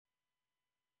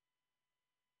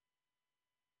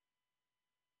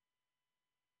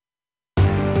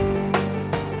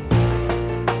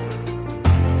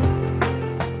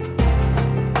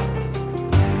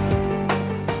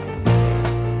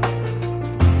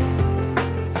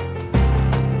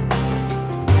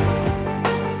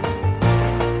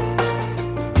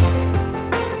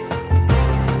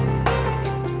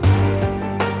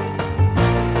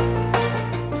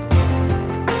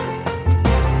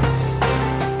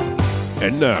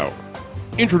And now,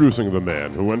 introducing the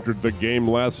man who entered the game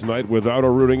last night without a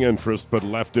rooting interest but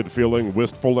left it feeling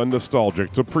wistful and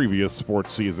nostalgic to previous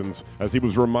sports seasons, as he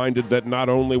was reminded that not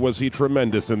only was he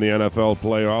tremendous in the NFL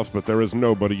playoffs, but there is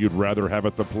nobody you'd rather have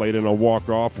at the plate in a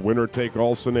walk-off,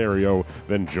 winner-take-all scenario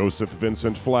than Joseph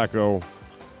Vincent Flacco.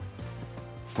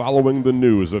 Following the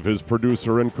news of his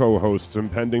producer and co-host's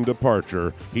impending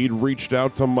departure, he'd reached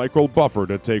out to Michael Buffer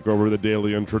to take over the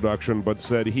daily introduction, but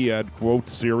said he had, quote,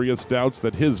 serious doubts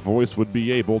that his voice would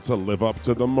be able to live up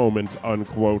to the moment,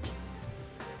 unquote.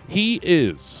 He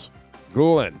is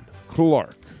Glenn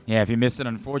Clark. Yeah, if you missed it,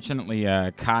 unfortunately,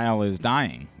 Kyle is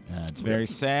dying. It's very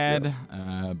sad,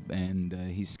 and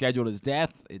he's scheduled his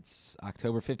death. It's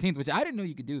October 15th, which I didn't know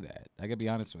you could do that. I got to be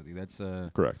honest with you. That's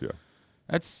correct, yeah.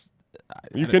 That's...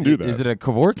 You can do that. Is it a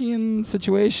Kevorkian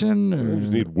situation? Or You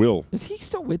just need Will. Is he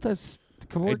still with us,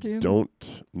 Kevorkian? I don't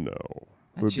know.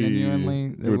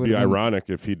 It would be ironic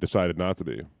if he decided not to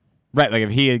be. Right, like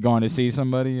if he had gone to see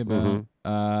somebody about...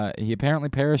 he apparently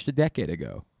perished a decade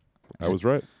ago. I was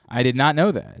right. I did not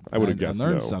know that. I would have guessed I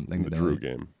learned something in the today. Drew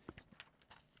game.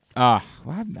 Well,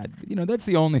 that's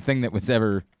the only thing that was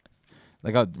ever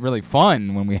really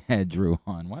fun when we had Drew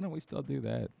on. Why don't we still do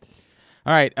that?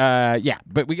 All right,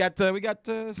 but we got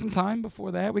some time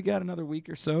before that. We got another week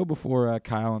or so before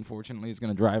Kyle, unfortunately, is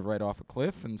going to drive right off a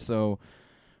cliff, and so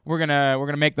we're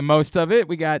gonna make the most of it.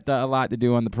 We got a lot to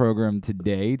do on the program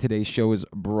today. Today's show is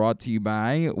brought to you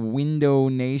by Window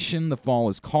Nation. The Fall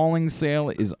is Calling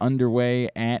sale is underway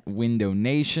at Window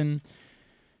Nation.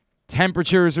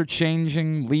 Temperatures are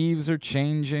changing, leaves are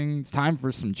changing. It's time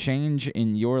for some change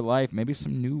in your life, maybe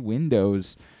some new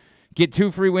windows. Get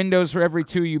 2 free windows for every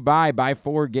 2 you buy. Buy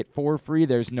 4, get 4 free.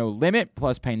 There's no limit.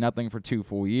 Plus, pay nothing for 2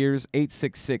 full years.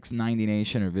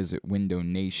 866-90Nation or visit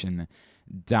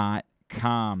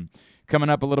windownation.com. Coming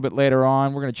up a little bit later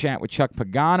on, we're going to chat with Chuck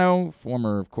Pagano,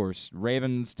 former, of course,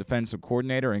 Ravens defensive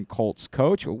coordinator and Colts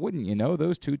coach. Well, wouldn't you know,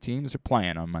 those two teams are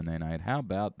playing on Monday night. How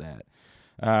about that?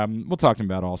 We'll talk to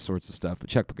him about all sorts of stuff, but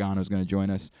Chuck Pagano is going to join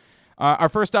us. Our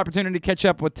first opportunity to catch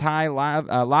up with Ty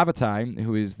Lavatai,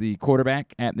 who is the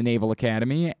quarterback at the Naval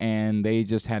Academy, and they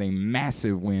just had a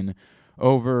massive win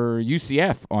over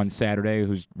UCF on Saturday,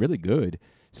 who's really good.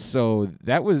 So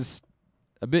that was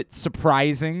a bit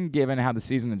surprising given how the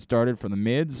season had started for the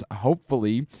Mids.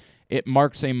 Hopefully it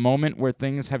marks a moment where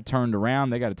things have turned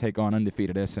around. They got to take on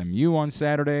undefeated SMU on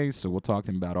Saturday, so we'll talk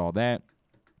to him about all that.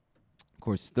 Of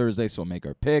course, Thursday, so we'll make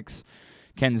our picks.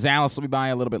 Ken Zales will be by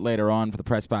a little bit later on for the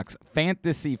Pressbox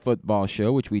Fantasy Football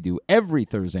Show, which we do every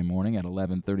Thursday morning at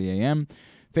 11:30 a.m.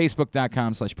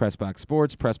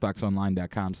 Facebook.com/PressboxSports,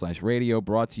 PressboxOnline.com/radio,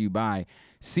 brought to you by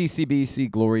CCBC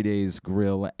Glory Days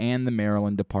Grill and the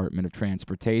Maryland Department of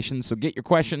Transportation. So get your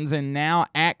questions in now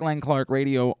at Glenn Clark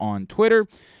Radio on Twitter,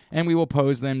 and we will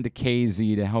pose them to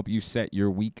KZ to help you set your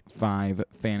Week 5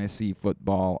 fantasy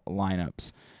football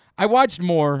lineups. I watched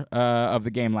more of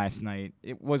the game last night.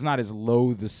 It was not as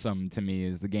loathsome to me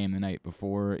as the game the night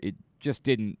before. It just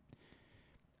didn't.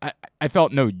 I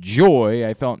felt no joy.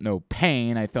 I felt no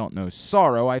pain. I felt no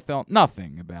sorrow. I felt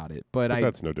nothing about it. But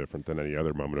that's no different than any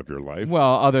other moment of your life.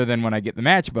 Well, other than when I get the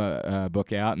match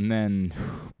book out, and then,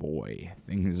 boy,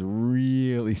 things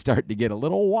really start to get a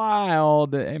little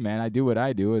wild. Hey, man, I do what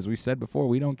I do. As we said before,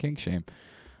 we don't kink shame.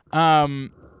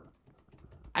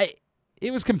 It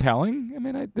was compelling. I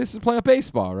mean, this is playoff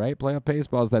baseball, right? Playoff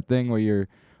baseball is that thing where you're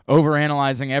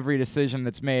overanalyzing every decision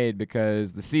that's made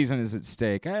because the season is at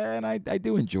stake, and I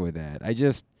do enjoy that. I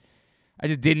just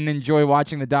didn't enjoy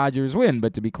watching the Dodgers win,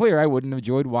 but to be clear, I wouldn't have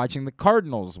enjoyed watching the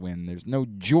Cardinals win. There's no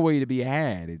joy to be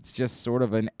had. It's just sort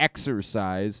of an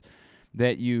exercise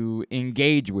that you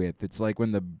engage with. It's like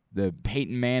when the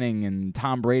Peyton Manning and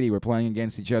Tom Brady were playing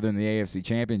against each other in the AFC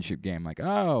Championship game. Like,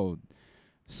 oh,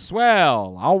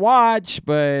 swell, I'll watch,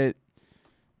 but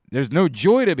there's no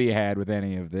joy to be had with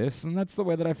any of this, and that's the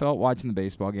way that I felt watching the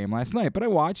baseball game last night. But I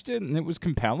watched it, and it was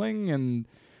compelling, and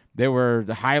there were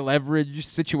high-leverage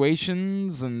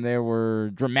situations, and there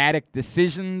were dramatic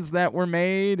decisions that were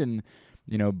made, and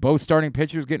both starting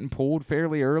pitchers getting pulled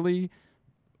fairly early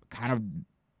kind of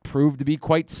proved to be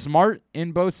quite smart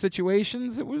in both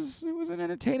situations. It was an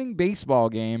entertaining baseball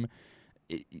game,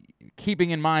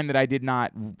 keeping in mind that I did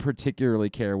not particularly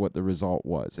care what the result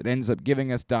was. It ends up giving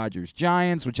us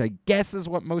Dodgers-Giants, which I guess is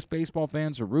what most baseball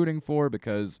fans are rooting for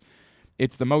because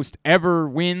it's the most ever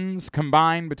wins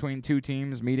combined between two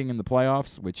teams meeting in the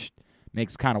playoffs, which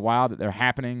makes kind of wild that they're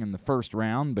happening in the first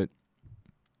round, but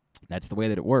that's the way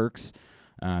that it works.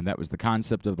 That was the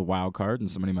concept of the wild card,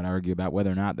 and somebody might argue about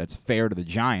whether or not that's fair to the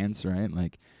Giants, right?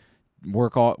 Like,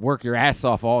 work your ass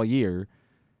off all year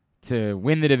to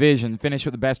win the division, finish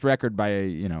with the best record by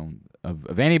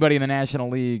of anybody in the National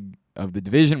League, of the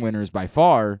division winners by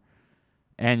far,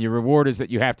 and your reward is that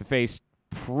you have to face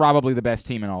probably the best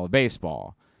team in all of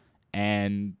baseball.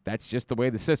 And that's just the way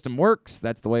the system works.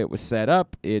 That's the way it was set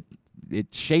up. It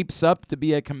shapes up to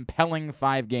be a compelling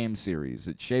 5-game series.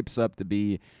 It shapes up to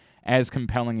be as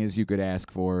compelling as you could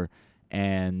ask for.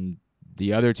 And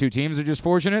the other two teams are just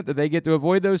fortunate that they get to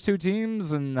avoid those two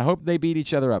teams and hope they beat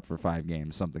each other up for 5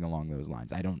 games, something along those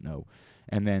lines. I don't know.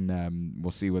 And then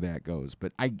we'll see where that goes.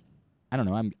 But I don't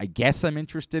know. I guess I'm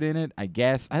interested in it. I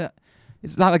guess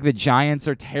it's not like the Giants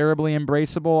are terribly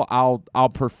embraceable. I'll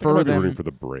prefer I'm them rooting for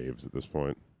the Braves at this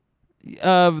point.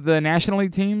 Of the National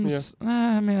League teams.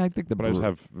 I mean, I think I just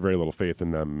have very little faith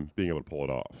in them being able to pull it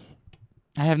off.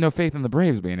 I have no faith in the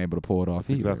Braves being able to pull it off That's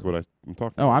either. exactly what I'm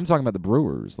talking Oh, about. I'm talking about the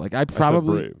Brewers. Like I said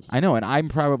Braves. I know, and I'm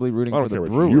probably rooting I for don't the care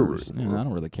what you're Brewers. rooting for. I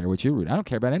don't really care what you root. I don't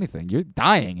care about anything. You're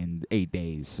dying in 8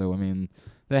 days, so I mean,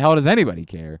 the hell does anybody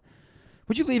care?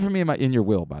 Would you leave for me in your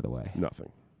will, by the way?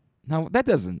 Nothing. No, that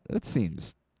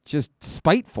seems just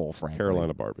spiteful, frankly.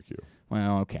 Carolina barbecue.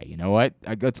 Well, okay, you know what?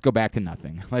 Let's go back to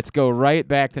nothing. Let's go right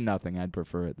back to nothing. I'd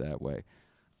prefer it that way.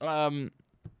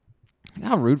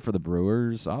 I'll root for the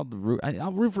Brewers. I'll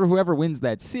root for whoever wins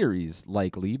that series,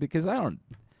 likely, because the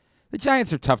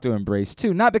Giants are tough to embrace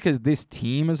too. Not because this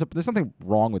team there's nothing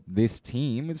wrong with this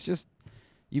team. It's just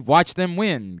you've watched them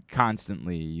win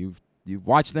constantly. You've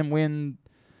watched them win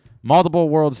multiple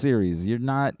World Series. You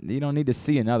don't need to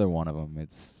see another one of them.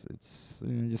 It's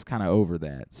just kind of over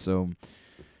that. So.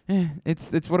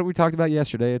 It's what we talked about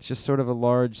yesterday. It's just sort of a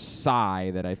large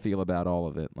sigh that I feel about all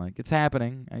of it. Like, it's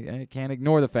happening. I can't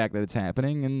ignore the fact that it's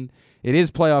happening, and it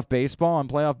is playoff baseball, and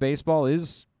playoff baseball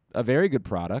is a very good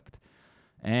product,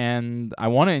 and I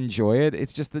want to enjoy it.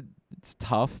 It's just that it's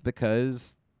tough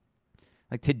because,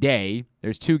 like, today,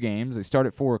 there's 2 games. They start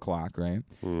at 4 o'clock, right?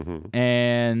 Mm-hmm.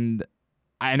 And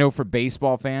I know for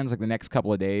baseball fans, like the next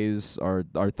couple of days are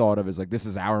thought of as like this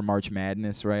is our March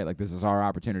Madness, right? Like this is our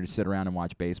opportunity to sit around and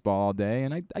watch baseball all day,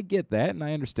 and I get that, and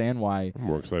I understand why. I'm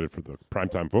more excited for the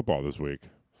primetime football this week.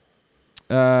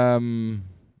 3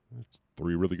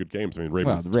 really good games. I mean,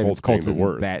 Ravens, the Ravens Colts being isn't the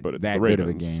worst, that, but it's that the Ravens. good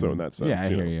of a game. So in that sense, yeah, I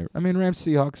hear you. I mean, Rams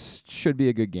Seahawks should be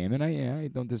a good game, and I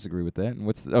don't disagree with that.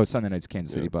 And Sunday night's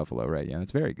Kansas City Buffalo, right? Yeah,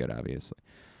 that's very good, obviously.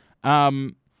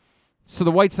 So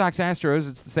the White Sox Astros,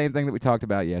 it's the same thing that we talked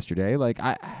about yesterday. Like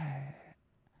I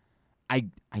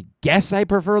guess I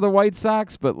prefer the White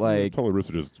Sox, but like Tony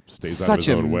Russo just stays out of his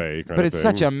own way. But it's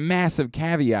such a massive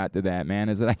caveat to that, man,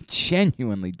 is that I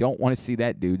genuinely don't want to see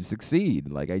that dude succeed.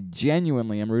 Like I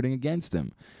genuinely am rooting against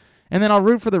him. And then I'll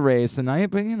root for the Rays tonight,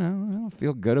 but I don't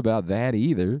feel good about that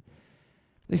either.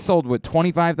 They sold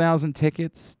 25,000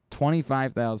 tickets?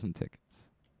 25,000 tickets.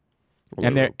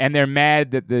 Well, And they're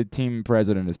mad that the team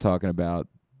president is talking about,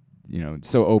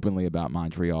 so openly about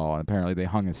Montreal. And apparently they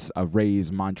hung a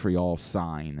Rays Montreal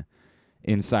sign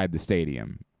inside the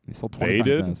stadium. They sold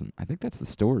 25,000. I think that's the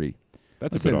story.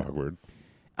 That's a bit awkward.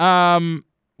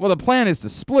 Well, the plan is to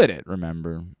split it,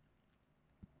 remember?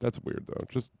 That's weird, though.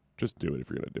 Just do it if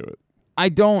you're going to do it.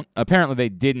 Apparently they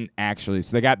didn't actually.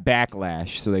 So they got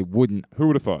backlash, so they wouldn't. Who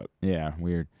would have thought? Yeah,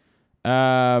 weird.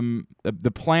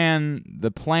 The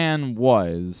plan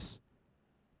was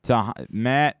to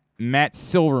Matt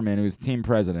Silverman, who's team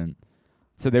president,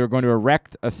 said they were going to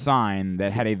erect a sign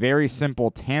that had a very simple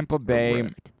Tampa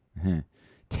Bay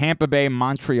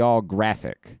Montreal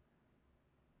graphic.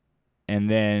 And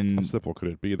then How simple could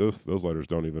it be? Those letters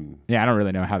don't even. Yeah, I don't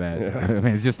really know how that. Yeah. I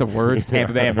mean, it's just the words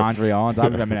Tampa Bay and Montreal on top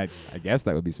of it. I mean, I guess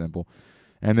that would be simple.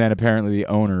 And then apparently the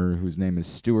owner, whose name is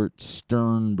Stuart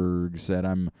Sternberg, said,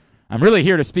 I'm really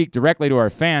here to speak directly to our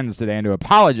fans today and to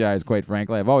apologize, quite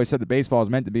frankly. I've always said that baseball is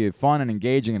meant to be fun and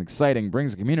engaging and exciting,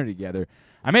 brings the community together.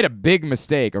 I made a big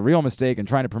mistake, a real mistake, in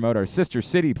trying to promote our sister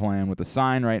city plan with the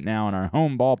sign right now in our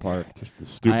home ballpark. Just the I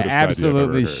stupidest idea I've absolutely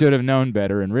ever heard. should have known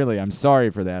better, and really, I'm sorry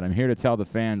for that. I'm here to tell the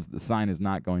fans that the sign is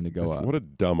not going to go up. What a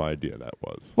dumb idea that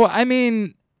was. Well, I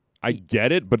mean, I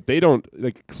get it, but they don't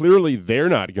clearly they're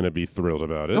not going to be thrilled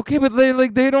about it. okay, but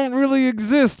they don't really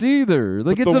exist either.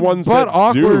 Like But it's the a ones butt that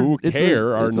awkward. do it's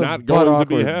care are it's a not butt going to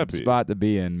be awkward happy. Spot to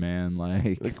be in, man. Like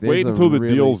Wait there's until a the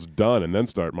really- deal's done and then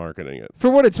start marketing it. For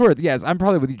what it's worth, yes, I'm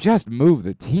probably with you. Just move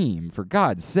the team, for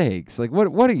God's sakes. Like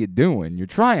what are you doing? You're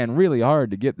trying really hard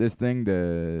to get this thing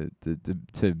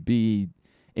to be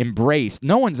embraced.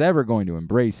 No one's ever going to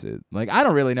embrace it. Like I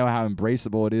don't really know how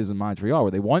embraceable it is in Montreal,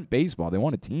 where they want baseball, they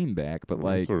want a team back, but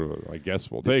like sort of, I guess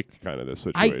we'll take kind of this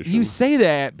situation. you say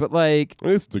that, but like I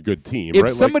mean, it's a good team, if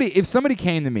right? if somebody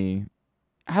came to me,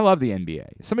 I love the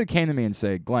NBA. If somebody came to me and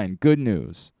said, Glenn, good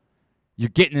news. You're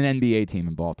getting an NBA team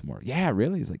in Baltimore. Yeah,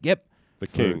 really? He's like, yep. The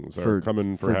Kings are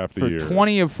coming for half the year. For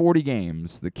 20 of 40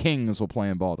 games, the Kings will play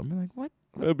in Baltimore. I'm like, what?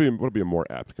 Would be a more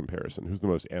apt comparison? Who's the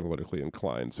most analytically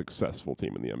inclined, successful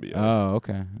team in the NBA? Oh,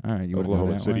 okay. All right. You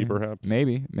Oklahoma City, way? perhaps?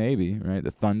 Maybe, right?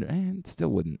 The Thunder. It still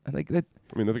wouldn't. Like that.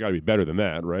 I mean, there's got to be better than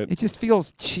that, right? It just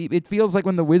feels cheap. It feels like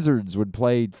when the Wizards would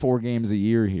play 4 games a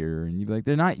year here, and you'd be like,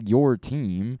 they're not your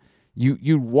team.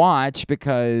 You watch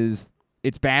because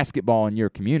it's basketball in your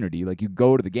community. Like, you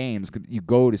go to the games, you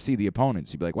go to see the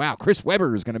opponents. You'd be like, wow, Chris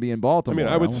Webber is going to be in Baltimore. I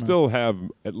mean, I would still have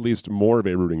at least more of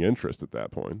a rooting interest at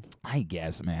that point. I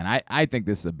guess, man. I think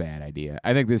this is a bad idea.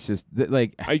 I think this just,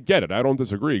 like... I get it. I don't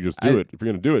disagree. Just do it. If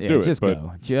you're going to do it, do it.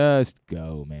 Just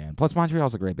go, man. Plus,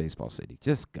 Montreal's a great baseball city.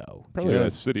 Just go. Probably a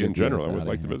city in general. I would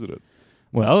like to visit it.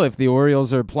 Well, if the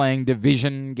Orioles are playing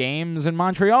division games in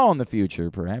Montreal in the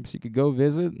future, perhaps you could go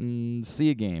visit and see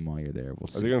a game while you're there. We'll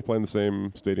see. Are they going to play in the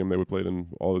same stadium they would play in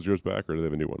all those years back, or do they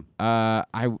have a new one?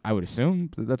 I would assume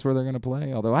that's where they're going to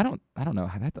play. Although I don't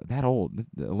know that old.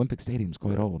 The Olympic Stadium's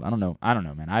quite old. I don't know,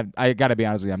 man. I got to be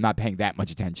honest with you. I'm not paying that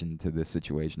much attention to this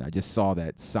situation. I just saw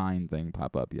that sign thing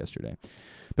pop up yesterday.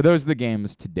 But those are the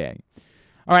games today.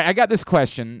 All right, I got this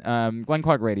question. Glenn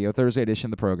Clark Radio, Thursday edition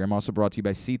of the program, also brought to you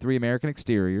by C3 American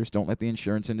Exteriors. Don't let the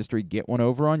insurance industry get one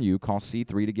over on you. Call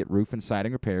C3 to get roof and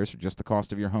siding repairs for just the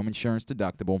cost of your home insurance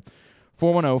deductible.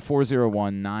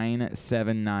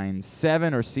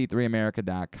 410-401-9797 or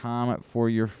c3america.com for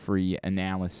your free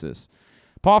analysis.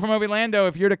 Paul from Oviedo,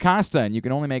 if you're DaCosta and you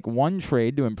can only make one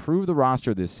trade to improve the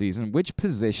roster this season, which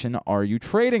position are you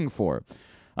trading for?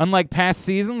 Unlike past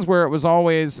seasons where it was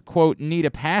always, quote, need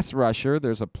a pass rusher,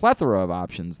 there's a plethora of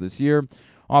options this year.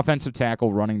 Offensive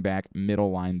tackle, running back,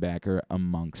 middle linebacker,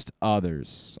 amongst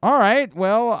others. All right,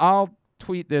 well, I'll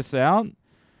tweet this out.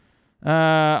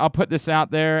 I'll put this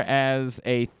out there as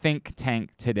a think tank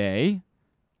today.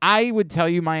 I would tell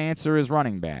you my answer is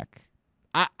running back.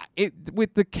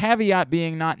 With the caveat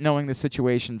being not knowing the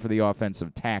situation for the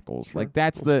offensive tackles. Sure. Like,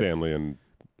 that's Stanley and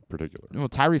particular. Well,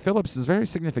 Tyree Phillips is very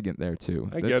significant there, too.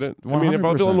 I get it. 100%. I mean, if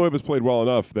Villanueva has played well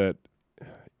enough that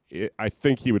I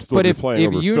think he would still be playing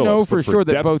over Phillips. But if you know for sure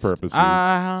that both purposes,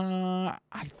 I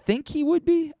think he would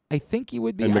be. And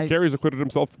McCary's acquitted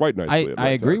himself quite nicely.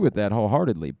 I agree with that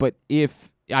wholeheartedly. But if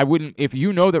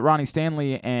you know that Ronnie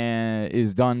Stanley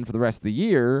is done for the rest of the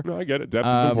year. No, I get it. Depth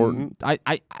is important.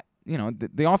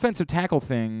 The offensive tackle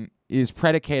thing is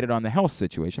predicated on the health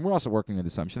situation. We're also working with the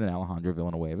assumption that Alejandro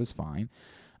Villanueva is fine.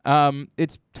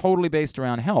 It's totally based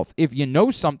around health. If you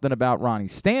know something about Ronnie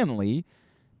Stanley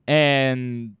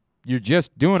and you're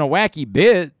just doing a wacky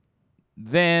bit,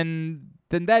 then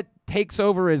that takes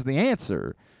over as the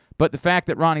answer. But the fact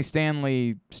that Ronnie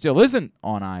Stanley still isn't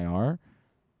on IR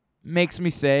makes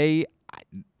me say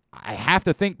I have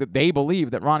to think that they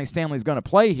believe that Ronnie Stanley's going to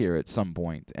play here at some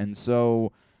point. And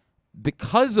so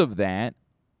because of that,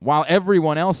 while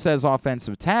everyone else says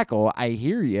offensive tackle, I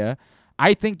hear you.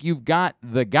 I think you've got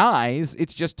the guys.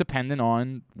 It's just dependent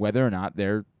on whether or not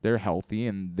they're healthy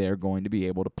and they're going to be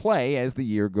able to play as the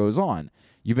year goes on.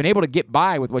 You've been able to get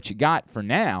by with what you got for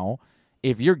now.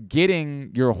 If you're getting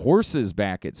your horses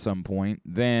back at some point,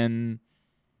 then,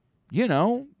 I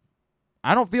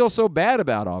don't feel so bad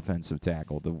about offensive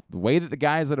tackle. The way that the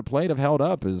guys that have played have held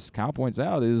up, as Kyle points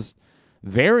out, is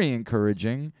very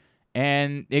encouraging,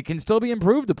 and it can still be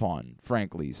improved upon,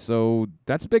 frankly. So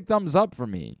that's a big thumbs up for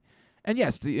me. And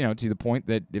yes, to the point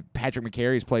that if Patrick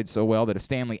McCary's played so well that if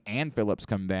Stanley and Phillips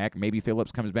come back, maybe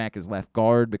Phillips comes back as left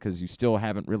guard because you still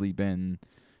haven't really been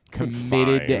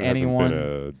committed to anyone. It hasn't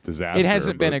been a disaster. It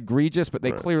hasn't been egregious, but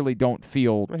they clearly don't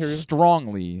feel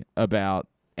strongly about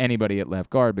anybody at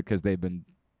left guard because they've been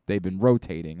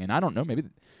rotating. And I don't know,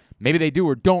 maybe they do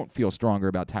or don't feel stronger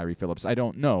about Tyree Phillips. I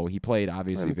don't know. He played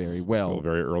obviously very well. Still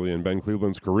very early in Ben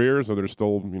Cleveland's career, so there's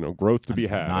still growth to be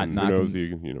had. Who knows?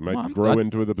 He might grow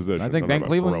into the position. I think Ben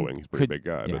Cleveland he's a pretty big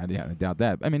guy. Yeah, I doubt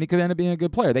that. I mean, he could end up being a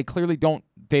good player. They clearly don't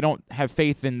have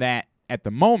faith in that at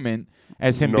the moment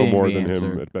as him being more the than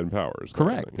answer. Him at Ben Powers.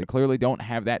 Correct. They clearly don't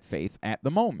have that faith at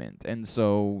the moment. And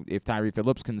so if Tyree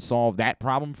Phillips can solve that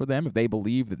problem for them, if they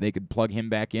believe that they could plug him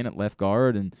back in at left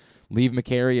guard and leave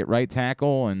McCary at right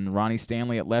tackle and Ronnie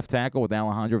Stanley at left tackle with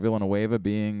Alejandro Villanueva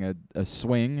being a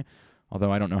swing,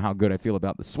 although I don't know how good I feel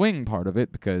about the swing part of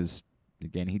it because,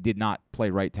 again, he did not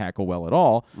play right tackle well at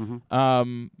all.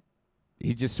 Mm-hmm.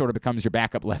 He just sort of becomes your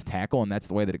backup left tackle, and that's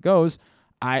the way that it goes.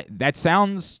 That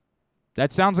sounds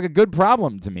like a good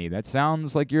problem to me. That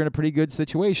sounds like you're in a pretty good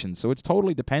situation. So it's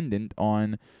totally dependent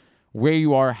on where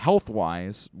you are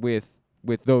health-wise with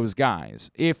those guys.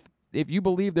 If you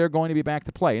believe they're going to be back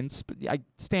to play, and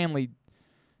Stanley,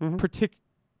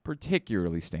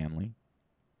 particularly Stanley,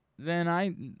 then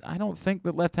I don't think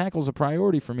that left tackle's a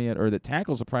priority for me, or that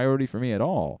tackle's a priority for me at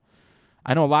all.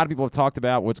 I know a lot of people have talked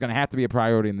about what's going to have to be a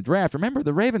priority in the draft. Remember,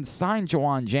 the Ravens signed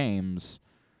Jawan James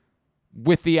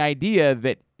with the idea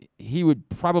that he would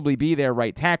probably be their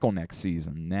right tackle next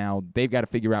season. Now, they've got to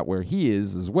figure out where he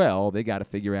is as well. They got to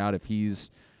figure out if he's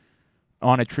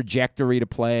on a trajectory to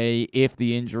play, if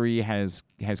the injury has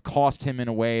cost him in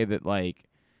a way that, like,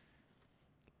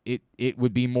 it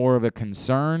would be more of a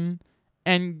concern.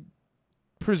 And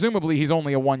presumably he's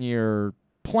only a 1-year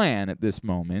plan at this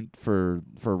moment for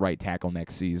right tackle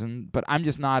next season. But I'm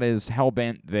just not as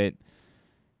hell-bent that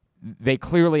they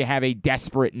clearly have a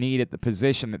desperate need at the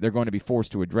position that they're going to be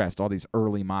forced to address. All these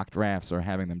early mock drafts are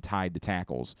having them tied to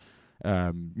tackles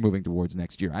moving towards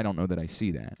next year. I don't know that I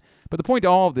see that. But the point to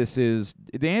all of this is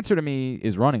the answer to me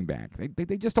is running back.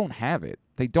 They just don't have it.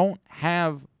 They don't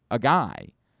have a guy.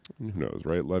 Who knows,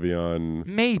 right? Le'Veon.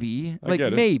 Maybe. I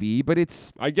get it. Maybe, but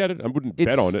it's... I get it. I wouldn't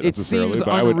bet on it necessarily. Seems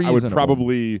but I would unreasonable.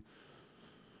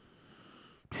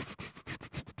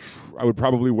 I would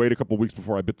probably wait a couple weeks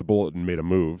before I bit the bullet and made a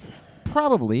move.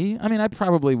 Probably. I mean, I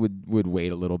probably would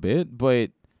wait a little bit,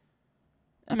 but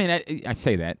I mean, I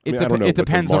say that. I don't know it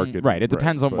depends on market, It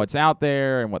depends on what's out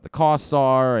there and what the costs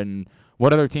are and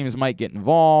what other teams might get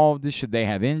involved. Should they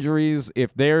have injuries?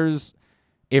 If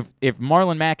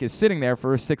Marlon Mack is sitting there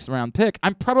for a 6th-round pick,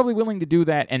 I'm probably willing to do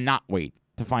that and not wait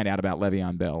to find out about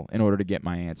Le'Veon Bell in order to get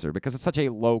my answer, because it's such a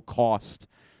low-cost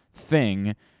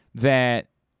thing that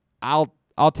I'll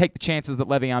take the chances that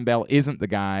Le'Veon Bell isn't the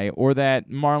guy, or that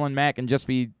Marlon Mack can just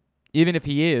be, even if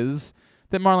he is,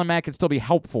 that Marlon Mack can still be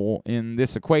helpful in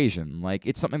this equation. Like,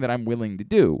 it's something that I'm willing to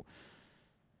do.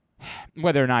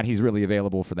 Whether or not he's really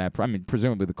available for that, I mean,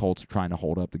 presumably the Colts are trying to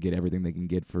hold up to get everything they can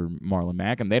get for Marlon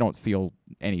Mack, and they don't feel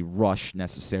any rush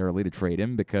necessarily to trade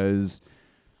him because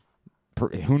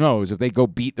who knows, if they go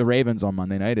beat the Ravens on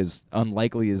Monday night, as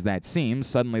unlikely as that seems,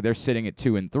 suddenly they're sitting at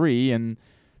 2-3, and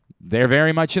they're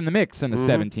very much in the mix in a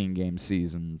 17-game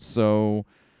season. So,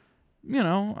 you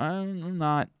know, I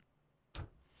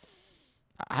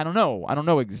don't know. I don't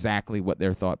know exactly what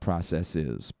their thought process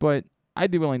is, but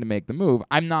I'd be willing to make the move.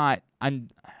 I'm not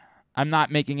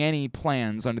making any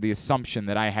plans under the assumption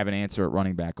that I have an answer at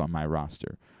running back on my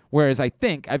roster. Whereas I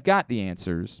think I've got the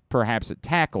answers, perhaps at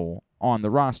tackle, on the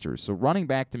roster. So running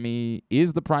back to me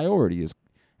is the priority.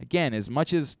 Again, as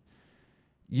much as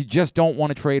you just don't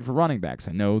want to trade for running backs.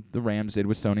 I know the Rams did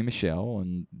with Sony Michel,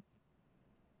 and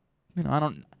you know,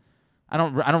 I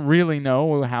don't really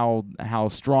know how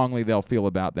strongly they'll feel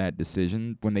about that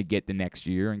decision when they get the next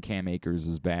year and Cam Akers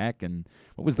is back. And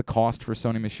what was the cost for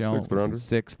Sony Michel? 6th rounder.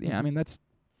 6th. Yeah, I mean,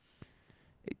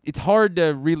 it's hard to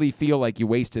really feel like you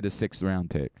wasted a 6th-round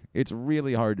pick. It's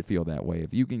really hard to feel that way.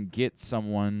 If you can get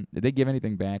someone, did they give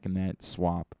anything back in that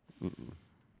swap? Mm-mm.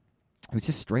 It was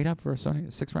just straight up for a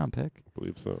 6th-round pick? I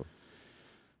believe so.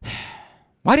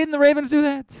 Why didn't the Ravens do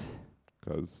that?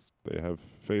 Because they have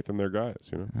faith in their guys,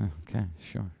 you know. Okay,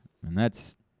 sure. And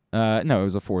that's no, it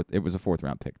was a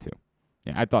 4th-round pick too.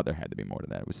 Yeah, I thought there had to be more to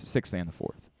that. It was the 6th and the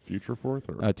 4th. Future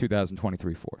 4th or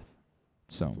 2023 4th.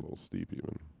 So it's a little steep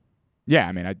even. Yeah,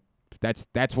 I mean,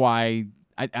 that's why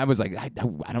I was like, I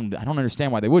don't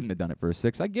understand why they wouldn't have done it for a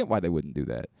 6th. I get why they wouldn't do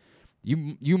that.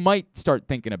 You might start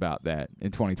thinking about that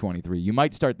in 2023. You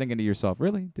might start thinking to yourself,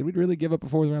 really? Did we really give up a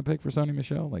 4th-round pick for Sony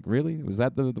Michel? Like, really? Was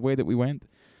that the way that we went?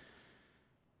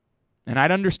 And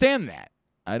I'd understand that.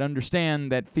 I'd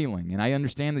understand that feeling. And I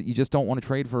understand that you just don't want to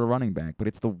trade for a running back. But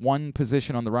it's the one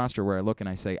position on the roster where I look and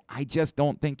I say, I just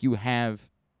don't think you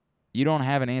don't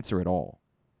have an answer at all.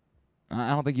 I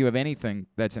don't think you have anything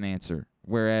that's an answer.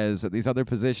 Whereas at these other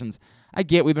positions, I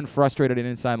get we've been frustrated at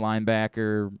inside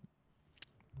linebacker.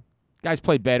 Guys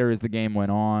played better as the game went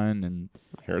on, and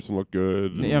Harrison looked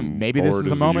good. Yeah, maybe this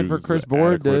is a moment for Chris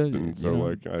Board to. And so,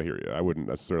 like, I hear you. I wouldn't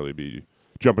necessarily be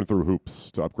jumping through hoops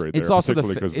to upgrade It's there, also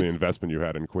particularly because the investment you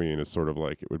had in Queen is sort of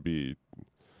like it would be.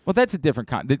 Well, that's a different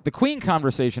the Queen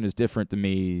conversation is different to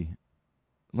me.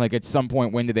 Like, at some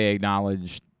point, when do they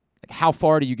acknowledge? Like, how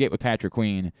far do you get with Patrick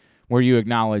Queen where you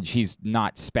acknowledge he's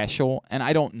not special? And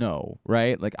I don't know,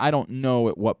 right? Like, I don't know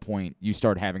at what point you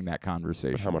start having that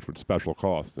conversation. But how much would special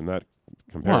cost in that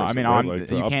comparison? Well, I mean, right? Like,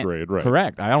 to you upgrade, can't. right?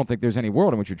 Correct. I don't think there's any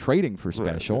world in which you're trading for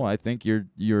special. Right, yeah. I think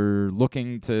you're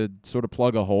looking to sort of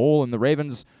plug a hole. And the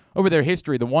Ravens, over their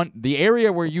history, the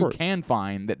area where you can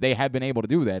find that they have been able to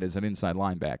do that is an inside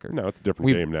linebacker. No, it's a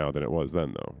different game now than it was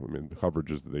then, though. I mean, the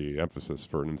coverage is the emphasis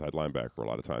for an inside linebacker a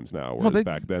lot of times now, whereas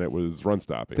back then it was run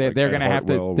stopping. They're going to have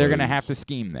to. They're going to have to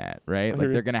scheme that, right? Like,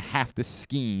 they're going to have to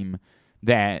scheme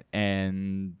that,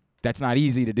 and that's not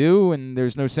easy to do. And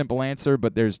there's no simple answer,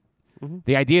 but there's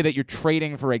The idea that you're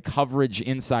trading for a coverage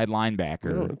inside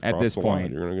linebacker at this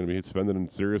point. You're going to be spending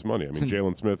serious money. I mean,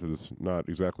 Jalen Smith is not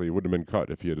exactly, wouldn't have been cut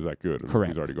if he is that good. Correct.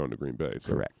 He's already going to Green Bay.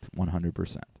 So. Correct,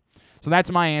 100%. So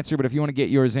that's my answer, but if you want to get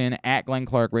yours in, at Glenn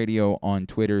Clark Radio on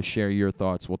Twitter, share your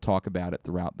thoughts. We'll talk about it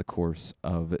throughout the course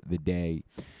of the day.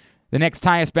 The next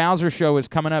Tyus Bowser Show is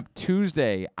coming up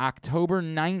Tuesday, October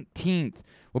 19th.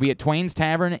 We'll be at Twain's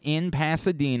Tavern in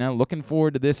Pasadena. Looking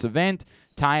forward to this event.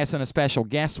 Tyus and a special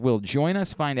guest will join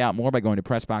us. Find out more by going to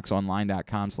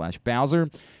PressBoxOnline.com/Bowser.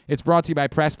 It's brought to you by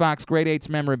PressBox, Grade 8's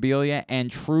Memorabilia,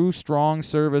 and True Strong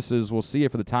Services. We'll see you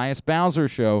for the Tyus Bowser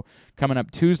Show coming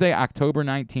up Tuesday, October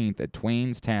 19th at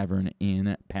Twain's Tavern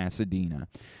in Pasadena.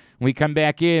 When we come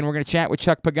back in, we're going to chat with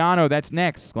Chuck Pagano. That's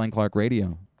next. Glenn Clark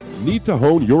Radio. Need to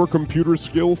hone your computer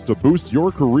skills to boost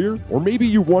your career? Or maybe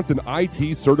you want an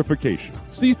IT certification?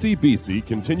 CCBC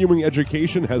Continuing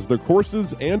Education has the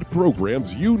courses and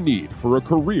programs you need for a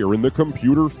career in the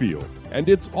computer field. And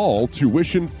it's all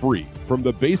tuition-free. From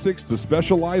the basics to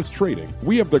specialized training,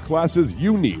 we have the classes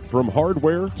you need from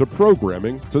hardware to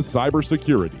programming to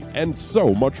cybersecurity and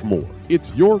so much more.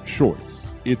 It's your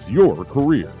choice. It's your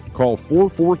career. Call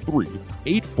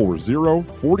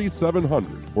 443-840-4700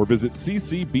 or visit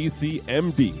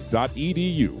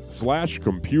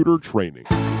ccbcmd.edu/computer training.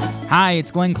 Hi,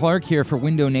 it's Glenn Clark here for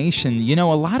Window Nation. You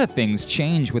know, a lot of things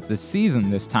change with the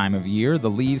season this time of year. The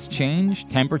leaves change,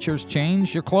 temperatures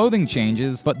change, your clothing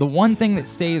changes, but the one thing that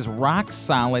stays rock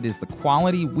solid is the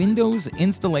quality windows,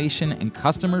 installation, and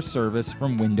customer service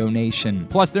from Window Nation.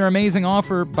 Plus their amazing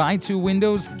offer, buy 2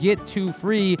 windows, get 2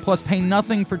 free, plus pay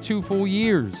nothing for 2 full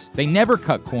years. They never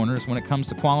cut corners when it comes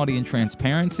to quality and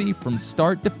transparency from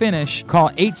start to finish.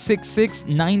 Call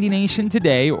 866-90NATION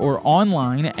today or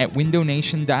online at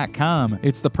windownation.com.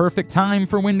 It's the perfect time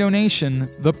for Window Nation,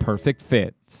 the perfect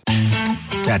fit.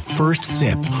 That first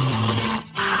sip.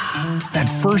 That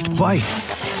first bite.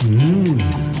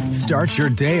 Start your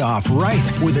day off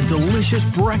right with a delicious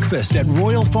breakfast at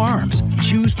Royal Farms.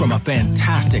 Choose from a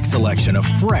fantastic selection of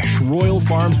fresh Royal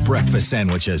Farms breakfast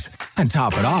sandwiches and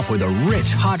top it off with a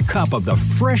rich hot cup of the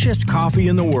freshest coffee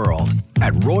in the world.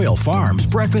 At Royal Farms,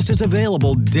 breakfast is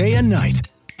available day and night.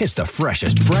 It's the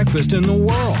freshest breakfast in the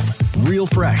world. Real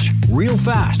fresh, real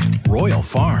fast. Royal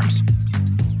Farms.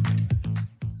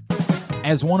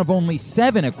 As one of only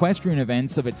 7 equestrian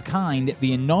events of its kind,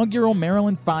 the inaugural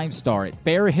Maryland 5-Star at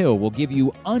Fair Hill will give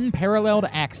you unparalleled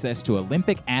access to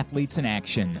Olympic athletes in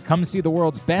action. Come see the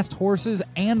world's best horses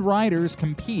and riders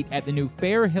compete at the new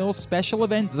Fair Hill Special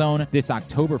Event Zone this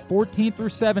October 14th through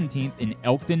 17th in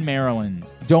Elkton, Maryland.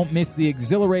 Don't miss the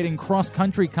exhilarating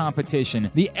cross-country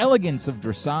competition, the elegance of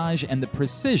dressage, and the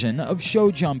precision of show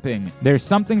jumping. There's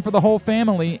something for the whole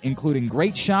family, including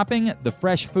great shopping, the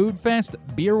Fresh Food Fest,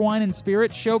 beer, wine, and spirit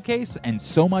showcase, and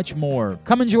so much more.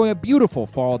 Come enjoy a beautiful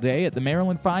fall day at the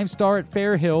Maryland 5-Star at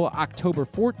Fair Hill, October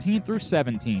 14th through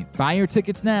 17th. Buy your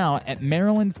tickets now at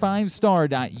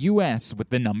maryland5star.us with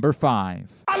the number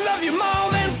 5. I love you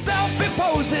more than selfie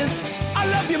poses. I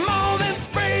love you more than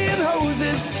spraying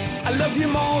hoses. I love you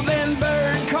more than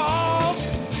bird calls,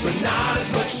 but not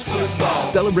as much as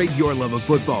football. Celebrate your love of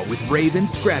football with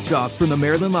Ravens scratch-offs from the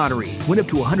Maryland Lottery. Win up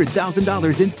to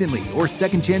 $100,000 instantly or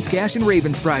second chance cash and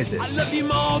Ravens prizes. I love you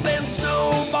more than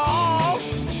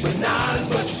snowballs, but not as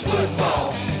much as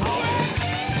football.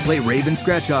 Play Ravens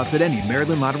scratch-offs at any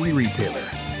Maryland Lottery retailer.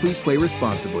 Please play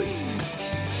responsibly.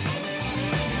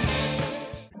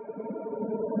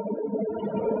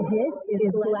 This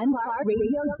is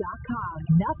GlennClarkRadio.com.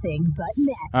 Nothing but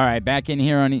net. All right, back in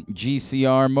here on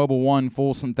GCR. Mobil 1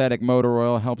 full synthetic motor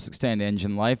oil helps extend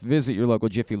engine life. Visit your local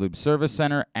Jiffy Lube service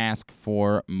center. Ask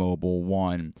for Mobil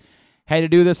 1. Had to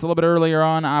do this a little bit earlier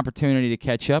on. Opportunity to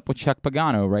catch up with Chuck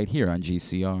Pagano right here on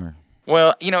GCR.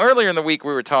 Well, you know, earlier in the week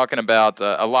we were talking about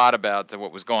a lot about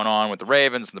what was going on with the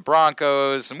Ravens and the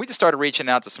Broncos, and we just started reaching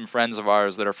out to some friends of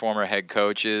ours that are former head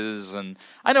coaches, and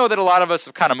I know that a lot of us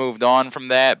have kind of moved on from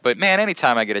that, but man,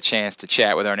 anytime I get a chance to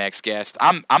chat with our next guest,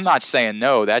 I'm not saying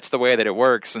no. That's the way that it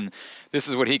works, and this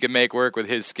is what he can make work with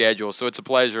his schedule. So it's a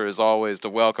pleasure, as always, to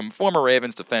welcome former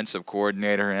Ravens defensive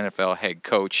coordinator and NFL head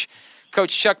coach,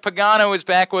 Coach Chuck Pagano is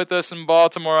back with us in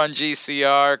Baltimore on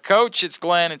GCR. Coach, it's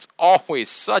Glenn. It's always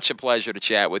such a pleasure to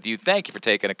chat with you. Thank you for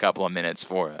taking a couple of minutes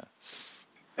for us.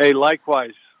 Hey,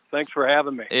 likewise. Thanks for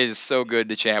having me. It is so good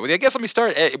to chat with you. I guess let me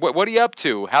start. What are you up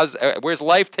to? Where's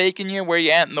life taking you? Where are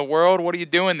you at in the world? What are you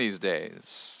doing these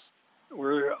days?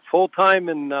 We're full-time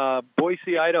in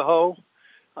Boise, Idaho,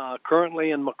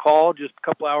 currently in McCall, just a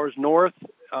couple hours north.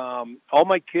 All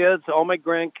my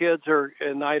grandkids are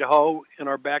in Idaho in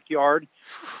our backyard.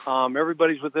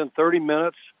 Everybody's within 30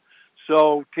 minutes.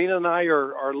 So Tina and I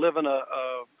are living a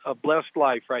a blessed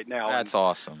life right now. That's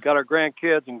awesome. Got our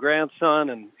grandkids and grandson,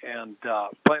 and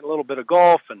playing a little bit of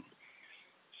golf, and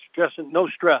no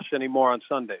stress anymore on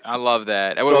Sundays. I love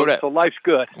that. So life's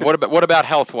good. What about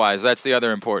health-wise? That's the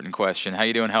other important question. How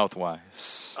you doing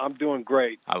health-wise? I'm doing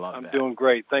great. I'm doing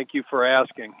great. Thank you for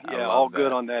asking. Yeah, all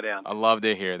good on that end. I love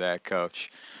to hear that,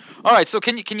 Coach. All right, so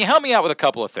can you help me out with a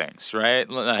couple of things, right?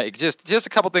 Like just a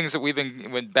couple things that we've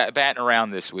been batting around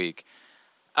this week.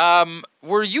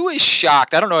 Were you as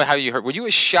shocked? I don't know how you heard. Were you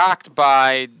as shocked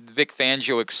by Vic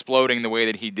Fangio exploding the way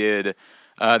that he did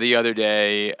the other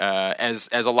day, as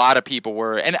a lot of people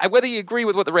were? And whether you agree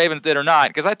with what the Ravens did or not,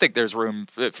 because I think there's room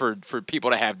for people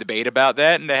to have debate about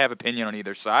that and to have opinion on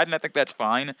either side, and I think that's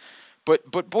fine. But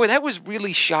boy, that was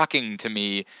really shocking to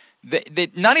me.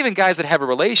 That not even guys that have a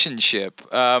relationship,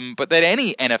 but that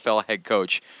any NFL head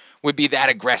coach would be that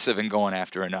aggressive in going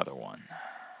after another one.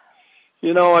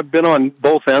 I've been on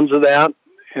both ends of that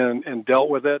and dealt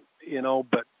with it,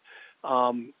 but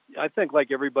I think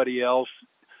like everybody else,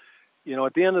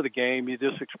 at the end of the game, you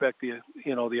just expect the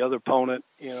other opponent,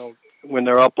 when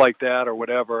they're up like that or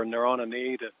whatever, and they're on a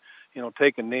knee to,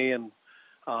 take a knee. And,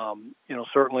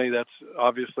 certainly that's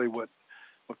obviously what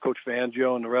Coach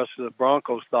Fangio and the rest of the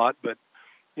Broncos thought. But,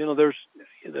 there's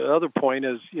the other point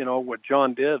is, what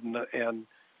John did. And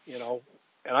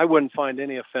I wouldn't find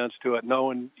any offense to it,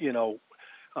 knowing,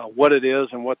 what it is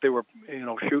and what they were,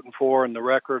 shooting for and the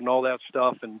record and all that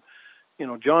stuff. And,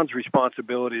 John's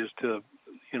responsibility is to,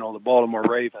 the Baltimore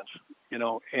Ravens,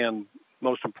 and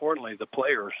most importantly, the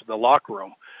players, the locker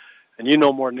room. And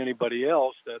more than anybody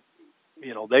else that,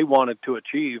 they wanted to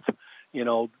achieve,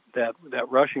 that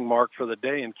rushing mark for the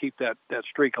day and keep that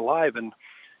streak alive. And,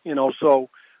 so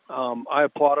I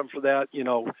applaud him for that.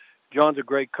 John's a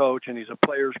great coach, and he's a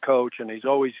player's coach, and he's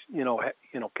always,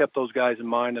 kept those guys in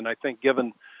mind. And I think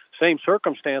given same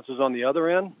circumstances on the other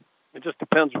end, it just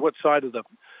depends what side of the,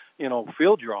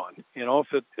 field you're on.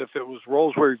 If it was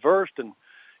roles were reversed and,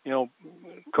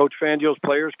 Coach Fangio's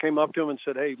players came up to him and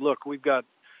said, hey, look, we've got,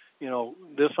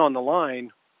 this on the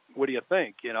line. What do you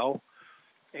think?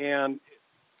 And,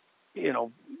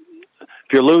 if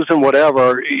you're losing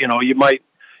whatever, you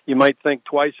might think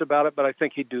twice about it, but I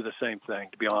think he'd do the same thing,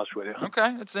 to be honest with you.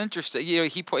 Okay, that's interesting.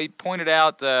 He pointed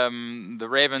out the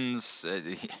Ravens.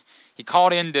 He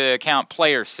called into account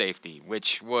player safety,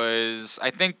 which was I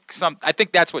think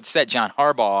that's what set John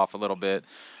Harbaugh off a little bit,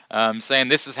 saying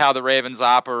this is how the Ravens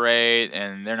operate,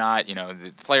 and they're not.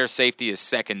 The player safety is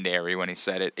secondary when he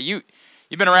said it. You've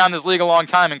been around this league a long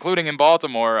time, including in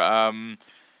Baltimore.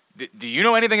 Do you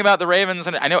know anything about the Ravens?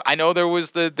 And I know there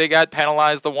was they got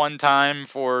penalized the one time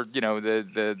for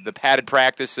the padded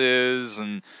practices,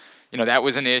 and that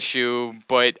was an issue.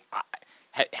 But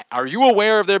are you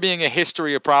aware of there being a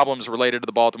history of problems related to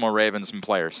the Baltimore Ravens and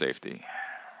player safety?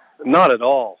 Not at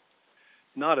all.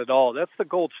 Not at all. That's the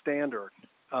gold standard,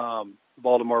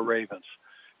 Baltimore Ravens.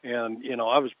 And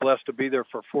I was blessed to be there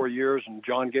for 4 years, and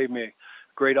John gave me a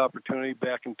great opportunity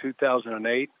back in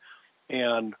 2008,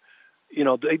 and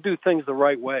they do things the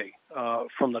right way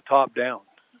from the top down,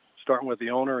 starting with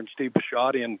the owner and Steve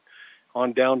Bisciotti and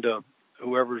on down to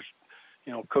whoever's,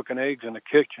 cooking eggs in the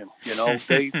kitchen.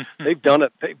 They've done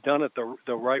it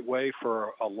the right way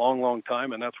for a long, long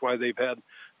time, and that's why they've had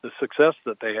the success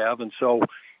that they have. And so,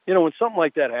 when something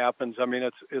like that happens, I mean,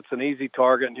 it's an easy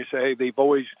target, and you say, hey, they've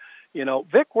always,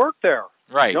 Vic worked there.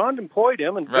 Right. John employed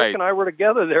him, and right. Vic and I were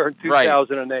together there in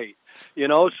 2008.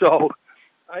 Right. So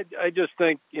I just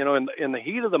think, in the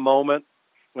heat of the moment,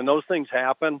 when those things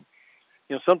happen,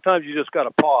 sometimes you just got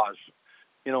to pause,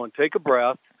 and take a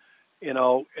breath,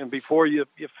 and before you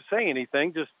say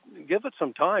anything, just give it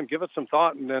some time, give it some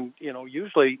thought. And then,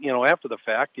 usually, after the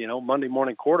fact, Monday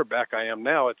morning quarterback I am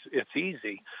now, it's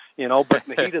easy, but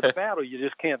in the heat of the battle, you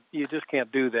just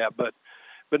can't do that. But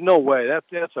no way,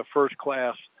 that's a first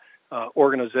class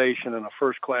organization and a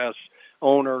first class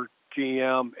owner,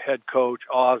 GM, head coach,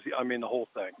 Ozzie, I mean, the whole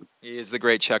thing. He is the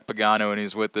great Chuck Pagano, and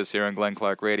he's with us here on Glenn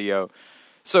Clark Radio.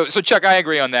 So Chuck, I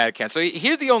agree on that, Ken. So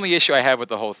here's the only issue I have with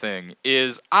the whole thing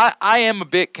is I am a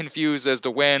bit confused as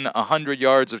to when 100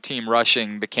 yards of team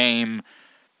rushing became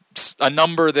a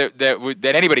number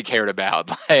that anybody cared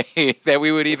about, like, that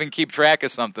we would even keep track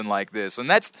of something like this. And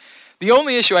that's the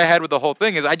only issue I had with the whole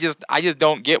thing is I just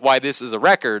don't get why this is a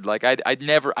record. Like I've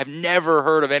never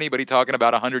heard of anybody talking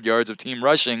about 100 yards of team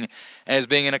rushing as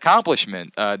being an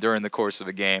accomplishment during the course of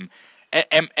a game.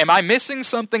 Am I missing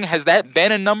something? Has that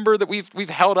been a number that we've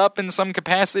held up in some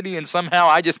capacity and somehow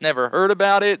I just never heard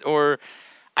about it? Or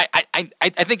I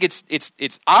think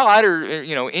it's odd or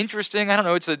interesting. I don't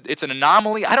know. It's an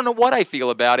anomaly. I don't know what I feel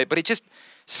about it, but it just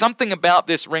something about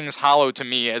this rings hollow to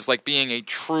me as like being a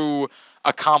true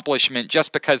accomplishment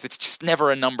just because it's just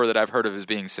never a number that I've heard of as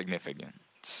being significant.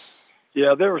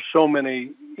 Yeah, there were so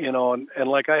many, and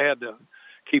like I had to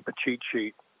keep a cheat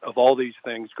sheet of all these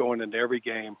things going into every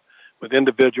game with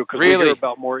individual, because we hear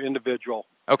about more individual,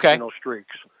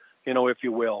 streaks, if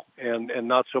you will, and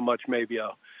not so much maybe a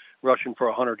rushing for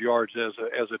 100 yards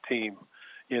as a team,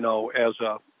 as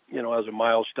a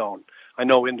milestone. I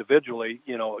know individually,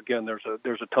 again, there's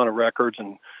a ton of records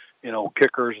and,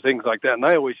 kickers, things like that. And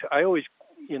I always,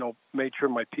 made sure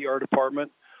my PR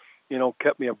department,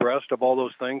 kept me abreast of all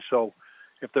those things. So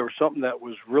if there was something that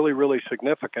was really, really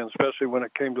significant, especially when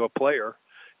it came to a player,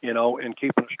 and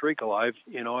keeping a streak alive,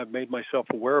 I've made myself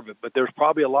aware of it. But there's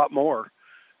probably a lot more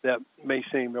that may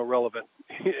seem irrelevant,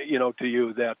 to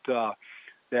you that,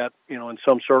 in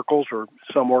some circles or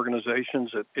some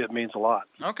organizations, it means a lot.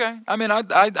 Okay. I mean,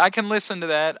 I can listen to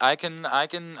that. I can,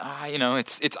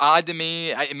 it's odd to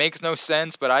me. It makes no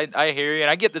sense, but I hear you. And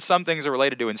I get that some things are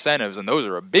related to incentives, and those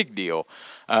are a big deal.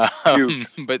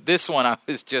 But this one, I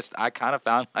kind of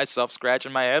found myself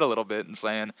scratching my head a little bit and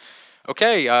saying,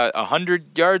 okay,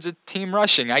 100 yards of team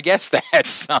rushing. I guess that's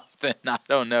something. I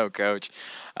don't know, Coach.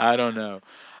 I don't know.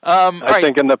 I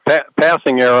think in the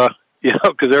passing era,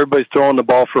 because everybody's throwing the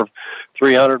ball for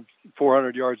 300,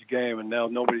 400 yards a game, and now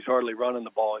nobody's hardly running the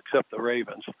ball except the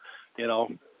Ravens,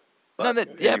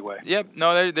 Anyway. Yep.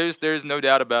 No, there's no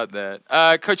doubt about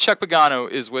that. Coach Chuck Pagano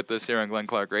is with us here on Glenn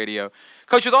Clark Radio.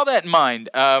 Coach, with all that in mind,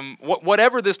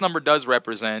 whatever this number does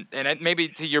represent, and maybe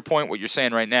to your point, what you're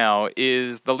saying right now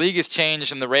is the league has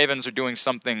changed and the Ravens are doing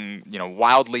something,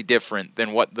 wildly different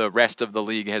than what the rest of the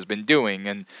league has been doing,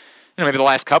 and maybe the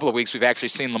last couple of weeks we've actually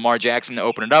seen Lamar Jackson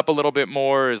open it up a little bit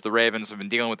more as the Ravens have been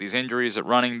dealing with these injuries at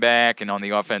running back and on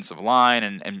the offensive line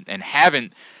and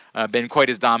haven't been quite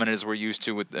as dominant as we're used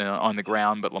to on the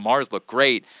ground, but Lamar's looked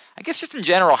great. I guess just in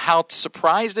general, how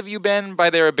surprised have you been by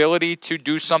their ability to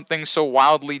do something so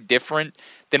wildly different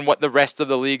than what the rest of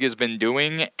the league has been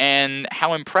doing? And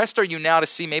how impressed are you now to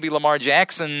see maybe Lamar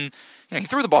Jackson? He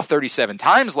threw the ball 37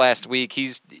 times last week.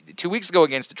 2 weeks ago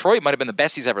against Detroit might have been the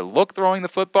best he's ever looked throwing the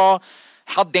football.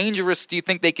 How dangerous do you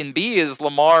think they can be as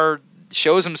Lamar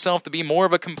shows himself to be more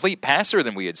of a complete passer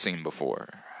than we had seen before?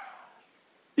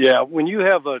 Yeah, when you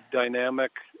have a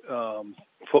dynamic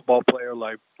football player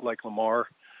like Lamar,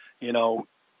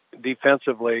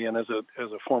 defensively, and as a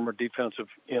former defensive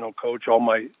coach, all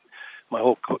my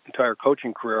whole entire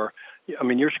coaching career, I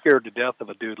mean, you're scared to death of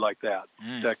a dude like that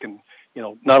that can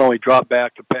not only drop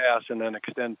back to pass and then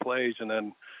extend plays and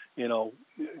then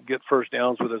get first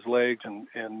downs with his legs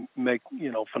and make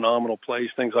phenomenal plays,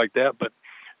 things like that,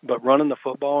 but running the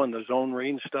football and the zone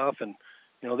read stuff, and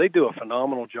they do a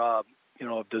phenomenal job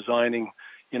of designing,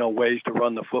 ways to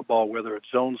run the football, whether it's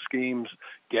zone schemes,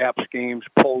 gap schemes,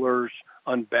 pullers,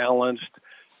 unbalanced.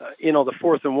 The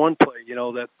 4th and 1 play,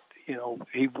 that,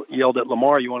 he yelled at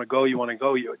Lamar, you want to go, you want to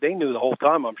go. They knew the whole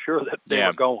time, I'm sure, that they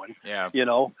were going,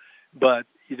 but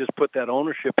you just put that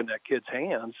ownership in that kid's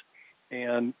hands.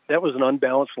 And that was an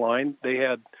unbalanced line. They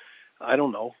had,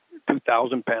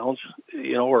 2,000 pounds,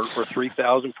 or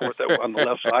 3,000 on the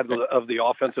left side of the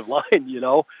offensive line,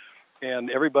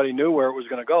 and everybody knew where it was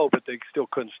going to go, but they still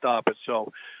couldn't stop it.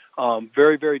 So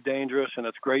very, very dangerous, and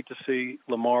it's great to see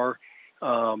Lamar,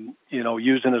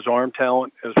 using his arm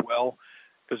talent as well.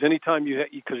 Because anytime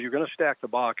because you're going to stack the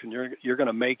box and you're going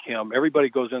to make him, everybody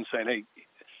goes in saying, hey,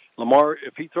 Lamar,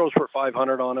 if he throws for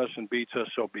 500 on us and beats us,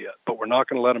 so be it. But we're not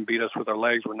going to let him beat us with our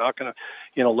legs. We're not going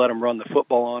to, let him run the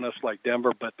football on us like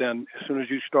Denver. But then as soon as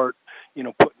you start,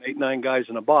 putting 8, 9 guys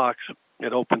in a box,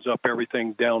 it opens up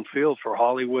everything downfield for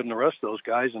Hollywood and the rest of those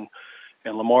guys. And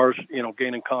Lamar's,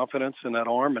 gaining confidence in that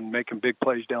arm and making big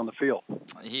plays down the field.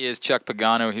 He is Chuck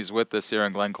Pagano. He's with us here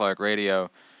on Glenn Clark Radio.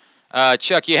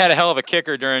 Chuck, you had a hell of a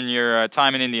kicker during your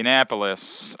time in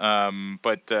Indianapolis,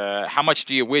 but how much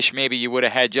do you wish maybe you would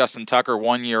have had Justin Tucker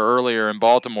 1 year earlier in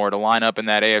Baltimore to line up in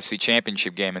that AFC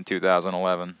Championship game in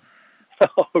 2011?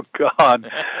 Oh, God.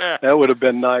 That would have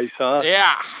been nice, huh?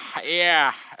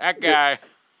 Yeah, that guy.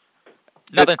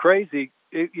 It's crazy.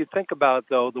 You think about it,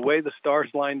 though, the way the stars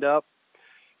lined up,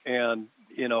 and,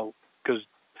 because,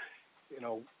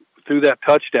 through that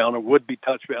touchdown, or would-be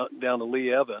touchdown to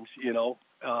Lee Evans,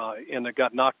 and it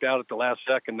got knocked out at the last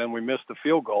second, then we missed the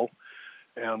field goal.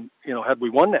 And, had we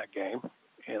won that game,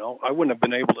 I wouldn't have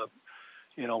been able to,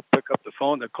 pick up the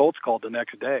phone. The Colts called the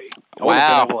next day. I wouldn't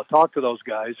have been able to talk to those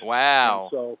guys. Wow.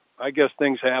 And so I guess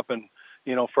things happen,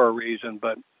 for a reason.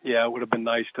 But, yeah, it would have been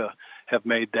nice to have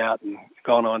made that and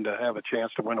gone on to have a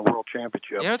chance to win a world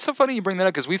championship. You know, it's so funny you bring that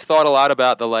up because we've thought a lot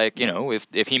about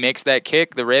if he makes that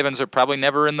kick, the Ravens are probably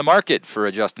never in the market for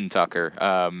a Justin Tucker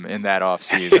in that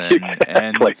offseason.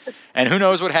 Exactly. And who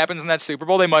knows what happens in that Super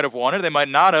Bowl. They might have won it, they might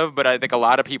not have, but I think a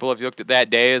lot of people have looked at that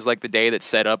day as like the day that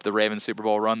set up the Ravens Super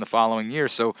Bowl run the following year.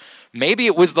 So maybe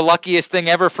it was the luckiest thing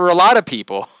ever for a lot of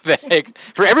people.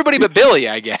 For everybody but Billy,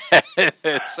 I guess.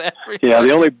 Yeah,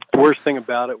 the only worst thing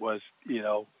about it was,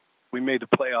 we made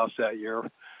the playoffs that year,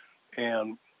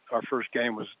 and our first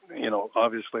game was,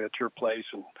 obviously at your place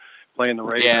and playing the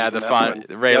Ravens. Yeah,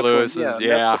 Ray Lewis. That's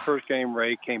the first game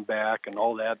Ray came back and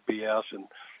all that BS, and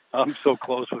I'm so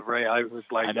close with Ray. I was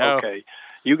like, okay,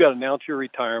 you got to announce your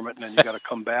retirement, and then you got to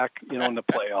come back, in the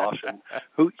playoffs. And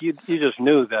you just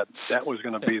knew that was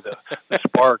going to be the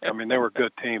spark. I mean, they were a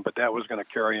good team, but that was going to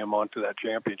carry them on to that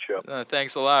championship.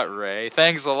 Thanks a lot, Ray.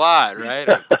 Thanks a lot, right?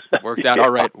 Worked out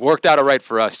all right. Worked out all right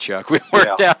for us, Chuck. We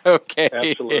worked out okay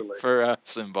absolutely. For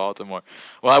us in Baltimore.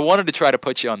 Well, I wanted to try to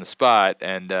put you on the spot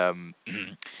and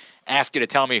ask you to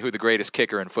tell me who the greatest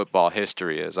kicker in football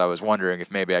history is. I was wondering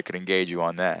if maybe I could engage you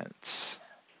on that.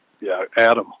 Yeah,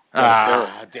 Adam.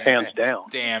 Hands down.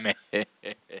 Damn it.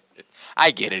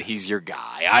 I get it. He's your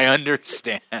guy. I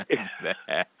understand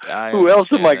that. Who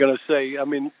else am I going to say? I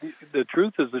mean, the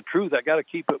truth is the truth. I got to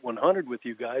keep it 100 with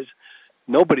you guys.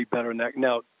 Nobody better than that.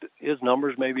 Now, his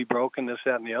numbers may be broken, this,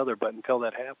 that, and the other, but until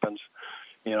that happens,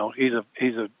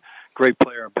 he's a great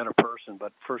player, a better person,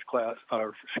 but first ballot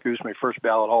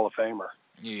Hall of Famer.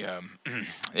 You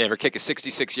ever kick a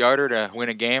 66-yarder to win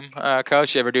a game,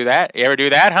 Coach? You ever do that?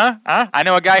 Huh? I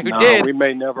know a guy who did. We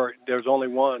may never. There's only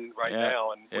one right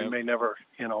now, and we may never,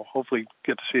 hopefully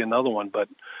get to see another one. But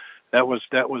that was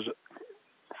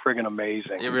friggin'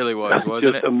 amazing. It really was,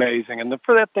 wasn't it? Just amazing. And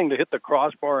for that thing to hit the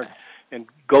crossbar and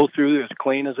go through as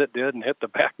clean as it did and hit the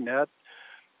back net,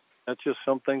 that's just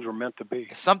some things were meant to be.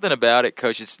 Something about it,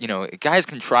 Coach. It's guys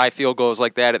can try field goals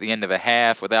like that at the end of a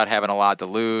half without having a lot to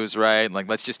lose, right? Like,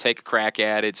 let's just take a crack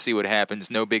at it, see what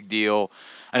happens. No big deal.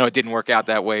 I know it didn't work out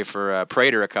that way for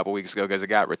Prater a couple weeks ago because it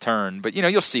got returned. But,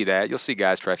 you'll see that. You'll see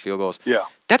guys try field goals. Yeah.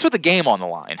 That's with the game on the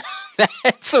line.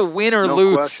 That's a win or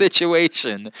lose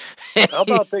situation. How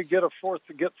about they get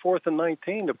fourth and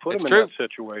 19 to put them in that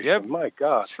situation? Yep. My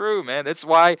God. It's true, man. This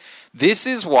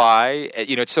is why,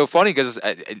 it's so funny because,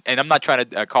 and I'm not trying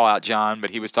to call out John, but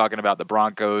he was talking about the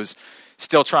Broncos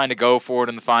still trying to go for it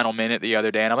in the final minute the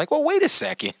other day. And I'm like, well, wait a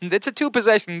second. It's a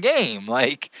 2-possession game.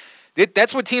 Like,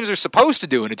 that's what teams are supposed to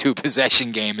do in a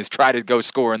 2-possession game is try to go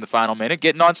score in the final minute,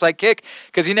 get an onside kick,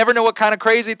 because you never know what kind of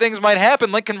crazy things might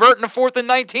happen, like converting a 4th and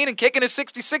 19 and kicking a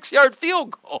 66-yard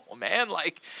field goal, man.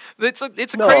 Like, it's a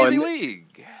crazy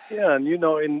league. Yeah, and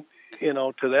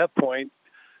to that point,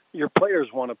 your players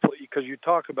want to play because you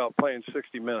talk about playing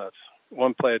 60 minutes,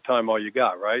 one play at a time, all you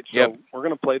got, right? So we're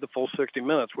going to play the full 60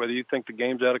 minutes, whether you think the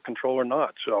game's out of control or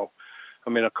not. So, I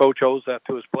mean, a coach owes that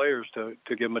to his players to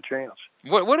give them a chance.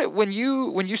 When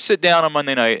you sit down on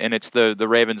Monday night and it's the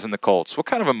Ravens and the Colts, what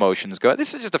kind of emotions go?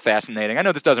 This is just a fascinating. I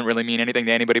know this doesn't really mean anything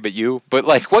to anybody but you, but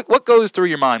like, what goes through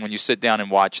your mind when you sit down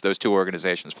and watch those two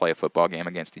organizations play a football game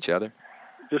against each other?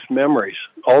 Just memories,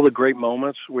 all the great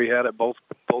moments we had at both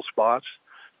spots.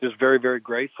 Just very, very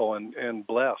grateful and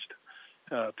blessed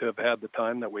to have had the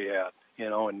time that we had,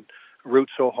 and root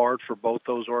so hard for both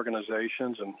those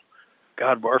organizations. And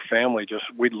God, our family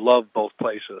we love both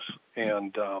places.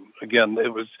 And again,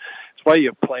 it's why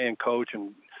you play and coach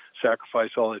and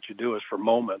sacrifice all that you do is for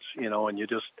moments, and you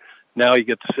just now you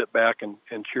get to sit back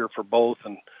and cheer for both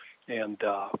and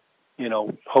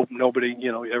hope nobody,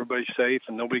 everybody's safe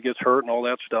and nobody gets hurt and all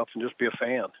that stuff, and just be a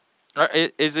fan.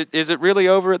 Is it really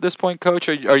over at this point, Coach?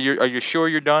 Are you sure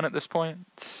you're done at this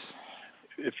point?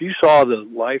 If you saw the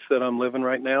life that I'm living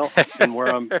right now and where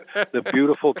the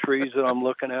beautiful trees that I'm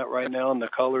looking at right now and the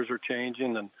colors are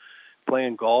changing and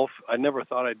playing golf, I never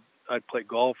thought I'd play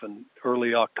golf in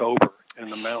early October in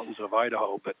the mountains of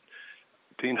Idaho, but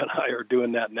Tina and I are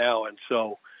doing that now. And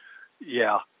so,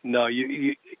 yeah, no,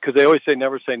 because they always say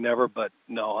never, but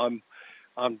no,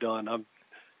 I'm done. I'm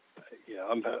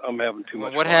having too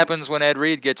much What fun. happens when Ed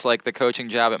Reed gets like the coaching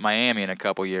job at Miami in a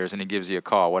couple years and he gives you a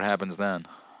call? What happens then?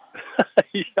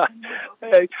 Yeah.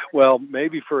 Hey, well,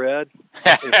 maybe for Ed,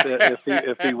 if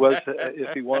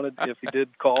he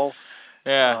did call,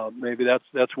 maybe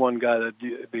that's one guy that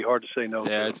it'd be hard to say no to.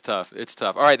 Yeah, it's tough.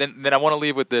 All right, then I want to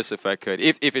leave with this, if I could.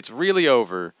 If it's really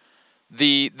over,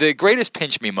 the greatest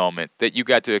pinch me moment that you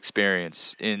got to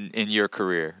experience in your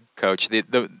career, Coach.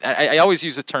 I always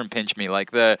use the term pinch me,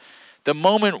 like the the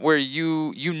moment where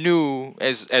you knew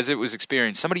as it was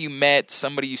experienced, somebody you met,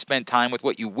 somebody you spent time with,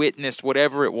 what you witnessed,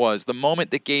 whatever it was, the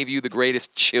moment that gave you the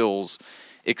greatest chills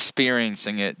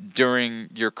experiencing it during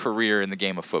your career in the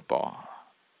game of football?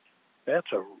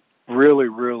 That's a really,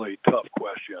 really tough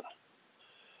question.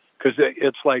 Because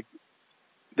it's like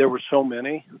there were so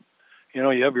many. You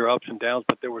know, you have your ups and downs,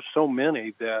 but there were so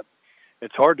many that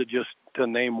it's hard to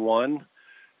name one.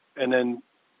 And then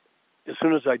as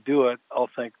soon as I do it, I'll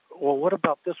think, well, what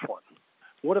about this one?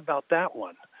 What about that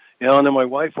one? You know, and then my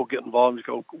wife will get involved and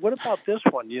go, what about this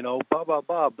one? You know, blah, blah,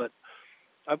 blah. But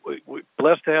we're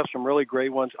blessed to have some really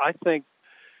great ones. I think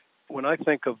when I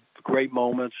think of great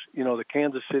moments, you know, the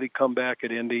Kansas City comeback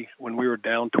at Indy when we were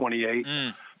down 28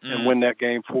 and win that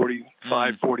game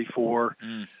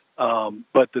 45-44.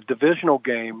 But the divisional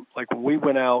game, like when we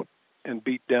went out and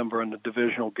beat Denver in the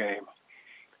divisional game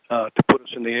to put us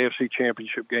in the AFC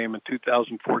Championship game in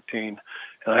 2014,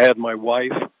 and I had my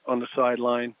wife on the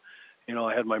sideline. You know,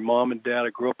 I had my mom and dad. I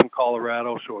grew up in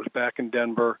Colorado, so I was back in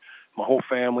Denver. My whole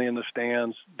family in the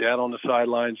stands, dad on the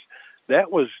sidelines.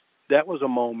 That was a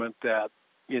moment that,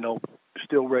 you know,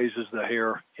 still raises the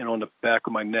hair, you know, on the back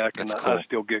of my neck. That's and cool. I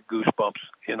still get goosebumps,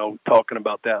 you know, talking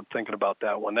about that and thinking about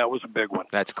that one. That was a big one.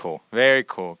 That's cool. Very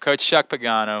cool. Coach Chuck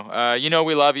Pagano, you know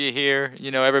we love you here.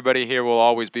 You know everybody here will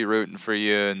always be rooting for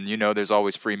you, and you know there's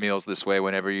always free meals this way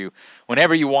whenever you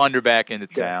wander back into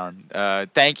town.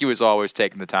 Thank you as always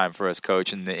taking the time for us,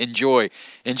 Coach, and enjoy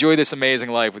this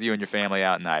amazing life with you and your family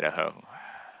out in Idaho.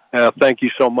 Thank you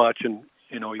so much, and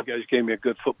you know you guys gave me a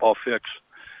good football fix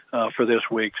for this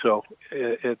week, so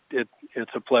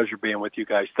it's a pleasure being with you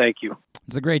guys. Thank you.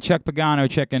 It's a great Chuck Pagano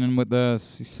checking in with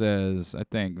us. He says, I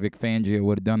think Vic Fangio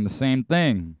would have done the same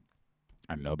thing.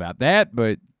 I don't know about that,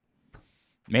 but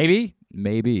maybe.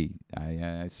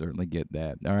 I certainly get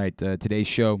that. All right, today's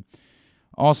show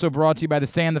also brought to you by the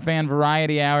Stan the Fan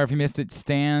Variety Hour. If you missed it,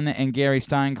 Stan and Gary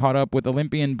Stein caught up with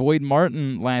Olympian Boyd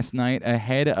Martin last night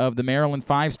ahead of the Maryland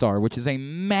 5-Star, which is a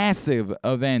massive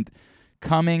event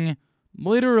coming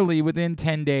literally within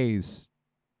 10 days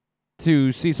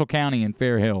to Cecil County in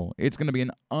Fair Hill. It's going to be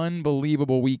an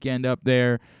unbelievable weekend up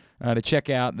there to check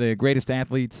out the greatest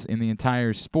athletes in the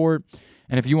entire sport.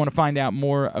 And if you want to find out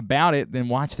more about it, then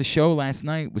watch the show last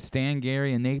night with Stan,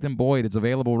 Gary, and Nathan Boyd. It's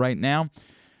available right now.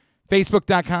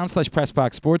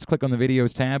 Facebook.com/PressBoxSports. Click on the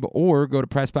videos tab or go to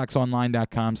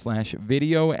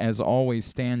PressBoxOnline.com/video. As always,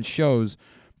 Stan's shows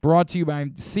brought to you by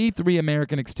C3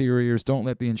 American Exteriors. Don't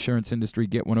let the insurance industry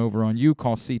get one over on you.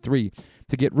 Call C3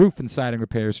 to get roof and siding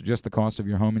repairs for just the cost of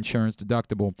your home insurance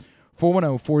deductible.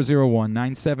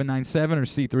 410-401-9797 or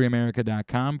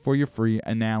C3America.com for your free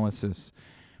analysis.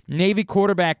 Navy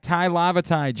quarterback Ty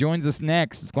Lavatai joins us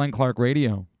next. It's Glenn Clark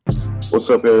Radio.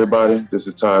 What's up, everybody? This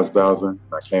is Tyus Bowser.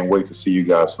 I can't wait to see you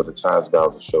guys for the Tyus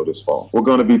Bowser Show this fall. We're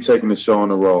going to be taking the show on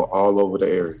the road all over the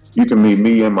area. You can meet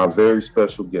me and my very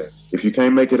special guests. If you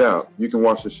can't make it out, you can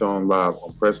watch the show on live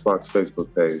on PressBox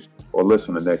Facebook page or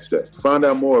listen the next day. Find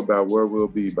out more about where we'll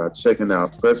be by checking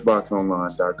out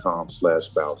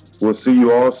PressBoxOnline.com/Bowser. We'll see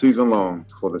you all season long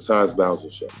for the Tyus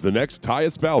Bowser Show. The next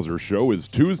Tyus Bowser Show is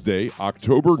Tuesday,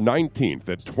 October 19th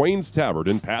at Twain's Tavern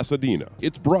in Pasadena.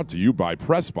 It's brought to you by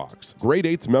PressBox, Grade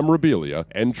 8's Memorabilia,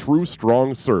 and True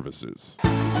Strong Services.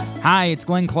 Hi, it's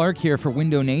Glenn Clark here for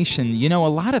Window Nation. You know, a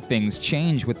lot of things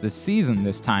change with the season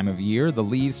this time of year. The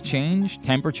leaves change,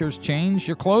 temperatures change,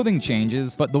 your clothing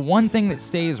changes, but the one thing that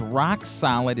stays rock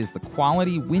solid is the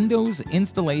quality windows,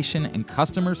 installation, and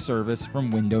customer service from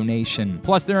Window Nation.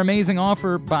 Plus their amazing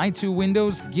offer, buy 2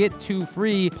 windows, get 2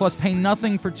 free, plus pay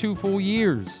nothing for 2 full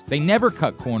years. They never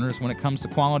cut corners when it comes to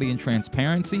quality and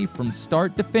transparency from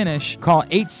start to finish. Call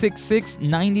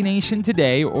 866-90Nation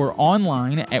today or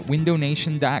online at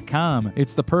windownation.com.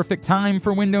 It's the perfect time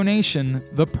for Window Nation,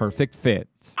 the perfect fit.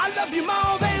 I love you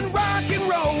more than rock and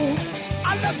roll.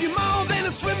 I love you more than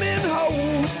a swimming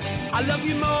hole. I love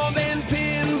you more than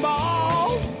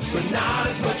pinball, but not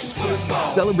as much as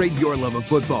football. Celebrate your love of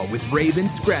football with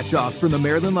Ravens scratch-offs from the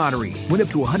Maryland Lottery. Win up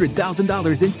to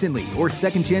 $100,000 instantly or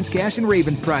second chance cash and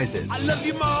Ravens prizes. I love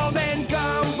you more than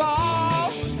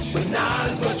gumballs, but not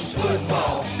as much as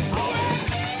football.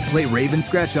 Play Ravens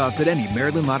scratch-offs at any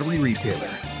Maryland Lottery retailer.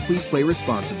 Please play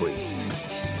responsibly.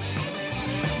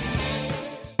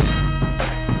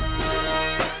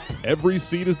 Every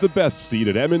seat is the best seat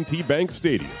at M&T Bank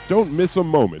Stadium. Don't miss a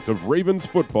moment of Ravens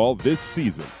football this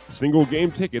season. Single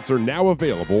game tickets are now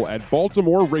available at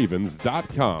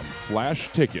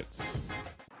BaltimoreRavens.com/tickets.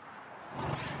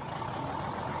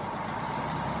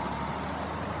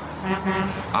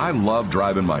 I love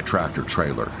driving my tractor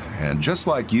trailer, and just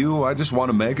like you, I just want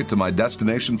to make it to my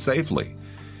destination safely.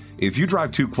 If you drive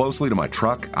too closely to my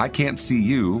truck, I can't see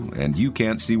you, and you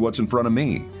can't see what's in front of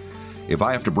me. If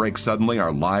I have to brake suddenly,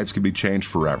 our lives could be changed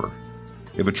forever.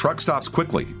 If a truck stops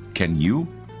quickly, can you?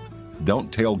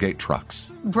 Don't tailgate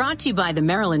trucks. Brought to you by the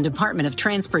Maryland Department of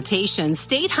Transportation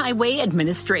State Highway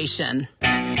Administration.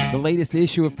 The latest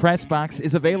issue of PressBox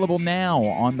is available now.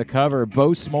 On the cover,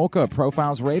 Bo Smolka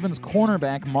profiles Ravens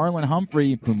cornerback Marlon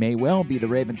Humphrey, who may well be the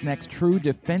Ravens' next true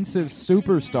defensive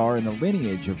superstar in the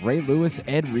lineage of Ray Lewis,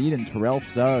 Ed Reed, and Terrell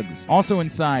Suggs. Also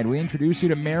inside, we introduce you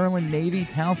to Maryland, Navy,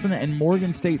 Towson, and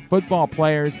Morgan State football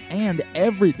players and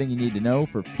everything you need to know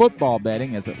for football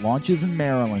betting as it launches in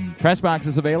Maryland. PressBox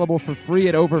is available for free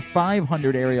at over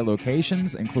 500 area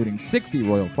locations, including 60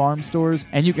 Royal Farm stores,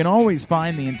 and you can always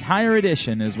find the entire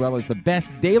edition as well as the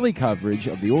best daily coverage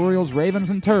of the Orioles, Ravens,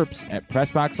 and Terps at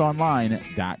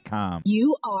PressBoxOnline.com.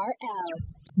 URL.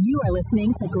 You are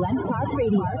listening to Glenn Clark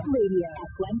Radio at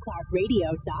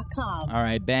GlennClarkRadio.com. All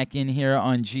right, back in here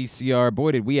on GCR.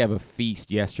 Boy, did we have a feast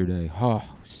yesterday. Oh,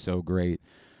 so great.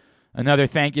 Another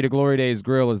thank you to Glory Days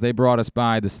Grill as they brought us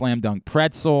by the Slam Dunk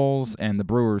Pretzels and the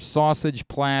Brewer's Sausage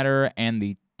Platter and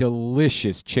the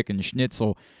delicious chicken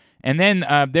schnitzel. And then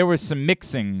there was some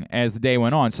mixing as the day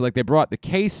went on. So, like, they brought the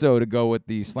queso to go with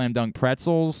the Slam Dunk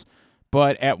Pretzels,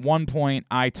 but at one point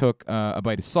I took a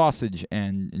bite of sausage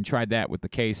and tried that with the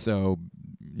queso.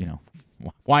 You know,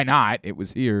 why not? It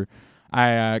was here.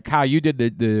 Kyle, you did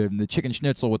the chicken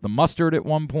schnitzel with the mustard at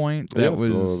one point. That was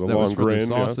the that was for grain, the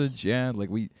sausage. Yes. Yeah, like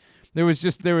there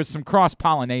was some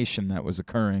cross-pollination that was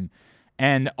occurring.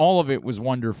 And all of it was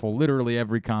wonderful, literally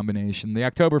every combination. The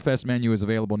Oktoberfest menu is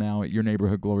available now at your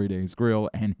neighborhood Glory Days Grill,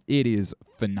 and it is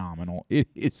phenomenal. It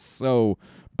is so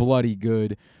bloody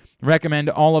good. Recommend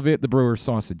all of it. The Brewer's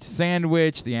Sausage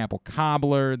Sandwich, the Apple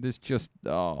Cobbler. This just,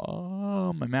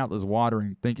 my mouth is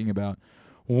watering thinking about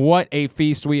what a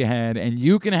feast we had, and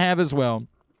you can have as well.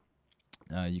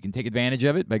 You can take advantage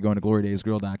of it by going to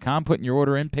glorydaysgrill.com, putting your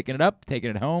order in, picking it up, taking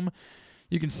it home.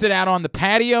 You can sit out on the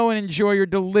patio and enjoy your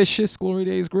delicious Glory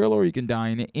Days Grill, or you can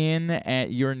dine in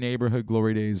at your neighborhood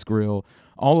Glory Days Grill.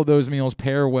 All of those meals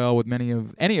pair well with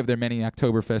any of their many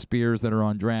Oktoberfest beers that are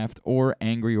on draft, or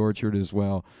Angry Orchard as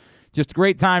well. Just a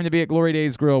great time to be at Glory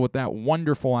Days Grill with that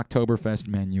wonderful Oktoberfest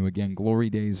menu. Again,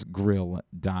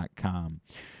 glorydaysgrill.com.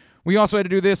 We also had to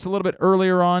do this a little bit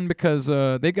earlier on because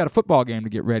they've got a football game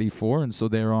to get ready for, and so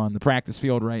they're on the practice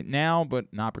field right now, but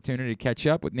an opportunity to catch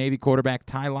up with Navy quarterback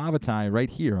Ty Lavatai right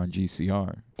here on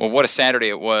GCR. Well, what a Saturday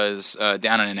it was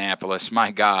down in Annapolis.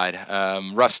 My God.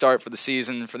 Rough start for the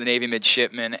season for the Navy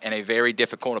midshipmen and a very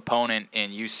difficult opponent in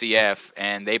UCF,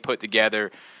 and they put together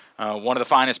one of the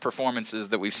finest performances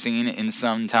that we've seen in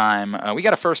some time. We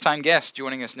got a first-time guest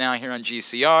joining us now here on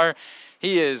GCR.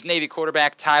 He is Navy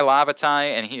quarterback Ty Lavatai,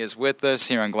 and he is with us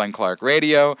here on Glenn Clark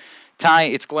Radio. Ty,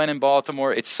 it's Glenn in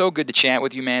Baltimore. It's so good to chat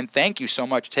with you, man. Thank you so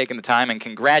much for taking the time, and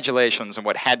congratulations on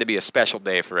what had to be a special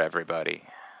day for everybody.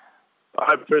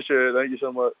 I appreciate it. Thank you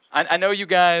so much. I know you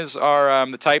guys are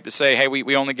the type to say, hey,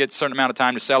 we only get a certain amount of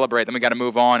time to celebrate, then we got to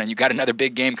move on, and you got another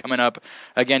big game coming up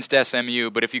against SMU.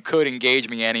 But if you could engage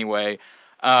me anyway,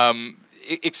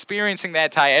 experiencing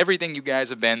that, Ty, everything you guys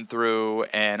have been through,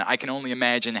 and I can only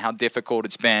imagine how difficult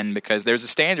it's been because there's a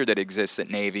standard that exists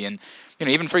at Navy, and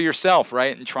even for yourself,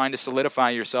 right, and trying to solidify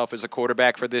yourself as a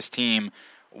quarterback for this team.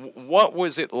 What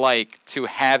was it like to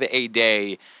have a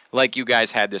day like you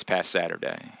guys had this past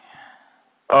Saturday?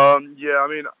 Yeah, I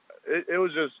mean, it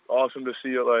was just awesome to see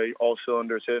it, like, all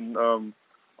cylinders hitting.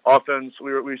 Offense,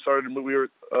 we were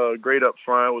great up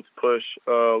front with push.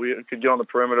 We could get on the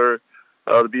perimeter.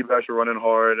 The B-backs were running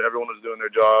hard. Everyone was doing their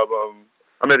job.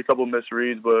 I made a couple of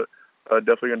misreads, but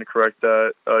definitely going to correct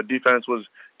that. Defense was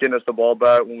getting us the ball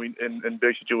back when we in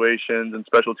big situations, and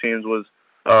special teams was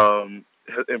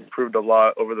improved a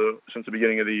lot since the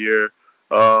beginning of the year.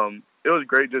 It was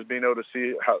great just being able to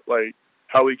see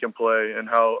how we can play and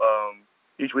how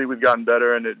each week we've gotten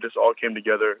better, and it just all came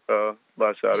together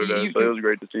last Saturday. So it was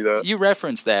great to see that. You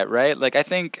referenced that, right? Like I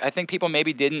think people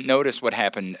maybe didn't notice what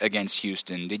happened against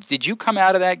Houston. Did you come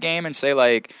out of that game and say,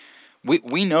 like,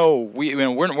 we know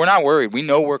we're not worried. We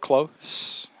know we're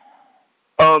close.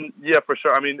 Yeah, for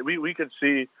sure. I mean, we could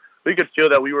feel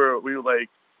that we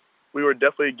were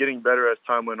definitely getting better as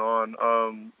time went on.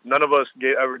 None of us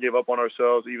ever gave up on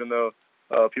ourselves, even though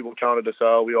people counted us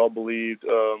out. We all believed.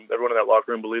 Everyone in that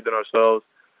locker room believed in ourselves.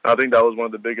 And I think that was one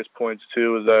of the biggest points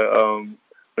too, is that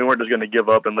we weren't just going to give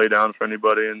up and lay down for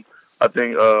anybody. And I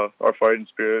think our fighting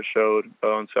spirit showed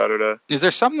on Saturday. Is there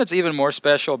something that's even more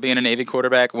special being a Navy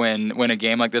quarterback when a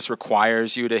game like this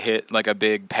requires you to hit like a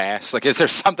big pass? Like, is there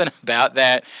something about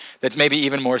that that's maybe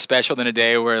even more special than a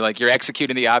day where like you're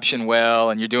executing the option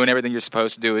well and you're doing everything you're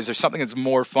supposed to do? Is there something that's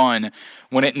more fun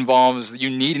when it involves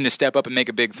you needing to step up and make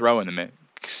a big throw in the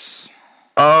mix?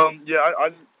 Yeah,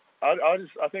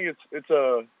 I think it's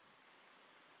a.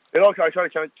 I try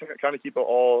to kind of keep it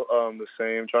all the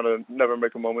same, trying to never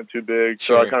make a moment too big.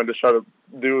 Sure. So I kind of just try to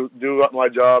do my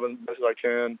job as best as I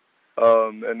can,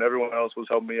 and everyone else was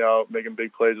helping me out, making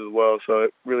big plays as well. So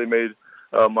it really made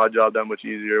my job that much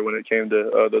easier when it came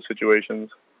to those situations.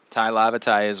 Tai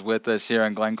Lavatai is with us here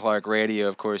on Glenn Clark Radio.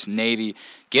 Of course, Navy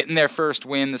getting their first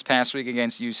win this past week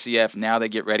against UCF. Now they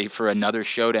get ready for another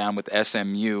showdown with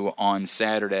SMU on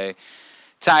Saturday.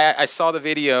 Tai, I saw the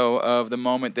video of the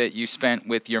moment that you spent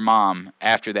with your mom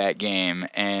after that game,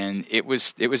 and it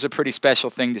was a pretty special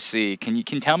thing to see. Can you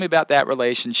tell me about that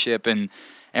relationship and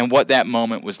what that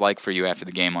moment was like for you after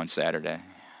the game on Saturday?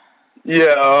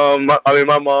 Yeah,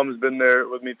 my mom has been there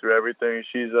with me through everything.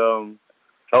 She's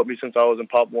helped me since I was in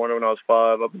Pop Warner when I was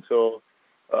 5 up until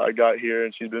I got here,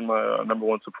 and she's been my number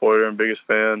one supporter and biggest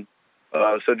fan.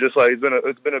 So just like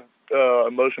it's been a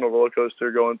emotional roller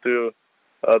coaster going through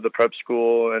the prep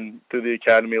school and through the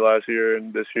academy last year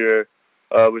and this year,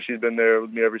 but she's been there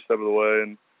with me every step of the way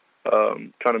and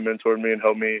kind of mentored me and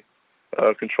helped me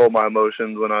control my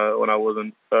emotions when I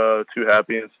wasn't too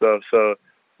happy and stuff. So,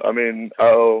 I mean, I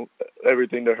owe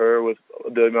everything to her with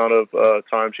the amount of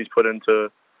time she's put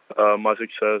into my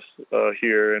success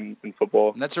here in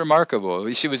football. That's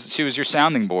remarkable. She was your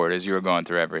sounding board as you were going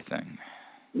through everything.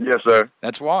 Yes, sir.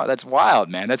 That's wild,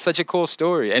 man. That's such a cool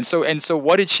story. And so,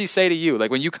 what did she say to you?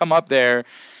 Like when you come up there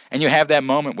and you have that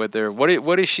moment with her,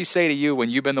 what does she say to you when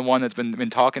you've been the one that's been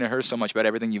talking to her so much about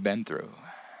everything you've been through?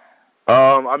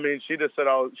 I mean, she just said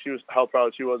how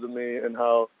proud she was of me and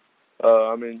how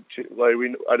I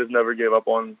just never gave up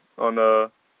on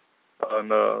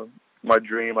my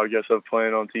dream, I guess, of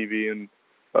playing on TV and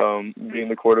being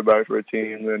the quarterback for a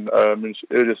team. And I mean,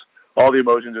 it just all the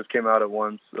emotions just came out at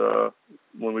once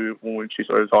when she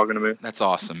started talking to me. That's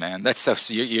awesome, man. That's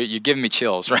so you're giving me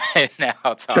chills right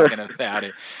now talking about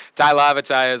it. Tai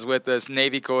Lavatai is with us,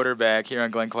 Navy quarterback here on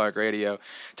Glenn Clark Radio.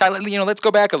 Tai, let's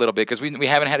go back a little bit because we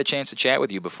haven't had a chance to chat with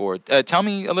you before. Tell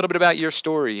me a little bit about your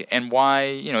story and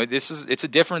why it's a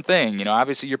different thing.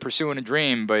 Obviously you're pursuing a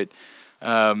dream, but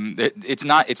it's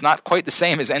not quite the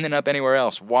same as ending up anywhere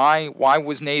else. Why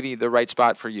was Navy the right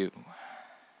spot for you?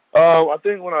 I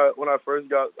think when I first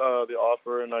got the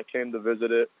offer and I came to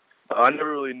visit it, I never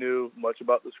really knew much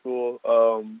about the school.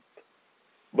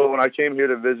 But when I came here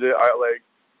to visit,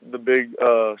 the big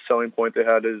selling point they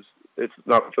had is it's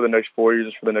not for the next 4 years,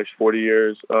 it's for the next 40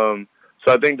 years. So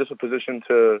I think just a position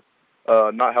to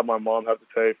not have my mom have to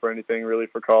pay for anything really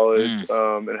for college,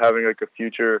 and having like a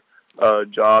future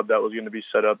job that was going to be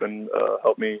set up and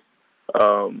help me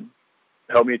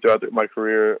throughout my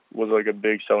career was like a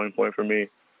big selling point for me.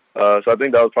 So I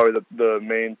think that was probably the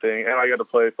main thing. And I got to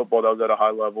play football that was at a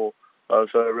high level.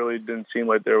 So it really didn't seem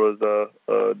like there was a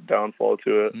downfall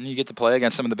to it. You get to play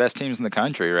against some of the best teams in the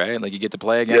country, right? Like you get to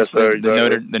play against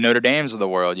the Notre Dames of the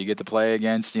world. You get to play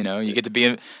against, you get to be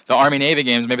in the Army-Navy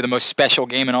games, maybe the most special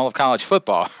game in all of college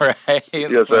football, right?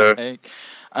 Yes, sir.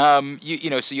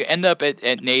 So you end up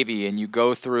at Navy and you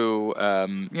go through,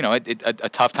 a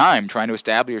tough time trying to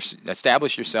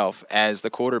establish yourself as the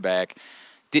quarterback.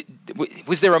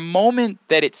 Was there a moment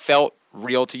that it felt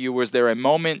real to you? Was there a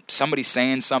moment somebody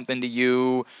saying something to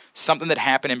you, something that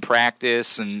happened in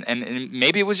practice, and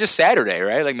maybe it was just Saturday,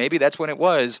 right? Like maybe that's when it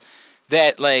was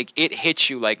that like it hit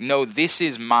you like, no, this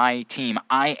is my team.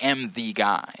 I am the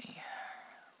guy.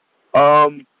 I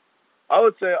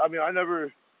would say, I mean, I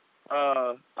never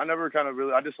kind of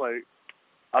really,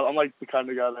 I'm like the kind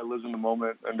of guy that lives in the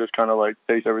moment and just kind of like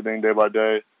takes everything day by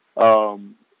day.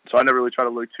 So I never really try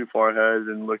to look too far ahead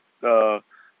and look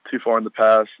too far in the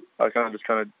past. I kind of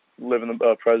live in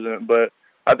the present. But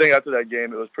I think after that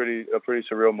game, it was a pretty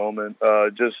surreal moment.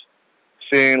 Just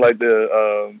seeing like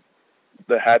the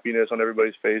happiness on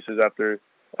everybody's faces after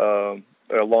a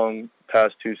long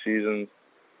past season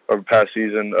was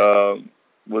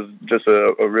just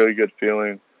a really good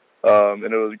feeling. And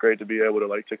it was great to be able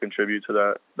to contribute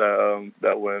to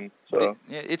that win. So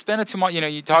it's been a tumult.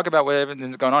 You talk about what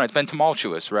everything's going on. It's been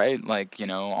tumultuous, right?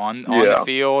 On the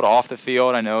field, off the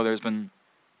field. I know there's been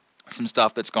some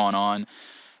stuff that's gone on.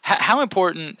 How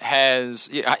important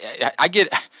has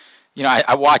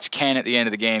I watch Ken at the end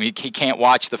of the game. He can't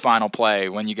watch the final play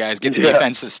when you guys get the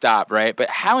defensive stop, right? But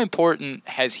how important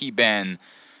has he been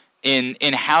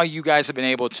in how you guys have been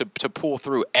able to pull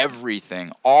through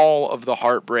everything, all of the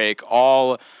heartbreak,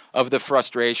 all of the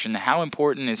frustration. How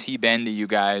important has he been to you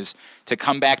guys to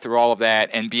come back through all of that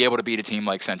and be able to beat a team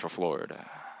like Central Florida?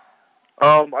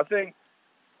 I think,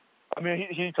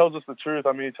 he tells us the truth.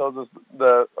 He tells us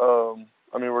that,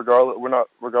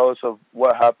 regardless of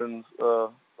what happens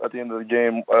at the end of the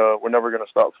game, we're never going to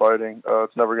stop fighting.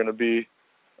 It's never going to be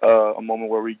a moment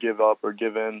where we give up or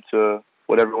give in to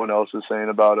what everyone else is saying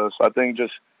about us. I think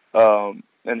just and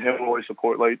him always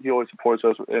he always supports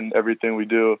us in everything we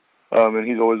do, and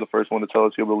he's always the first one to tell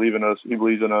us he believes in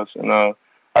us, and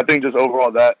I think just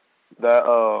overall that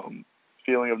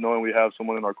feeling of knowing we have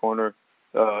someone in our corner,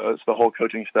 it's the whole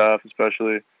coaching staff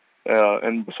especially,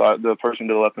 and beside the person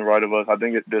to the left and right of us. I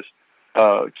think it just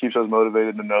keeps us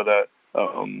motivated to know that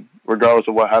regardless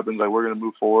of what happens, like we're going to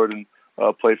move forward and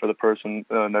play for the person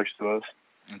next to us.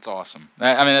 That's awesome.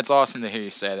 That's awesome to hear you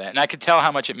say that. And I could tell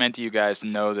how much it meant to you guys to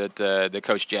know that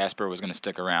Coach Jasper was going to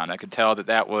stick around. I could tell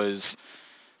that was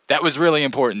really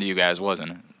important to you guys,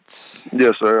 wasn't it?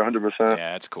 Yes, sir, 100%. Yeah,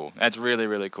 that's cool. That's really,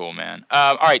 really cool, man.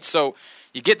 All right, so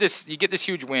you get this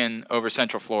huge win over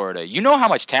Central Florida. You know how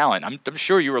much talent. I'm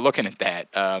sure you were looking at that.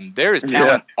 There is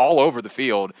talent all over the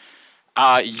field.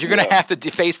 You're going to have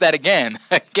to face that again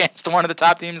against one of the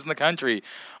top teams in the country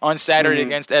on Saturday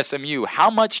against SMU. How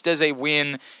much does a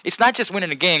win – it's not just winning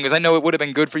a game, because I know it would have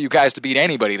been good for you guys to beat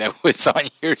anybody that was on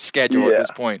your schedule at this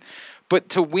point. But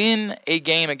to win a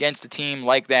game against a team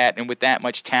like that and with that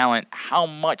much talent, how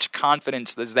much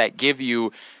confidence does that give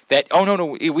you that, oh,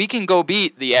 no, we can go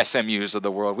beat the SMUs of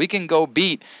the world. We can go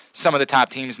beat some of the top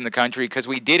teams in the country because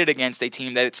we did it against a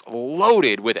team that's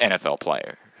loaded with NFL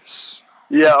players.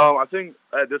 Yeah, I think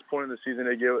at this point in the season,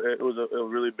 it was a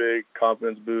really big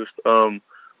confidence boost.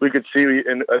 We could see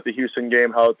at the Houston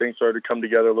game how things started to come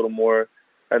together a little more,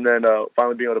 and then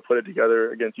finally being able to put it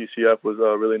together against UCF was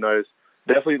really nice.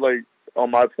 Definitely, like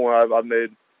on my point, I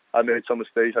made some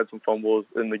mistakes, had some fumbles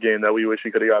in the game that we wish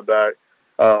we could have got back.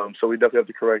 So we definitely have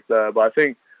to correct that. But I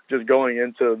think just going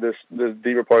into this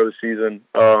deeper part of the season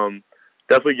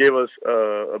definitely gave us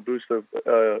a boost of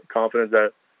confidence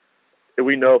that.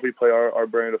 We know if we play our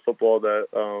brand of football that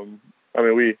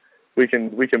we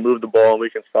can move the ball, we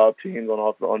can stop teams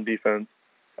on defense.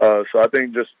 So I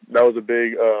think just that was a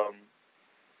big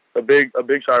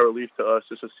sigh of relief to us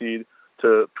just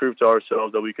to prove to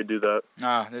ourselves that we could do that.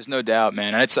 There's no doubt,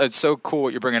 man. And it's so cool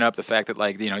what you're bringing up, the fact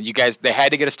that you guys, they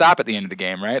had to get a stop at the end of the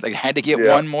game, right? Like they had to get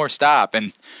one more stop,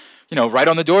 and right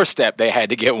on the doorstep, they had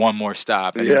to get one more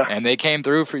stop, and they came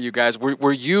through for you guys.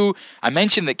 Were you? I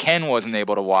mentioned that Ken wasn't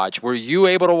able to watch. Were you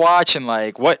able to watch? And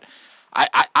what?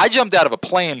 I jumped out of a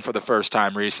plane for the first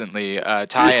time recently,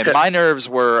 Ty, and my nerves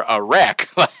were a wreck.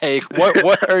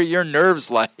 What are your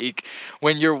nerves like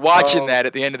when you're watching that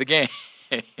at the end of the game?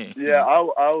 Yeah, I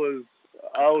was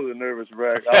a nervous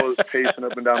wreck. I was pacing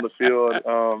up and down the field.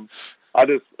 I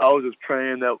was just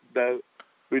praying that.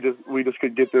 We just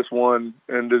could get this one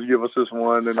and just give us this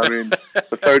one. And,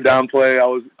 the third down play, I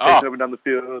was pacing up and down the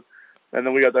field. And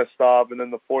then we got that stop. And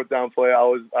then the fourth down play,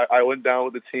 I went down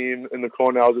with the team in the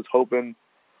corner. I was just hoping.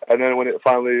 And then when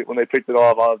they picked it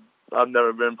off, I've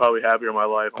never been probably happier in my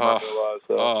life. I'm not gonna lie,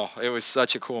 so. It was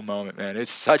such a cool moment, man.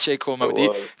 It's such a cool moment.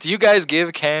 Do you guys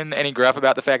give Ken any gruff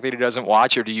about the fact that he doesn't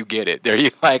watch, or do you get it? Are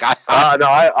you like, No,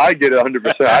 I get it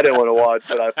 100%. I didn't want to watch,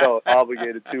 but I felt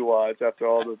obligated to watch after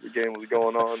all the game was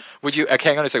going on. Would you? Okay,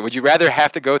 I'm gonna say, would you rather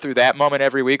have to go through that moment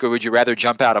every week, or would you rather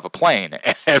jump out of a plane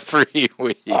every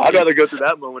week? I'd rather go through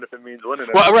that moment if it means winning.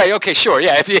 Well, right, okay, sure,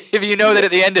 yeah. If you know that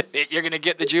at the end of it, you're gonna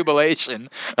get the jubilation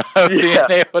of being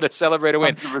able to celebrate a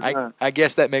win. I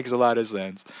guess that makes a lot of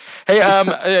sense. Hey,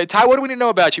 Ty, what do we need to know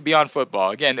about you beyond football?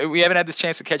 Again, we haven't had this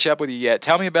chance to catch up with you yet.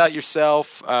 Tell me about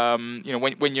yourself. When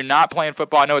you're not playing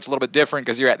football, I know it's a little bit different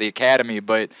because you're at the academy,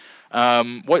 but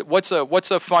what's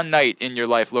a fun night in your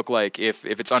life look like if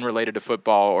it's unrelated to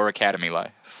football or academy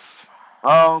life?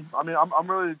 I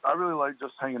really like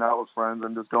just hanging out with friends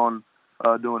and just going,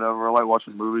 doing whatever. I like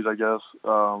watching movies, I guess.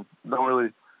 Don't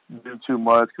really do too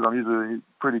much because I'm usually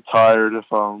pretty tired if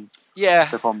I'm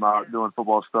not doing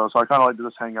football stuff. So I kind of like to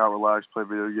just hang out, relax, play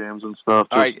video games and stuff.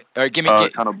 All right, give me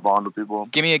kind of bond with people.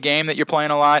 Give me a game that you're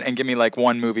playing a lot, and give me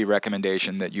one movie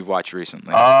recommendation that you've watched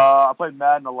recently. I played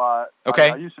Madden a lot.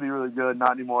 Okay. I used to be really good,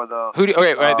 not anymore though.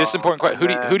 This is an important question.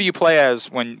 Who do you play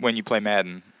as when you play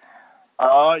Madden?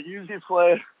 I usually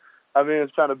play.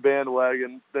 It's kind of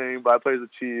bandwagon thing, but I play the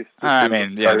Chiefs.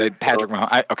 Patrick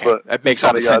Mahomes. That makes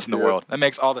all the sense in the world. That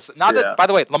makes all the sense. By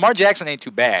the way, Lamar Jackson ain't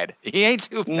too bad. He ain't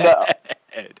too bad.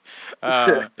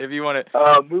 If you want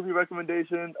to movie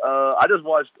recommendation, I just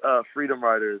watched Freedom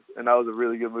Riders, and that was a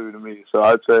really good movie to me. So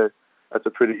I'd say That's a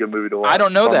pretty good movie to watch. I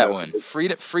don't know that one.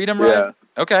 Freedom Riders?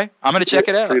 Okay, I'm going to check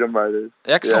it out. Freedom Riders.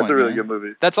 Excellent. Yeah, it's a really good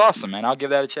movie. That's awesome, man. I'll give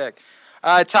that a check.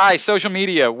 Ty, social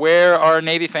media, where are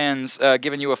Navy fans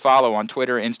giving you a follow on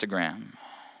Twitter, Instagram?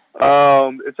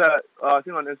 It's at, I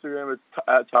think on Instagram it's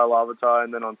at Ty Lavatai,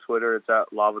 and then on Twitter it's at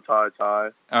Lavatai Ty.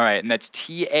 All right, and that's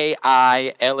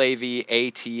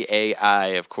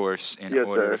TAILAVATAI, of course, in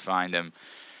order to find him.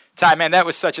 Ty, man, that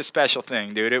was such a special thing,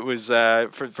 dude. It was,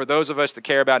 for those of us that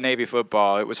care about Navy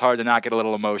football, it was hard to not get a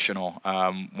little emotional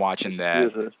watching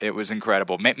that. Yes, it was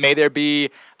incredible. May there be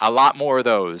a lot more of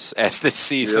those as this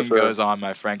season goes on,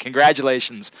 my friend.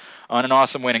 Congratulations on an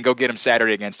awesome win, and go get them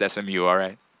Saturday against SMU, all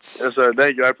right? Yes, sir.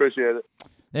 Thank you. I appreciate it.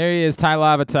 There he is, Ty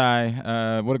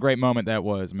Lavatai. What a great moment that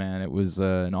was, man. It was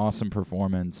an awesome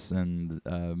performance, and,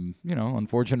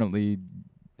 unfortunately,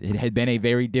 it had been a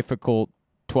very difficult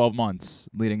 12 months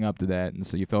leading up to that, and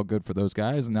so you felt good for those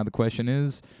guys. And now the question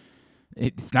is,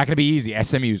 it's not going to be easy.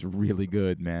 SMU is really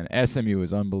good, man. SMU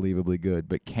is unbelievably good,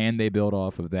 but can they build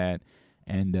off of that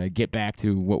and get back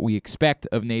to what we expect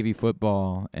of Navy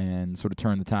football and sort of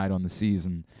turn the tide on the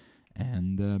season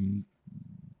and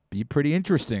be pretty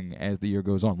interesting as the year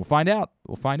goes on. We'll find out.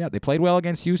 They played well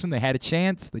against Houston. They had a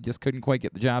chance. They just couldn't quite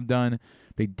get the job done.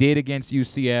 They did against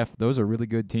UCF. Those are really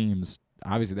good teams.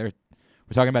 Obviously, we're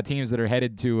talking about teams that are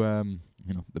headed to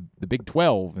the Big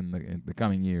 12 in the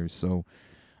coming years. So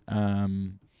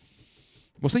we'll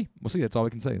see. That's all we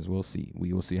can say is we'll see.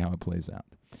 We will see how it plays out.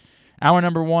 Hour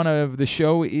number 1 of the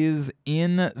show is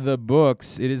in the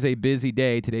books. It is a busy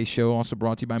day. Today's show also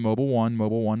brought to you by Mobil 1.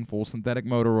 Mobil 1 full synthetic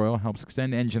motor oil helps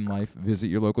extend engine life. Visit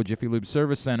your local Jiffy Lube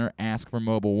service center. Ask for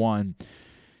Mobil 1.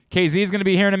 KZ is going to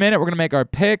be here in a minute. We're going to make our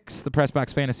picks. The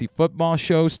Pressbox Fantasy Football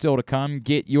Show still to come.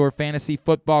 Get your fantasy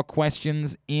football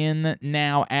questions in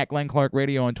now at Glenn Clark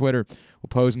Radio on Twitter. We'll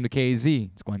pose them to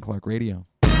KZ. It's Glenn Clark Radio.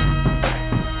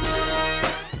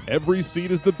 Every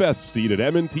seat is the best seat at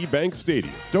M&T Bank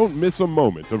Stadium. Don't miss a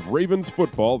moment of Ravens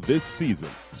football this season.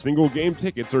 Single game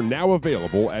tickets are now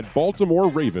available at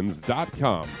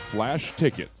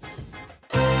BaltimoreRavens.com/tickets.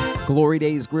 Glory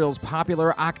Days Grill's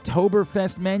popular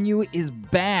Oktoberfest menu is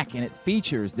back, and it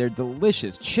features their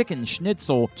delicious chicken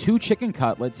schnitzel, 2 chicken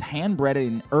cutlets, hand-breaded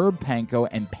in herb panko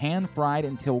and pan-fried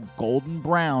until golden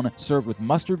brown, served with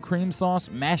mustard cream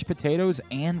sauce, mashed potatoes,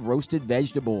 and roasted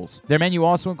vegetables. Their menu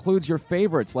also includes your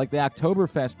favorites like the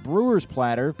Oktoberfest Brewer's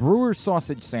Platter, Brewer's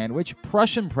Sausage Sandwich,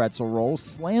 Prussian Pretzel Roll,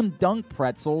 Slam Dunk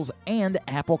Pretzels, and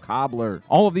Apple Cobbler.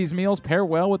 All of these meals pair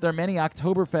well with their many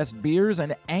Oktoberfest beers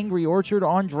and Angry Orchard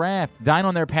on draft. Dine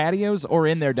on their patios or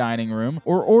in their dining room,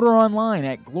 or order online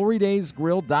at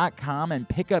glorydaysgrill.com and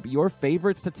pick up your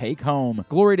favorites to take home.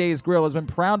 Glory Days Grill has been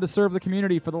proud to serve the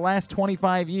community for the last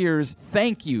 25 years.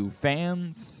 Thank you,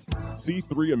 fans.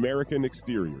 C3 American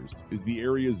Exteriors is the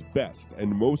area's best and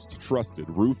most trusted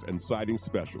roof and siding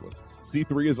specialists.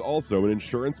 C3 is also an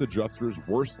insurance adjuster's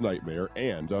worst nightmare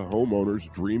and a homeowner's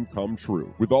dream come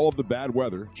true. With all of the bad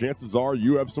weather, chances are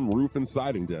you have some roof and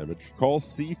siding damage. Call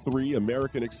C3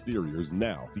 American Exteriors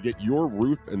now to get your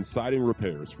roof and siding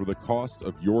repairs for the cost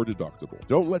of your deductible.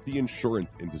 Don't let the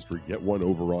insurance industry get one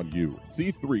over on you.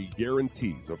 C3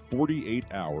 guarantees a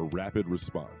 48-hour rapid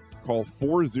response. Call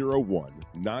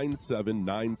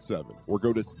 401-9797 or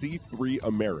go to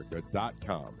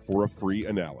c3america.com for a free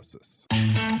analysis.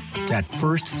 That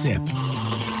first sip.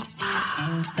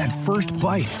 That first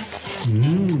bite.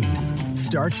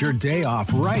 Start your day off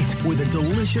right with a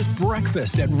delicious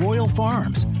breakfast at Royal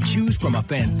Farms. Choose from a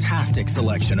fantastic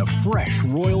selection of fresh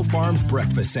Royal Farms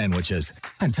breakfast sandwiches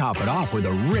and top it off with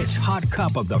a rich hot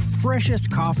cup of the freshest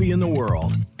coffee in the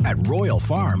world. At Royal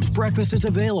Farms, breakfast is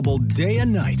available day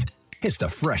and night. It's the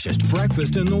freshest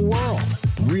breakfast in the world.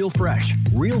 Real fresh,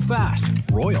 real fast.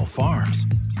 Royal Farms.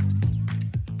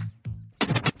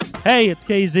 Hey, it's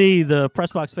KZ. The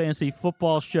Pressbox Fantasy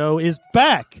Football Show is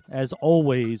back, as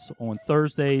always, on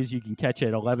Thursdays. You can catch it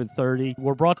at 11:30.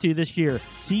 We're brought to you this year,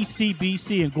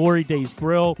 CCBC and Glory Days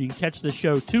Grill. You can catch the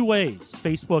show 2 ways,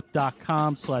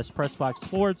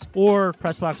 Facebook.com/PressboxSports or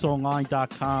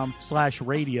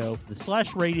PressboxOnline.com/radio. The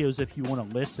 /radio is if you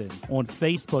want to listen. On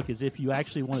Facebook is if you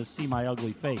actually want to see my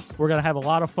ugly face. We're going to have a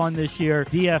lot of fun this year.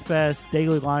 DFS,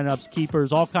 daily lineups,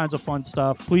 keepers, all kinds of fun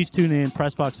stuff. Please tune in,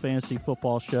 Pressbox Fantasy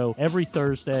Football Show, every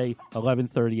Thursday,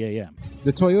 11:30 a.m.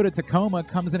 The Toyota Tacoma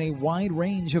comes in a wide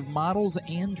range of models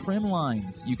and trim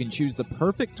lines. You can choose the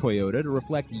perfect Toyota to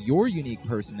reflect your unique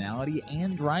personality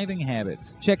and driving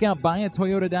habits. Check out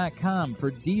buyatoyota.com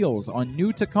for deals on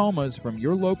new Tacomas from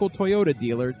your local Toyota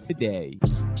dealer today.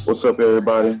 What's up,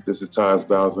 everybody? This is Tyus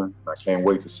Bowser. I can't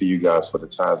wait to see you guys for the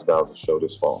Tyus Bowser Show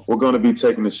this fall. We're going to be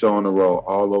taking the show on the road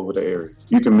all over the area.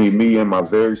 You can meet me and my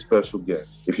very special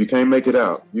guests. If you can't make it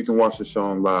out, you can watch the show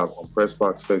on live on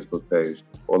PressBox Facebook page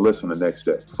or listen the next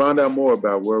day. Find out more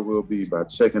about where we'll be by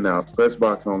checking out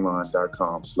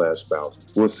PressBoxOnline.com/Bowser.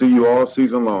 We'll see you all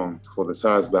season long for the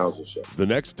Tyus Bowser Show. The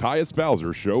next Tyus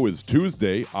Bowser Show is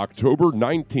Tuesday, October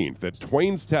 19th at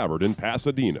Twain's Tavern in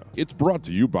Pasadena. It's brought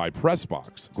to you by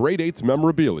PressBox, Grade 8's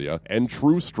Memorabilia, and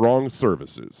True Strong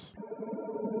Services.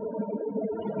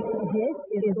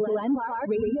 This is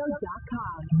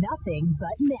GlenClarkRadio.com. Nothing but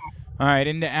net. All right,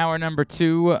 into hour number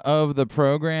 2 of the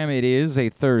program. It is a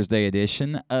Thursday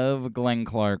edition of Glenn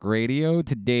Clark Radio.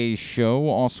 Today's show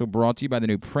also brought to you by the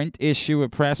new print issue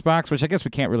of PressBox, which I guess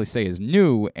we can't really say is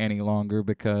new any longer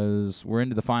because we're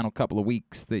into the final couple of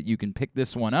weeks that you can pick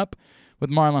this one up with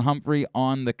Marlon Humphrey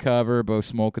on the cover. Bo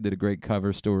Smolka did a great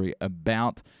cover story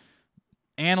about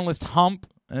analyst Hump,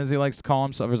 as he likes to call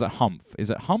himself. Or is it Humph? Is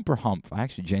it Hump or Humph? I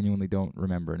actually genuinely don't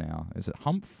remember now. Is it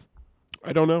Humph?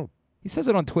 I don't know. He says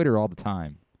it on Twitter all the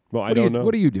time. Well, I don't know.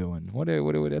 What are you doing? What I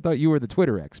thought you were the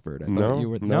Twitter expert. I thought you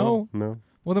were No.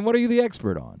 Well, then what are you the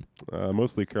expert on?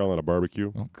 Mostly Carolina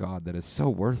barbecue. Oh, God, that is so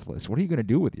worthless. What are you going to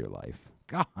do with your life?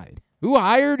 God, who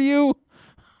hired you?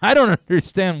 I don't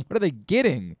understand. What are they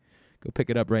getting? Go pick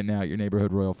it up right now at your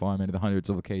neighborhood Royal Farm and the hundreds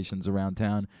of locations around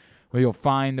town where you'll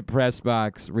find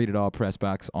PressBox. Read it all,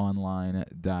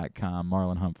 PressBoxOnline.com.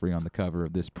 Marlon Humphrey on the cover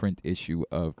of this print issue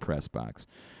of PressBox.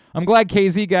 I'm glad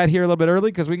KZ got here a little bit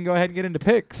early because we can go ahead and get into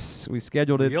picks. We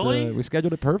scheduled it. Really? We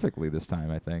scheduled it perfectly this time,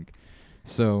 I think.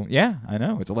 So yeah, I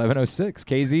know it's 11:06.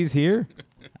 KZ's here.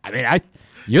 I mean,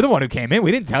 you're the one who came in.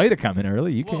 We didn't tell you to come in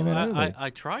early. You came in early. I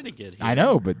try to get here. I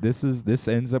know, but this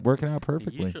ends up working out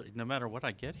perfectly. Usually, no matter what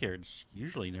I get here, it's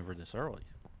usually never this early.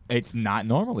 It's not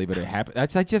normally, but it happens.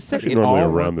 That's I just said. Actually, it normally all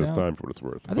around worked this out. time for what it's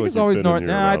worth. I think it's always north.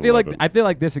 No, I feel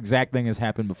like this exact thing has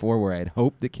happened before, where I had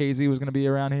hoped that KZ was going to be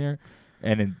around here,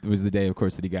 and it was the day, of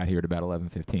course, that he got here at about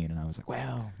 11:15, and I was like,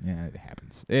 well, yeah, it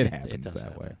happens. It happens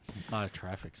that way. A lot of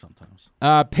traffic sometimes.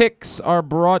 Picks are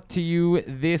brought to you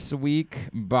this week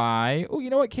by. Oh, you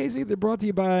know what, KZ? They're brought to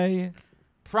you by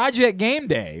Project Game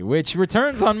Day, which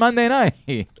returns on Monday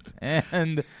night,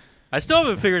 and I still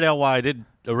haven't figured out why I didn't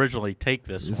originally take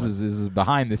this. This is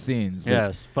behind the scenes.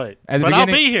 Yes, but I'll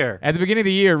be here. At the beginning of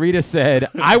the year, Rita said,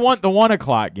 I want the 1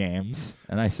 o'clock games.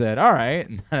 And I said, all right.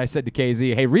 And I said to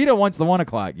KZ, hey, Rita wants the 1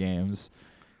 o'clock games.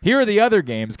 Here are the other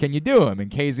games. Can you do them?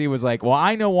 And KZ was like, well,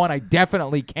 I know one I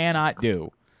definitely cannot do.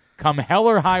 Come hell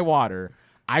or high water,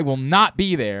 I will not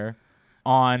be there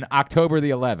on October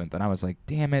the 11th. And I was like,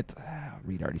 damn it.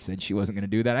 Rita already said she wasn't going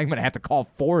to do that. I'm going to have to call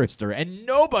Forrester. And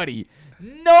no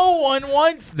one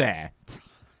wants that.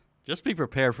 Just be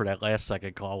prepared for that last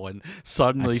second call when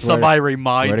suddenly swear somebody to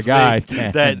reminds God, me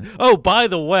Ken. that, oh, by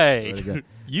the way,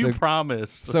 you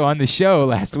promised. So on the show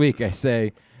last week, I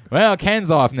say, well, Ken's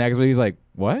off next week. He's like,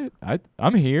 what?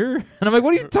 I'm here? And I'm like,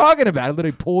 what are you talking about? I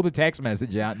literally pull the text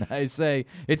message out, and I say,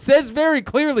 it says very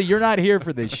clearly you're not here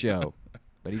for this show.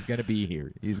 But he's going to be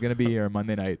here. He's going to be here on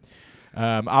Monday night.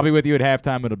 I'll be with you at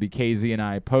halftime. It'll be KZ and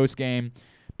I post-game.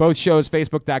 Both shows,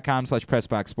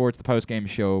 Facebook.com/PressBoxSports. The postgame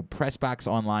show,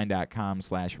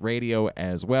 PressBoxOnline.com/radio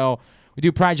as well. We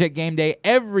do Project Game Day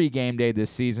every game day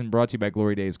this season, brought to you by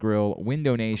Glory Days Grill,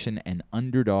 Window Nation, and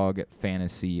Underdog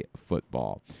Fantasy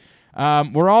Football.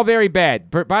 We're all very bad.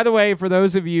 By the way, for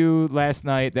those of you last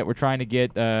night that were trying to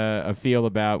get a feel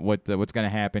about what's going to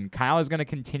happen, Kyle is going to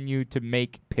continue to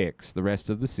make picks the rest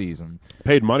of the season.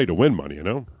 Paid money to win money, you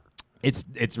know?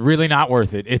 It's really not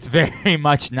worth it. It's very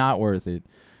much not worth it.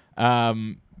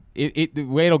 The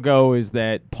way it'll go is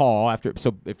that Paul,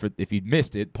 if you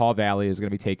missed it, Paul Valley is going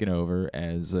to be taking over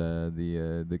as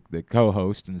the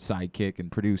co-host and sidekick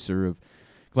and producer of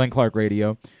Glenn Clark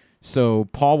Radio. So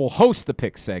Paul will host the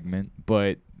pick segment,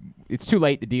 but it's too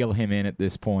late to deal him in at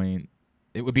this point.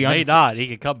 It would be May not. He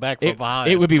could come back from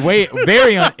behind. It would be very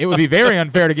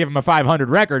unfair to give him a 500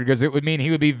 record because it would mean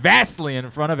he would be vastly in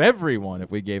front of everyone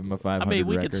if we gave him a 500 record. I mean,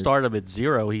 we could start him at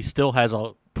 0. He still has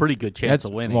a pretty good chance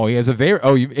of winning. Well, he has a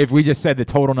if we just said the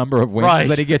total number of wins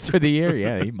that he gets for the year,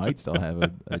 yeah, he might still have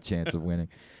a chance of winning.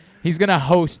 He's going to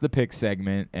host the pick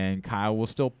segment, and Kyle will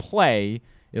still play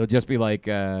It'll just be like,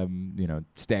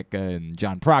 Stetka and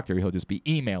John Proctor. He'll just be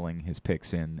emailing his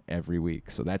picks in every week.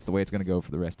 So that's the way it's going to go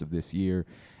for the rest of this year.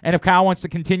 And if Kyle wants to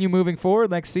continue moving forward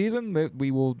next season,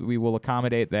 we will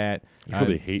accommodate that. I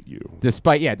really hate you.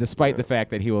 Despite the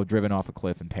fact that he will have driven off a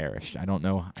cliff and perished. I don't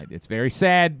know. It's very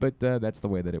sad, but that's the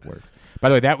way that it works. By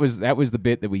the way, that was the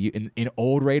bit that we in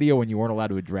old radio when you weren't allowed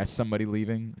to address somebody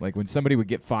leaving, like when somebody would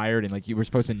get fired and like you were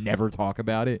supposed to never talk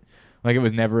about it, like it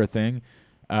was never a thing.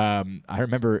 I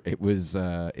remember it was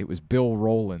Bill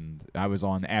Rowland. I was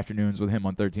on afternoons with him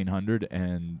on 1300,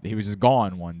 and he was just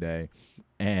gone one day,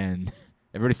 and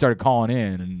everybody started calling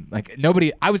in, and like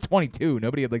nobody. I was 22.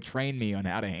 Nobody had like trained me on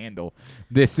how to handle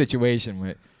this situation.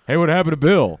 With, hey, what happened to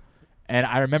Bill? And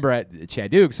I remember at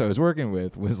Chad Dukes, I was working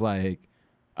with, was like,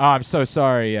 oh, I'm so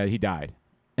sorry, he died,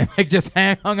 and like just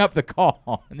hung up the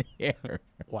call in the air.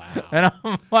 Wow. And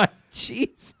I'm like,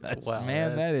 Jesus, Wow,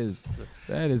 man, that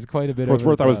is quite a bit. For what's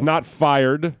worth, I was not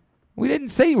fired. We didn't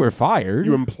say you were fired.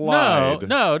 You implied.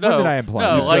 No. What did I imply?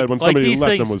 No, You said when somebody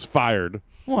left them was fired.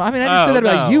 Well, I mean, I just said that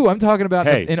about you. I'm talking about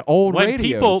an old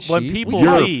radio. When people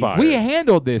You're leave, fired. We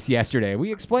handled this yesterday.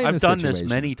 We explained I've the done situation. this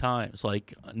many times,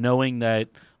 like knowing that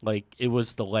like it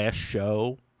was the last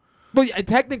show. Well,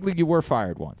 technically, you were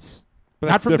fired once. But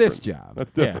Not that's from this different. job.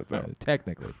 That's different, Yeah, though.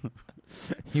 technically.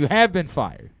 You have been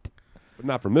fired. But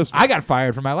not from this one. I got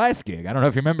fired from my last gig. I don't know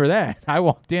if you remember that. I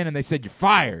walked in and they said, you're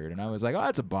fired. And I was like, oh,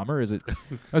 that's a bummer. Is it?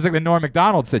 It was like the Norm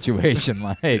Macdonald situation.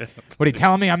 Like, what, are you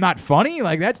telling me I'm not funny?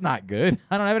 Like, that's not good.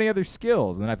 I don't have any other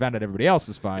skills. And then I found out everybody else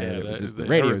was fired. It was just the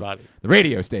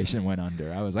radio station went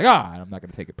under. I was like, I'm not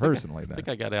going to take it personally. I think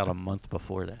I got out a month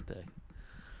before that day.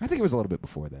 I think it was a little bit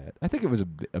before that. I think it was a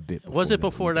bit before Was it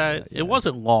before that? Yeah. It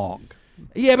wasn't long.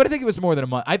 Yeah, but I think it was more than a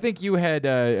month. I think you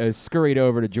had scurried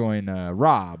over to join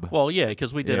Rob. Well, yeah,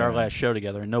 because we did our last show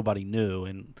together and nobody knew,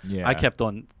 and I kept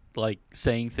on like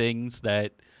saying things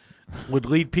that would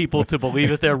lead people to believe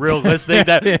if they're real listening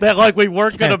that like we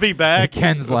weren't going to be back.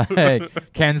 Ken's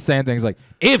saying things like,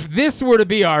 if this were to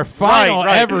be our final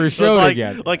ever show like,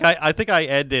 together. Like I think I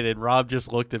ended and Rob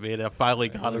just looked at me and I finally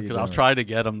got him because I was trying to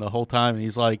get him the whole time, and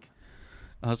he's like,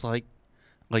 I was like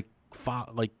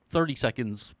 30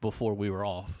 seconds before we were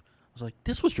off, I was like,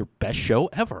 this was your best show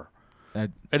ever.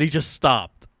 And he just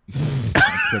stopped.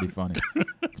 That's pretty funny.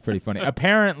 It's pretty funny.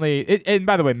 Apparently, and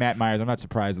by the way, Matt Myers, I'm not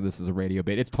surprised that this is a radio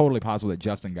bit. It's totally possible that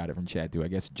Justin got it from Chad, too. I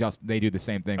guess they do the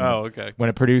same thing. Okay. When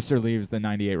a producer leaves the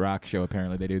 98 Rock show,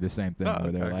 apparently they do the same thing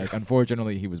where they're like,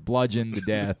 unfortunately, he was bludgeoned to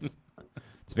death.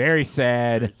 It's very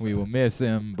sad. We will miss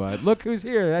him, but look who's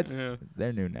here.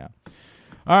 They're new now.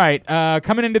 All right,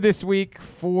 coming into this week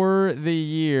for the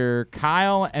year,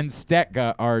 Kyle and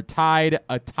Stetka are tied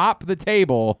atop the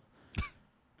table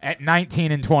at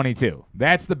 19 and 22.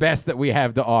 That's the best that we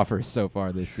have to offer so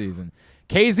far this season.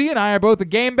 KZ and I are both a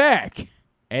game back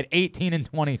at 18 and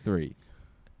 23.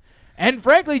 And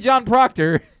frankly, John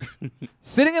Proctor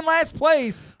sitting in last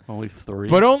place. Only 3.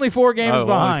 But only 4 games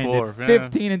behind only 4, at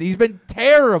 15. And he's been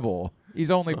terrible. He's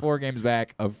only 4 games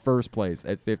back of first place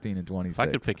at 15 and 26. If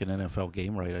I could pick an NFL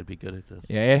game right, I'd be good at this.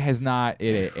 Yeah, it has not.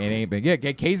 It ain't been. Yeah,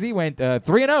 KZ went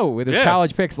 3-0 with his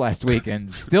college picks last week, and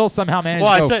still somehow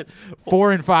managed to go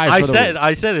 4-5.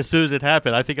 I said as soon as it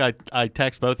happened. I think I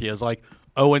text both of you. I was like,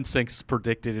 0-6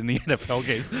 predicted in the NFL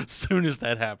games as soon as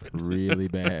that happened. Really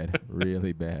bad.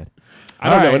 Really bad. I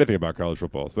don't know anything about college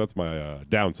football, so that's my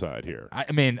downside here. I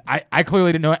mean, I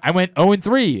clearly didn't know. I went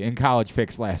 0-3 in college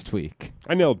picks last week.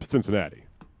 I nailed Cincinnati.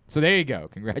 So there you go.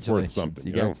 Congratulations. Something,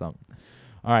 you got something.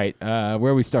 All right.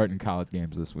 Where are we starting college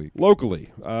games this week? Locally,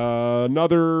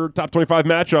 another top 25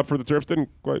 matchup for the Terps. Didn't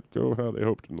quite go how they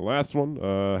hoped in the last one.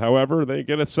 However, they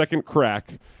get a second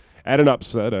crack at an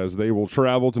upset as they will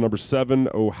travel to number 7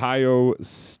 Ohio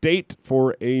State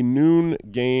for a noon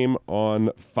game on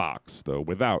Fox, though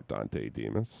without Dante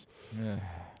Demas.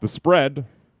 The spread,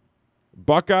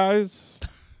 Buckeyes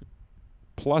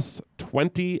plus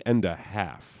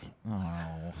 20.5.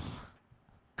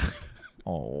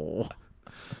 Oh.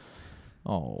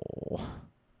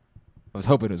 I was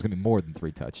hoping it was going to be more than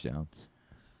 3 touchdowns.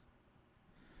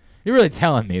 You're really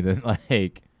telling me that,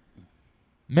 like,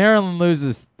 Maryland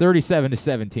loses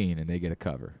 37-17 and they get a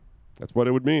cover. That's what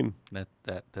it would mean.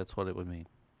 That's what it would mean.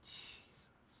 Jesus.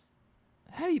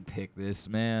 How do you pick this,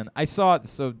 man? I saw it.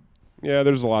 So yeah,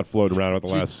 there's a lot floating around about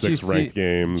the last 6 ranked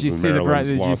games. Did you see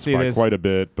Maryland's lost by this? Quite a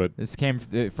bit, but this came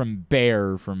from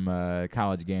Bear from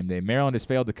College Game Day. Maryland has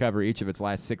failed to cover each of its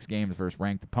last 6 games versus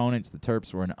ranked opponents. The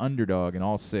Terps were an underdog in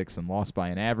all 6 and lost by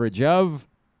an average of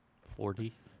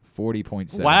 40.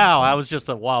 40.7. Wow, that was just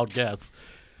a wild guess.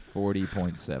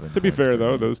 40.7. To be fair,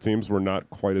 though, those teams were not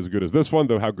quite as good as this one,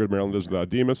 though how good Maryland is without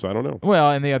Demas, I don't know.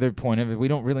 Well, and the other point of it, we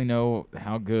don't really know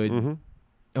how good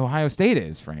Ohio State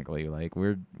is, frankly. Like,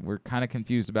 we're kind of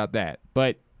confused about that.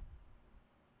 But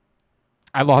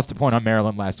I lost a point on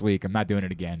Maryland last week. I'm not doing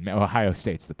it again. Ohio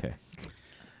State's the pick.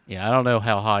 Yeah, I don't know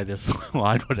how high this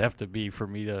line would have to be for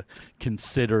me to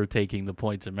consider taking the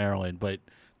points in Maryland, but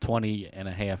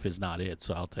 20.5 is not it,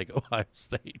 so I'll take Ohio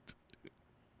State.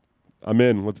 I'm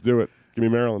in. Let's do it. Give me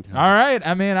Maryland. All right.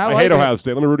 I mean, I hate Ohio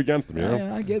State. Let me root against them. You know?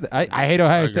 Yeah, I get that. I hate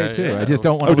Ohio State too. Yeah. I just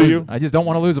don't want to do lose. you? I just don't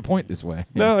want to lose a point this way.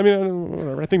 No, I mean,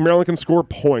 whatever. I think Maryland can score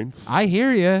points. I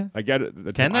hear you. I get it.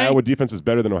 The Can they? Iowa defense is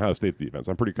better than Ohio State's defense.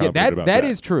 I'm pretty confident about that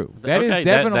is true. That is Okay,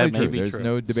 definitely that may true. be There's true.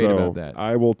 no debate So, about that.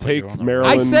 I will take on the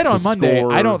Maryland. I said to on Monday,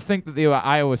 score. I don't think that the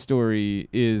Iowa story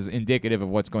is indicative of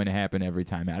what's going to happen every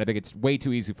time out. I think it's way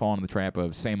too easy falling in the trap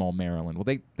of same old Maryland.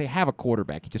 Well, they have a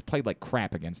quarterback. He just played like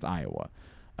crap against Iowa.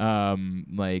 And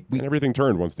everything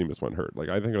turned once Demas went hurt. Like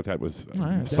I think that was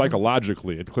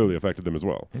psychologically, it clearly affected them as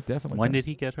well. It definitely. When did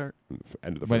he get hurt?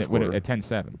 End of the first quarter. At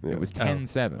 10-7. Yeah. It was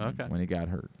 10-7 when he got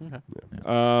hurt. Okay.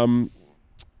 Yeah.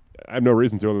 I have no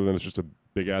reason to other than it's just a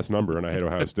big ass number, and I hate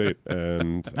Ohio State.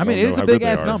 And I mean, don't it is know a how good big they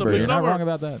ass are. number. You're not wrong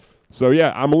about that. So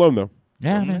yeah, I'm alone though.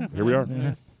 Yeah, man. Here we are.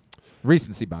 Yeah.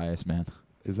 Recency bias, man.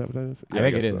 Is that what that is? I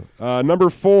think it is.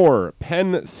 Number 4,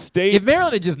 Penn State. If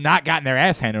Maryland had just not gotten their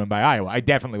ass handed to them by Iowa, I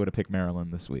definitely would have picked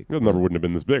Maryland this week. The number wouldn't have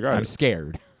been this big either. I'm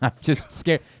scared. I'm just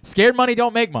scared. Scared money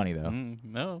don't make money, though.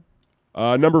 No.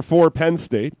 Number 4, Penn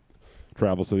State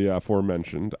travels to the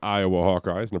aforementioned Iowa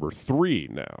Hawkeyes. Number 3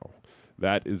 now.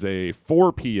 That is a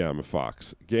 4 p.m.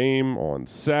 Fox game on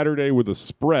Saturday with a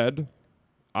spread.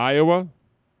 Iowa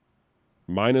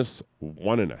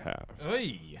 -1.5.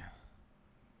 Oy.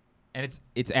 And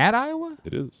it's at Iowa?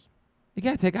 It is. You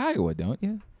got to take Iowa, don't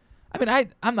you? I mean,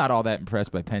 I'm not all that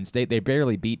impressed by Penn State. They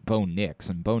barely beat Bo Nix,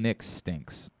 and Bo Nix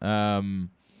stinks.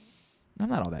 I'm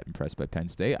not all that impressed by Penn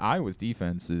State. Iowa's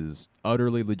defense is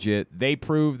utterly legit. They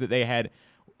proved that they had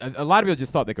a lot of people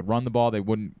just thought they could run the ball. They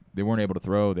weren't able to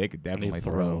throw. They could definitely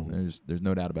throw. There's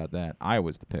no doubt about that.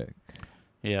 Iowa's the pick.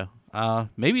 Yeah.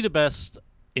 Maybe the best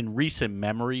in recent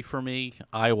memory for me,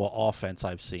 Iowa offense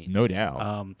I've seen. No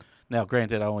doubt. Now,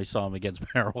 granted, I only saw them against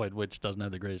Maryland, which doesn't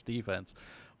have the greatest defense.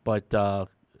 But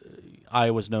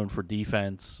Iowa's known for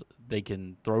defense. They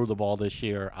can throw the ball this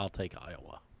year. I'll take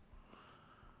Iowa.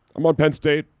 I'm on Penn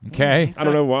State. Okay. I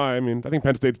don't know why. I mean, I think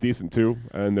Penn State's decent too,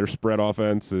 and their spread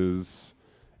offense is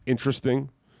interesting.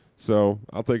 So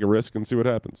I'll take a risk and see what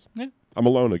happens. Yeah. I'm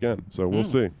alone again, so we'll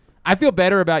see. I feel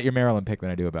better about your Maryland pick than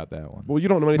I do about that one. Well, you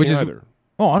don't know anything either.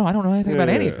 Oh, I don't know anything about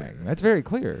Yeah. anything. That's very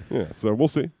clear. Yeah, so we'll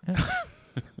see.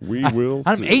 We will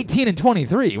I'm see. 18 and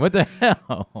 23. What the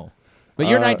hell? But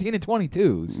you're 19 and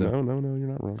 22. So. No, you're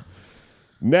not wrong.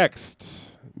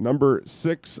 Next, number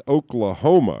 6,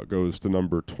 Oklahoma goes to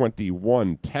number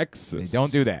 21, Texas. Hey,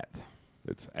 don't do that.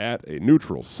 It's at a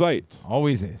neutral site.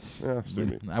 Always is. Yeah, sue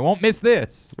me. I won't miss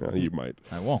this. Yeah, you might.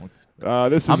 I won't.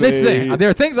 This I'll is miss it. There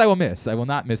are things I will miss. I will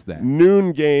not miss that.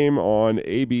 noon game on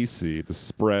ABC. The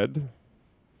spread,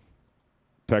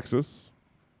 Texas,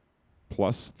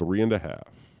 +3.5.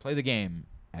 Play the game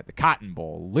at the Cotton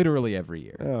Bowl literally every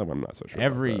year. I'm not so sure.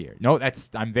 Every about that. year. No,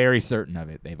 I'm very certain of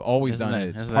it. They've always done it.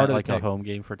 It's Isn't part that of like the a home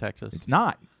game for Texas? It's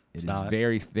not. It's It is not.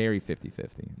 very, very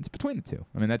 50-50. It's between the two.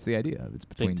 I mean, that's the idea. It's It's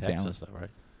between in down. Texas, though, right?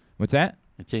 What's that?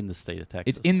 It's in the state of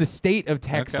Texas. It's in the state of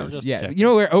Okay, I Texas. was just Yeah. checking. You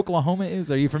know where Oklahoma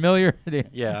is? Are you familiar?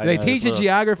 Yeah, I Do they know. teach It's you a little-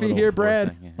 geography little here, four Brad?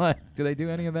 thing, yeah. Like, do they do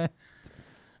any of that?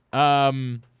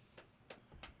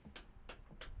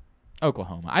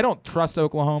 Oklahoma. I don't trust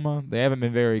Oklahoma. They haven't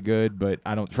been very good, but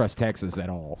I don't trust Texas at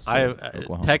all. So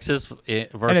Oklahoma. Texas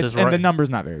versus and the number's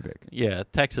not very big. Yeah,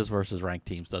 Texas versus ranked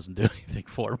teams doesn't do anything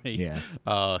for me.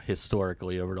 Yeah.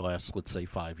 Historically over the last, let's say,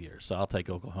 5 years. So I'll take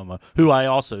Oklahoma, who I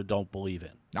also don't believe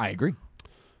in. I agree.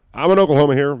 I'm in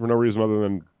Oklahoma here for no reason other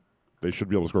than they should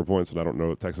be able to score points, and I don't know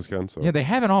that Texas can. So Yeah, they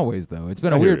haven't always, though. It's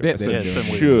been I a hear weird you. bit. I said they've it's been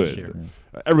been doing. weird this should. year.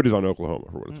 Everybody's on Oklahoma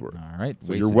for what it's worth. All right. So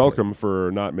wasted you're pick. welcome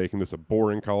for not making this a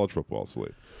boring college football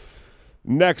slate.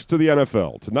 Next to the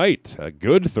NFL. Tonight, a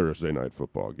good Thursday night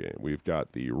football game. We've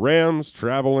got the Rams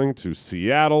traveling to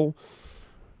Seattle.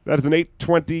 That is an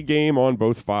 8:20 game on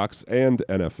both Fox and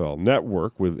NFL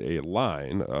Network with a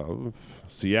line of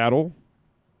Seattle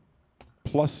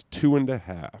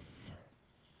 +2.5.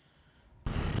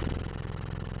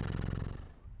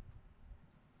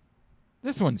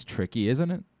 This one's tricky,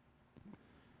 isn't it?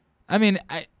 I mean,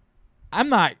 I'm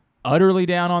not utterly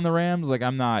down on the Rams. Like, I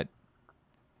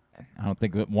don't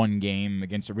think that one game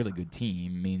against a really good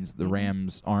team means the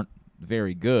Rams aren't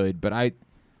very good. But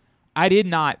I did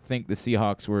not think the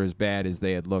Seahawks were as bad as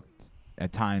they had looked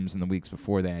at times in the weeks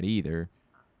before that either.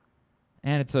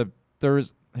 And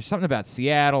there's something about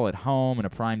Seattle at home in a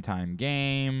primetime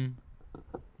game.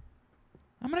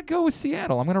 I'm going to go with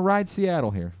Seattle. I'm going to ride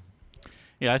Seattle here.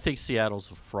 Yeah, I think Seattle's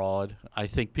a fraud. I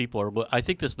think I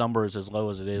think this number is as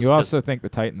low as it is. You also think the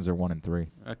Titans are 1-3.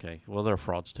 Okay, well they're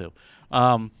frauds too.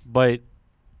 But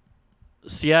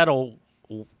Seattle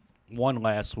won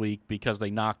last week because they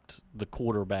knocked the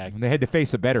quarterback. They had to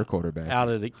face a better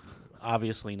quarterback.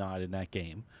 Obviously not in that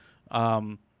game.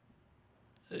 The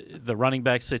running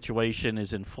back situation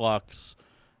is in flux.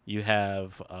 You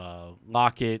have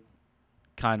Lockett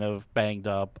kind of banged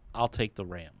up. I'll take the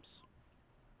Rams.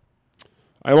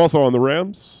 I'm also on the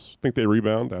Rams. I think they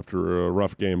rebound after a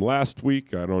rough game last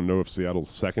week. I don't know if Seattle's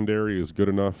secondary is good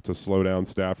enough to slow down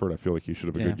Stafford. I feel like he should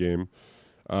have a good game.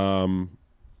 And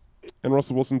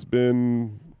Russell Wilson's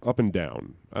been up and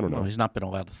down. I don't know. Well, he's not been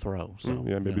allowed to throw. So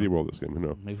yeah, maybe they will this game. Who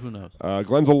knows? Maybe who knows?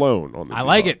 Glenn's alone on the I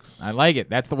like it. I like it.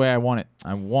 That's the way I want it.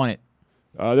 I want it.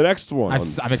 The next one.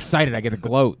 I'm excited. I get to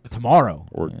gloat tomorrow.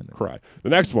 Or cry. The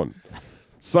next one.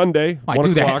 Sunday,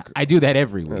 1 o'clock. I do that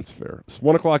every week. That's fair. It's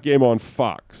 1 o'clock game on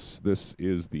Fox. This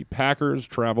is the Packers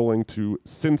traveling to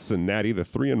Cincinnati, the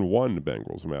 3-1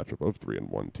 Bengals matchup of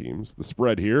 3-1 teams. The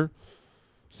spread here,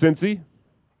 Cincy,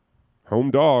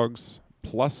 home dogs,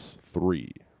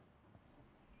 +3.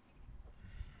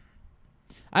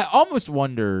 I almost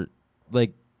wonder,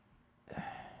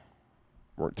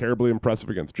 weren't terribly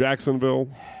impressive against Jacksonville.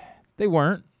 They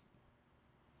weren't.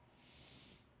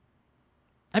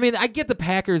 I mean, I get the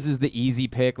Packers is the easy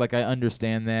pick. I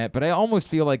understand that. But I almost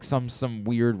feel like some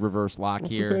weird reverse lock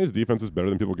here. Cincinnati's defense is better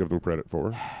than people give them credit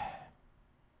for.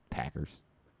 Packers.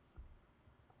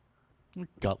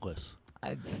 Gutless.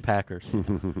 Packers.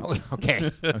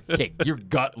 Okay. You're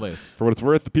gutless. For what it's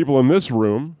worth, the people in this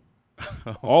room,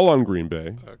 all on Green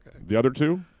Bay. Okay. The other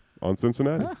two on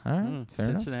Cincinnati. All right.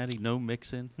 Cincinnati, no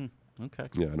Mixon. Okay.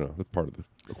 Yeah, I know. That's part of the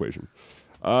equation.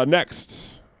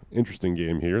 Next. Interesting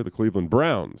game here. The Cleveland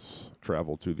Browns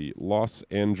travel to the Los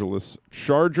Angeles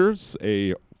Chargers,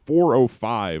 a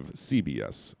 4:05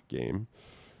 CBS game.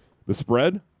 The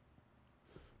spread,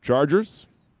 Chargers,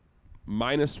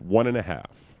 -1.5.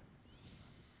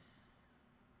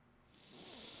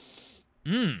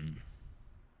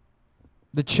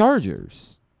 The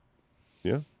Chargers.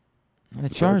 Yeah. The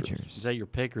Chargers. Is that your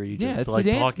pick, or are you yeah, just that's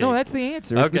the talking? No, that's the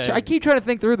answer. Okay. I keep trying to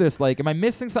think through this. Am I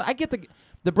missing something? I get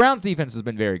the Browns' defense has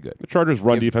been very good. The Chargers'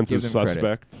 run defense is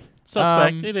suspect.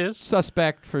 Suspect, it is.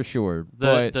 Suspect for sure.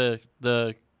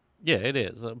 Yeah, it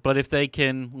is. But if they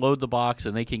can load the box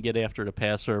and they can get after the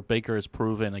passer, Baker has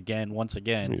proven once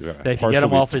again, that if you get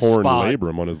him off his spot,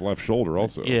 labrum on his left shoulder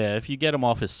also. Yeah, if you get him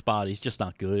off his spot, he's just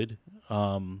not good.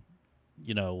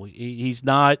 He's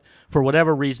not, for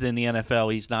whatever reason in the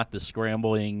NFL, he's not the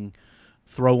scrambling,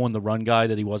 throw on the run guy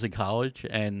that he was in college,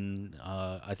 and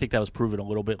I think that was proven a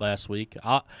little bit last week.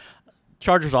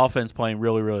 Chargers offense playing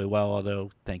really, really well, although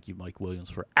thank you, Mike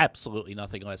Williams, for absolutely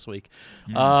nothing last week.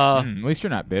 At least you're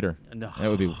not bitter. No.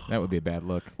 That would be a bad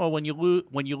look. Well, when you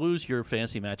lose your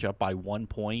fantasy matchup by 1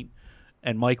 point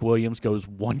and Mike Williams goes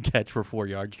 1 catch for 4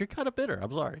 yards, you're kind of bitter.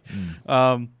 I'm sorry.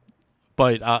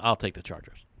 But I'll take the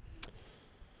Chargers.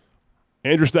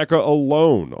 Andrew Stecca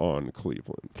alone on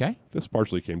Cleveland. Okay. This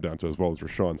partially came down to as well as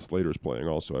Rashawn Slater's playing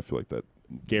also. I feel like that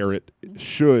Garrett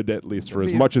should, at least for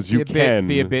as much as you can,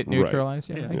 be a bit neutralized.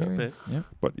 Right. Yeah, a bit. Yeah.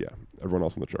 But yeah, everyone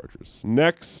else on the Chargers.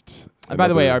 Next. By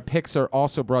the way, our picks are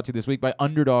also brought to you this week by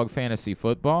Underdog Fantasy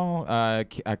Football.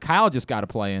 Kyle just got a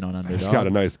play in on Underdog. He's got a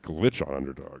nice glitch on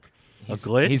Underdog. A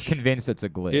glitch? He's convinced it's a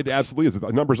glitch. It absolutely is.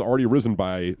 The number's already risen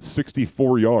by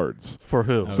 64 yards. For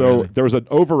who? So there was an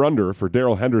over-under for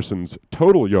Darrell Henderson's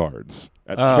total yards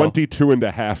at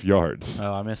 22.5 yards.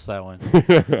 Oh, I missed that one.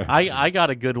 I got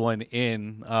a good one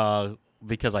in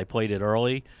because I played it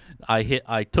early.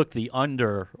 I took the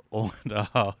under on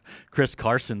Chris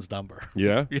Carson's number.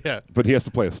 Yeah? Yeah. But he has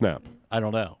to play a snap. I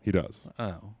don't know. He does.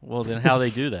 Oh. Well, then how they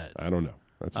do that? I don't know.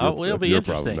 That's it'll be your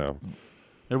interesting. problem now.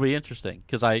 It'll be interesting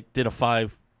because I did a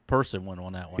 5-person one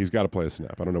on that one. He's got to play a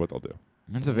snap. I don't know what they'll do.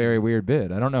 That's a very weird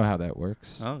bid. I don't know how that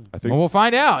works. Oh. I think we'll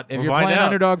find out if you're playing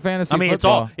Underdog Fantasy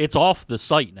Football. it's off the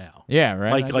site now. Yeah,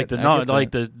 right.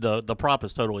 The prop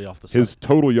is totally off the site. His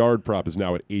total yard prop is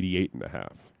now at 88.5.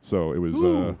 So it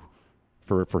was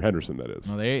for Henderson, that is.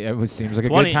 Well, it seems like a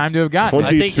good time to have gotten.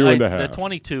 22.5. The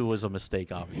 22 was a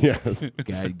mistake, obviously. Yes.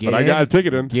 But I got a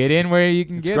ticket in. Get in where you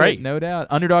can get great. it, no doubt.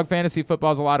 Underdog Fantasy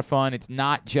Football is a lot of fun. It's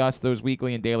not just those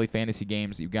weekly and daily fantasy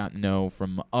games that you've got to know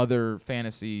from other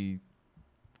fantasy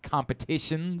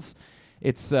competitions.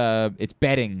 It's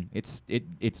betting. It's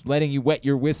letting you wet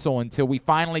your whistle until we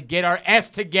finally get our S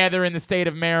together in the state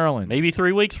of Maryland. Maybe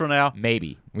 3 weeks from now.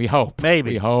 Maybe. We hope.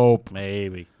 Maybe. We hope.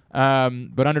 Maybe.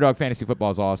 But Underdog Fantasy Football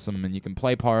is awesome, and you can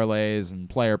play parlays and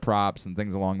player props and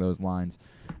things along those lines.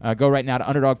 Go right now to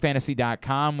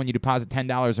UnderdogFantasy.com. When you deposit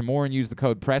 $10 or more and use the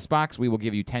code PressBox, we will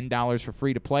give you $10 for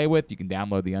free to play with. You can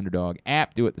download the Underdog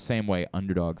app. Do it the same way,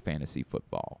 Underdog Fantasy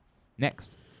Football.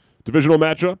 Next. Divisional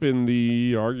matchup in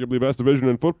the arguably best division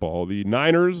in football. The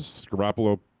Niners,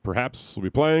 Garoppolo perhaps will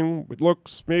be playing. It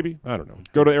looks, maybe. I don't know.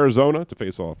 Go to Arizona to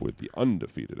face off with the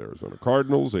undefeated Arizona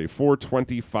Cardinals. A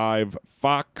 4:25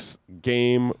 Fox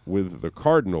game with the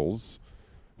Cardinals,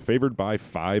 favored by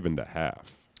 5.5.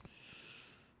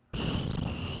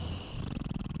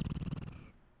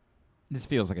 This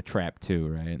feels like a trap too,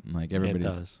 right? Like everybody's,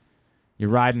 it does.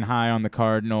 You're riding high on the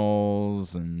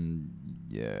Cardinals, and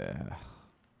yeah.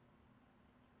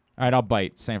 All right, I'll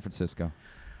bite San Francisco.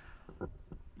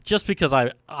 Just because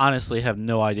I honestly have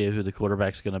no idea who the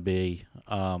quarterback's going to be,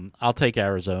 I'll take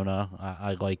Arizona.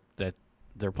 I like that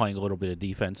they're playing a little bit of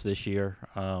defense this year.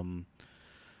 Who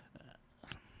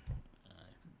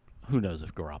knows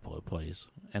if Garoppolo plays?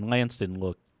 And Lance didn't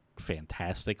look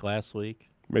fantastic last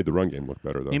week. Made the run game look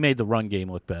better, though. He made the run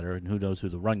game look better, and who knows who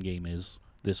the run game is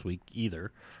this week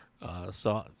either.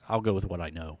 So I'll go with what I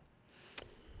know.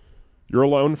 You're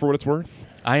alone for what it's worth?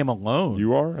 I am alone.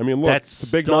 You are? I mean, look, it's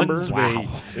a big number. Me.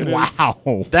 It wow.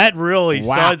 is. That really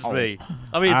stuns me.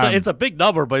 I mean, it's a big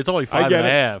number, but it's only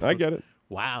 5.5. I get it.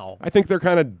 Wow. I think they're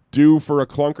kind of due for a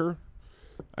clunker.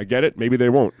 I get it. Maybe they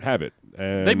won't have it.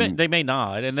 And They may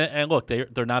not. And look,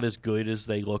 they're not as good as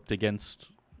they looked against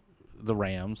the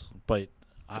Rams, but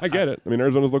I get it. I mean,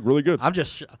 Arizona's look really good. I'm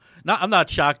not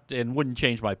shocked and wouldn't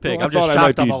change my pick. Well, I'm just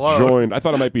shocked I'm alone. I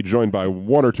thought I might be joined by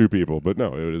 1 or 2 people, but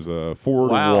no, it was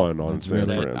 4-1 on San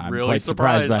Fran. I'm really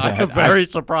surprised by that. I'm very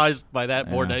surprised by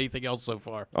that more than anything else so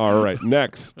far. All right,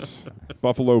 next,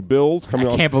 Buffalo Bills coming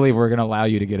off. I can't believe we're going to allow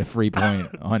you to get a free point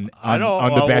on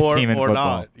the best team in football.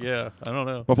 Not. Yeah, I don't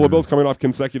know. Buffalo Bills coming off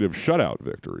consecutive shutout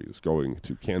victories, going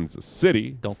to Kansas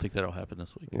City. Don't think that'll happen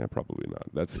this week. Yeah, probably not.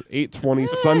 That's 8:20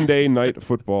 Sunday night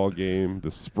football game. The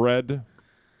spread,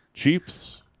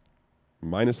 Chiefs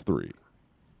 -3.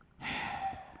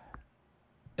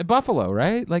 Buffalo,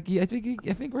 right? Like I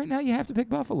think right now you have to pick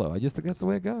Buffalo. I just think that's the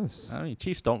way it goes. I mean,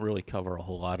 Chiefs don't really cover a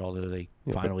whole lot, although they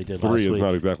finally did 3 last is week.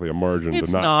 not exactly a margin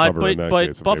It's to not cover in that but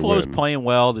case if Buffalo's they win. playing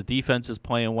well. The defense is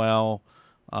playing well.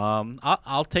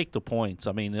 I'll take the points.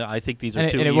 I mean, I think these are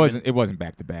two. And even. it wasn't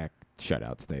back to back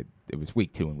shutouts. It was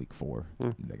week 2 and week 4.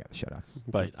 They got the shutouts.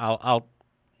 But I'll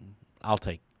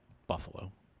take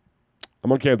Buffalo.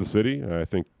 I'm on Kansas City. I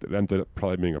think it ended up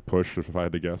probably being a push if I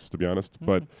had to guess, to be honest. Mm-hmm.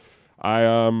 But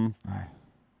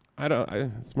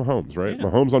it's Mahomes, right? Yeah.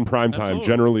 Mahomes on primetime Absolutely.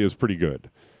 generally is pretty good.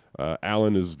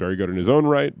 Allen is very good in his own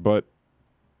right, but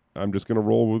I'm just going to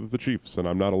roll with the Chiefs, and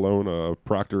I'm not alone.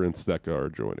 Proctor and Stecca are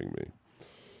joining me.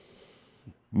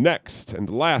 Next and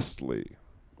lastly,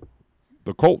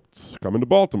 the Colts coming to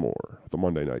Baltimore. The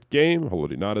Monday night game,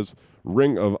 Haloti Ngata's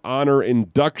Ring of Honor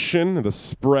induction. The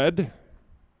spread,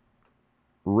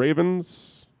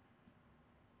 Ravens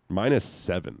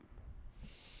 -7.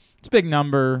 It's a big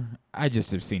number. I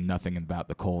just have seen nothing about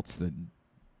the Colts that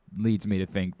leads me to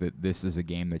think that this is a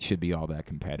game that should be all that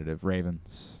competitive.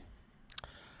 Ravens.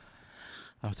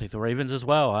 I'll take the Ravens as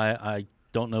well. I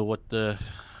don't know what the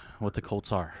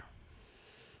Colts are.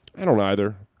 I don't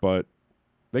either, but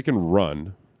they can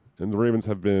run, and the Ravens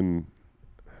have been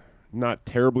not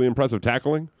terribly impressive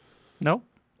tackling. No.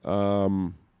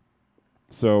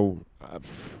 So I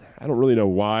don't really know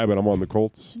why, but I'm on the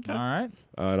Colts. All right.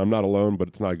 And I'm not alone, but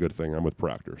it's not a good thing. I'm with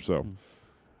Proctor. So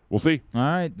we'll see. All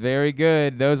right. Very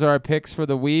good. Those are our picks for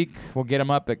the week. We'll get them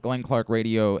up at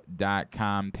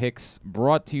GlennClarkRadio.com. Picks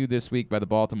brought to you this week by the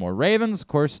Baltimore Ravens. Of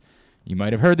course, you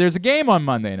might have heard there's a game on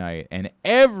Monday night, and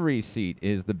every seat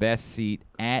is the best seat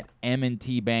at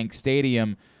M&T Bank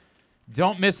Stadium.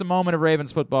 Don't miss a moment of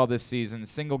Ravens football this season.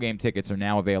 Single game tickets are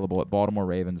now available at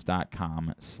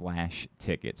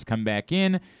BaltimoreRavens.com/tickets. Come back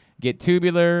in, get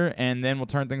tubular, and then we'll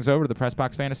turn things over to the Press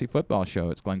Box Fantasy Football Show.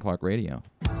 It's Glenn Clark Radio.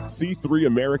 C3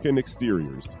 American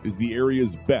Exteriors is the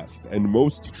area's best and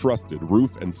most trusted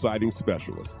roof and siding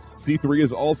specialists. C3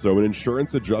 is also an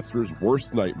insurance adjuster's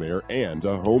worst nightmare and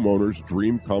a homeowner's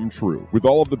dream come true. With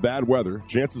all of the bad weather,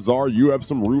 chances are you have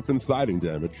some roof and siding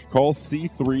damage. Call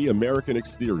C3 American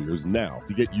Exteriors now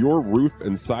to get your roof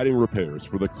and siding repairs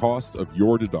for the cost of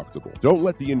your deductible. Don't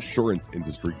let the insurance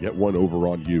industry get one over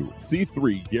on you.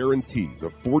 C3 guarantees guarantees a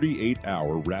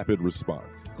 48-hour rapid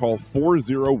response. Call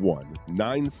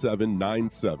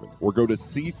 401-9797 or go to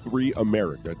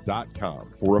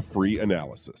c3america.com for a free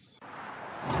analysis.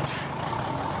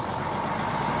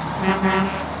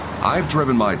 I've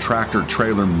driven my tractor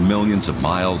trailer millions of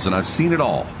miles, and I've seen it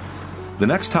all. The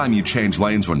next time you change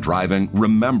lanes when driving,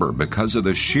 remember, because of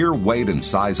the sheer weight and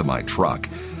size of my truck,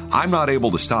 I'm not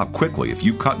able to stop quickly if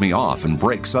you cut me off and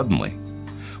brake suddenly.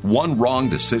 One wrong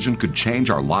decision could change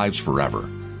our lives forever.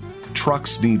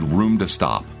 Trucks need room to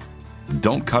stop.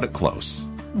 Don't cut it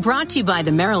close. Brought to you by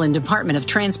the Maryland Department of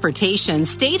Transportation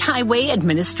State Highway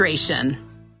Administration.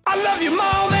 I love you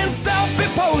more than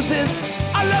selfie poses.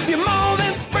 I love you more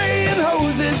than spraying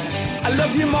hoses. I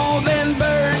love you more than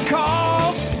bird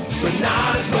calls, but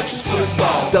not as much as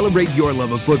football. Celebrate your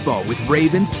love of football with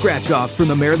Ravens scratch-offs from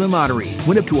the Maryland Lottery.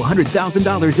 Win up to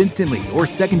 $100,000 instantly or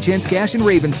second chance cash and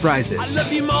Ravens prizes. I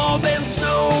love you more than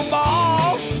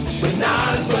snowballs, but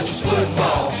not as much as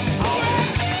football.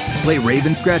 Play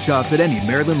Ravens scratch-offs at any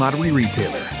Maryland Lottery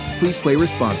retailer. Please play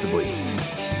responsibly.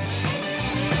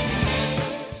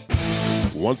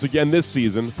 Once again this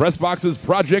season, PressBox's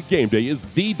Project Game Day is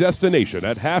the destination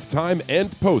at halftime and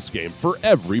postgame for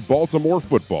every Baltimore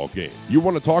football game. You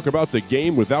want to talk about the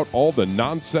game without all the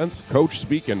nonsense, coach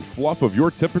speak, and fluff of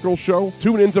your typical show?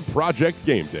 Tune into Project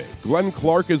Game Day. Glenn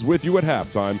Clark is with you at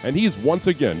halftime, and he's once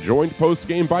again joined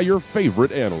postgame by your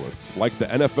favorite analysts, like the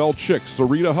NFL chick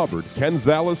Sarita Hubbard, Ken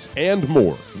Zales, and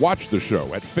more. Watch the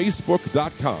show at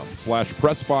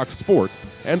facebook.com/PressBoxSports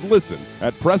and listen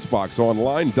at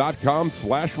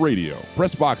PressBoxOnline.com/radio.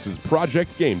 PressBox's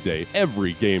Project Game Day,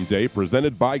 every game day,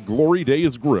 presented by Glory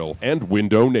Days Grill and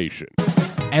Window Nation.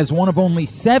 As one of only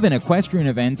 7 equestrian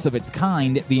events of its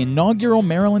kind, the inaugural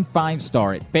Maryland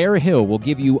 5-Star at Fair Hill will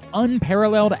give you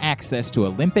unparalleled access to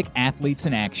Olympic athletes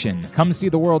in action. Come see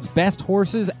the world's best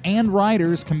horses and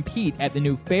riders compete at the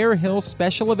new Fair Hill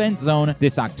Special Event Zone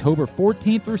this October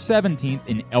 14th through 17th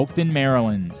in Elkton,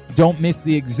 Maryland. Don't miss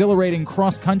the exhilarating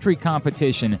cross-country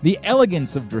competition, the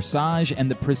elegance of dressage,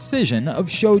 and the precision of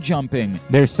show jumping.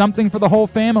 There's something for the whole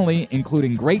family,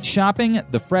 including great shopping,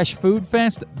 the Fresh Food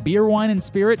Fest, beer, wine, and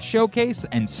spirits showcase,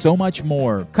 and so much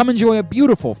more. Come enjoy a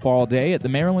beautiful fall day at the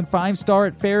Maryland 5-Star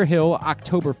at Fair Hill,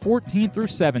 October 14th through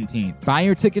 17th. Buy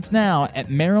your tickets now at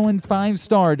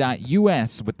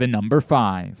maryland5star.us with the number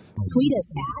 5. Tweet us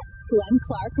at Glenn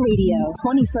Clark Radio.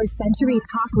 21st Century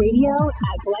Talk Radio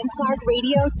at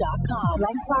glennclarkradio.com.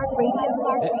 Glenn Clark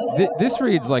Radio. This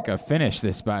reads like a finish,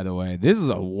 this, by the way. This is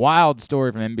a wild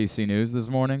story from NBC News this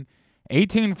morning.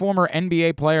 18 former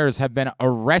NBA players have been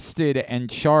arrested and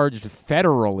charged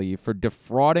federally for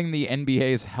defrauding the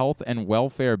NBA's health and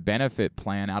welfare benefit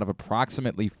plan out of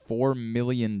approximately $4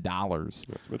 million. There's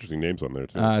some interesting names on there,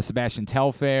 too. Sebastian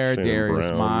Telfair, Shannon Darius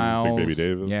Brown, Miles. Big Baby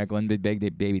Davis. Yeah, Glenn Big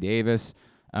Baby Davis.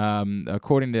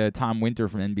 According to Tom Winter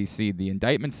from NBC, the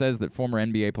indictment says that former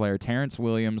NBA player Terrence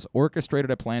Williams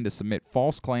orchestrated a plan to submit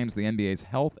false claims to the NBA's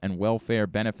health and welfare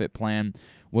benefit plan.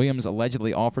 Williams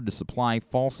allegedly offered to supply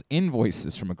false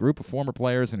invoices from a group of former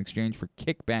players in exchange for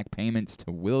kickback payments to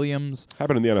Williams.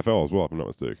 Happened in the NFL as well, if I'm not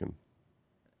mistaken.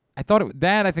 I thought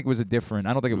I think was a different.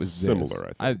 I don't think it was similar.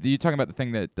 This. I think You're talking about the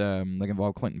thing that like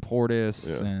involved Clinton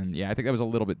Portis, Yeah. and I think that was a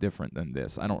little bit different than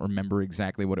this. I don't remember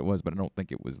exactly what it was, but I don't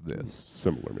think it was this.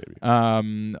 Similar, maybe.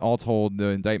 All told, the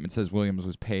indictment says Williams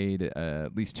was paid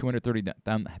at least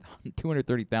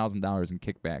 $230,000 in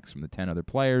kickbacks from the 10 other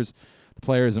players. The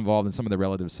players involved in some of the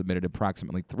relatives submitted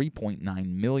approximately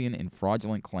 $3.9 million in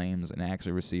fraudulent claims and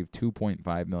actually received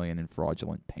 $2.5 million in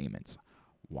fraudulent payments.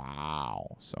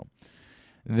 Wow. So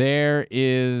there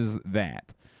is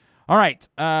that. All right,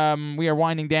 we are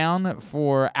winding down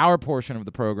for our portion of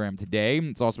the program today.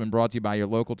 It's also been brought to you by your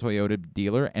local Toyota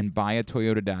dealer and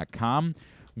buyatoyota.com.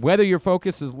 Whether your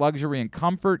focus is luxury and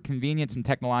comfort, convenience and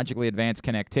technologically advanced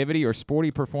connectivity, or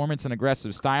sporty performance and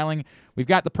aggressive styling, we've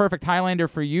got the perfect Highlander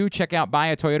for you. Check out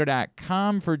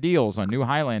buyatoyota.com for deals on new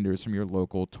Highlanders from your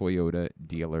local Toyota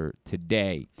dealer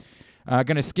today.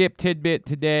 Going to skip tidbit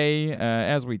today,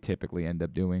 as we typically end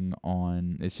up doing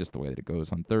on. It's just the way that it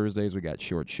goes on Thursdays. We got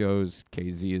short shows.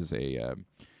 KZ is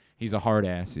he's a hard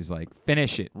ass. He's like,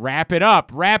 finish it, wrap it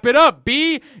up,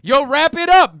 B. Yo, wrap it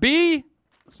up, B.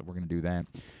 So we're going to do that.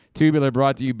 Tubular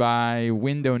brought to you by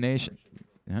Window Nation.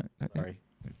 Sorry.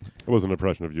 It wasn't an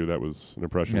impression of you. That was an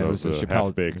impression Yeah, it of was the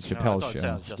Chappelle's it show.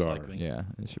 sounds just like me. Yeah,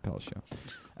 the Chappelle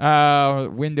show.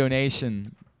 Window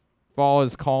Nation. Fall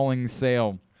is calling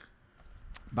sale.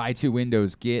 Buy 2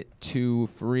 windows, get 2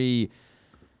 free.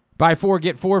 Buy 4,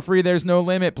 get 4 free. There's no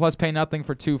limit. Plus, pay nothing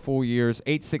for 2 full years.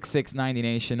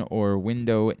 866-90Nation or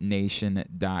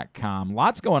windownation.com.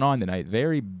 Lots going on tonight.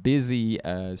 Very busy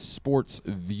sports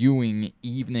viewing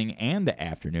evening and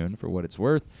afternoon, for what it's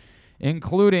worth,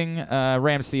 including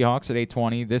Rams Seahawks at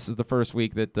 8:20. This is the first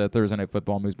week that Thursday Night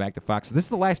Football moves back to Fox. This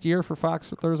is the last year for Fox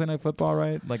for Thursday Night Football,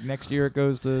 right? Like next year it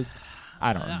goes to...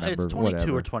 I don't remember. It's 22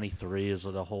 whatever. or 23 is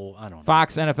the whole, I don't know.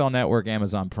 Fox, NFL Network,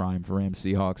 Amazon Prime for Rams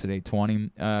Seahawks at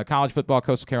 8:20. College football,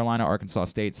 Coastal Carolina, Arkansas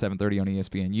State, 7:30 on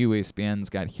ESPNU. ESPN's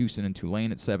got Houston and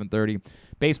Tulane at 7:30.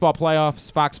 Baseball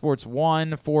playoffs, Fox Sports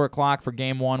 1, 4 o'clock for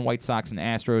Game 1, White Sox and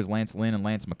Astros, Lance Lynn and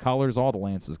Lance McCullers, all the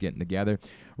Lances getting together.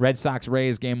 Red Sox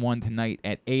Rays, Game 1 tonight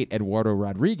at 8. Eduardo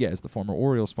Rodriguez, the former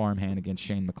Orioles farmhand, against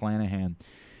Shane McClanahan.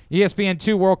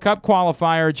 ESPN2 World Cup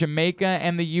qualifier, Jamaica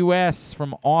and the U.S.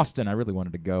 from Austin. I really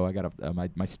wanted to go. I got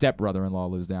my stepbrother-in-law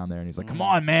lives down there, and he's like, come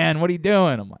on, man, what are you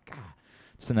doing? I'm like,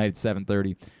 it's tonight at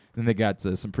 7:30. Then they got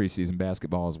some preseason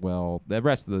basketball as well. The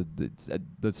rest of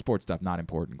the sports stuff, not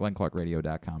important.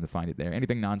 GlennClarkRadio.com to find it there.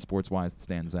 Anything non-sports-wise that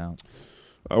stands out.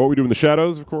 What we do in the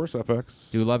shadows, of course,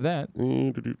 FX. Do love that.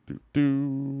 Other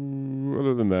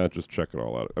than that, just check it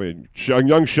all out. I mean,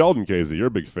 young Sheldon, KZ, you're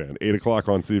a big fan. 8 o'clock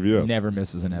on CBS. Never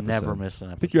misses an episode. Never miss an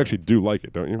episode. I think you actually do like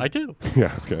it, don't you? I do.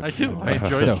 Yeah, okay. I do. I enjoy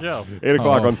the show. 8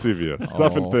 o'clock on CBS.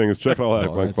 Stuff and things. Check it all out at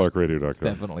GlennClarkRadio.com. It's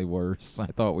definitely worse. I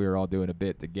thought we were all doing a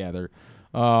bit together.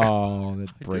 Oh,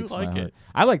 that breaks my heart.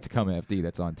 I like Tacoma FD.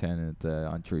 That's on 10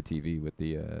 on True TV with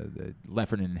the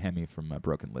Leffernan and Hemi from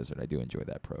Broken Lizard. I do enjoy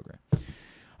that program.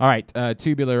 All right,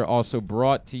 Tubular also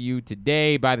brought to you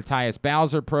today by the Tyus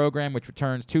Bowser program, which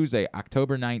returns Tuesday,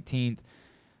 October 19th.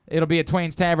 It'll be at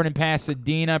Twain's Tavern in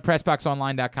Pasadena.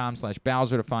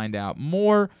 PressBoxOnline.com/Bowser to find out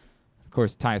more. Of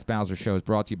course, the Tyus Bowser Show is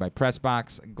brought to you by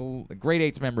PressBox, Grade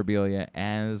 8's memorabilia,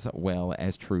 as well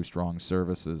as True Strong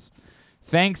Services.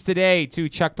 Thanks today to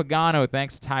Chuck Pagano.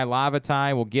 Thanks to Ty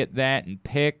Lavatai. We'll get that and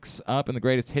picks up in the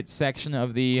greatest hits section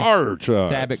of the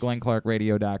tab at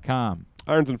GlennClarkRadio.com.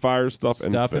 Irons and Fires, Stuff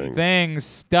and Things.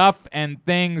 Stuff and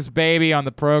Things, baby, on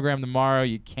the program tomorrow.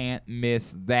 You can't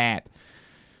miss that.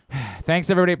 Thanks,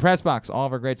 everybody at PressBox, all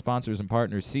of our great sponsors and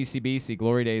partners, CCBC,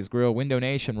 Glory Days Grill, Window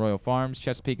Nation, Royal Farms,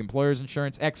 Chesapeake Employers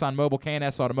Insurance, ExxonMobil,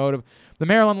 K&S Automotive, the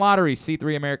Maryland Lottery,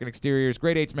 C3 American Exteriors,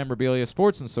 Grade 8's Memorabilia,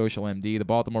 Sports and Social MD, the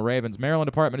Baltimore Ravens, Maryland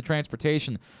Department of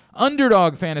Transportation,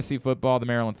 Underdog Fantasy Football, the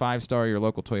Maryland 5-Star, your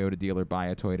local Toyota dealer,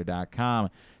 buyatoyota.com.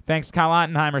 Thanks to Kyle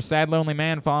Ottenheimer, Sad Lonely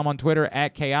Man. Follow him on Twitter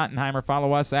at K Ottenheimer.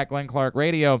 Follow us at Glenn Clark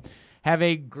Radio. Have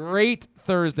a great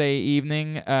Thursday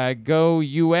evening. Go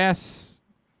U.S.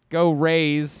 Go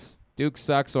Rays. Duke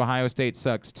sucks. Ohio State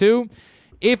sucks too.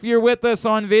 If you're with us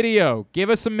on video, give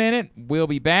us a minute. We'll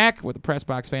be back with the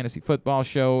PressBox Fantasy Football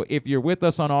Show. If you're with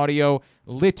us on audio,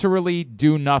 literally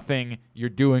do nothing. You're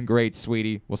doing great,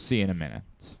 sweetie. We'll see you in a minute.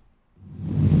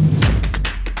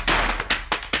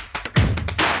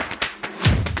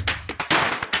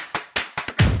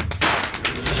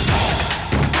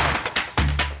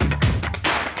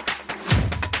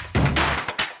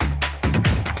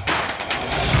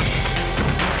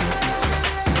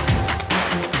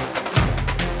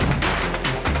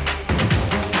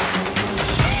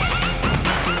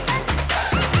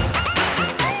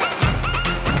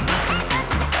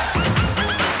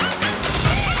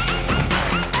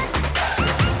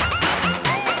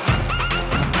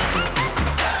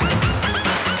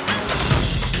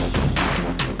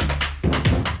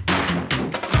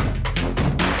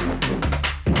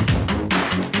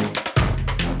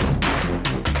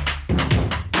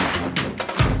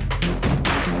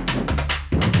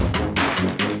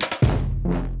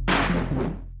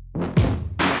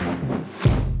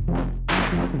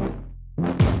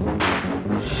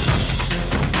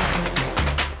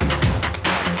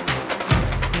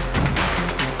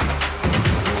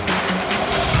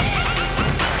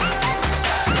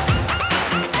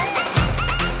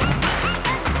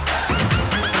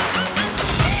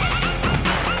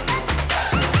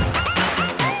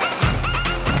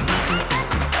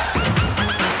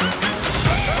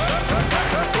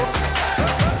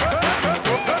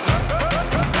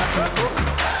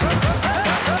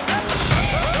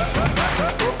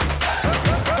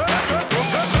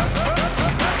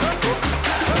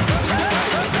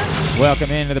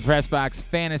 Welcome into the PressBox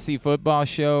Fantasy Football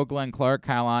Show. Glenn Clark,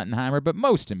 Kyle Ottenheimer, but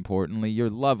most importantly, your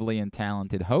lovely and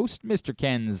talented host, Mr.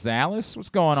 Ken Zales. What's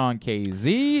going on,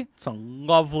 KZ? It's a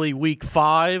lovely week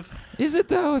 5. Is it,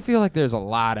 though? I feel like there's a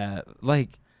lot of,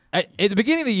 at the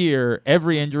beginning of the year,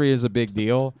 every injury is a big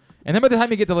deal. And then by the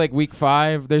time you get to, week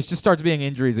 5, there's just starts being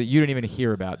injuries that you don't even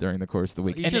hear about during the course of the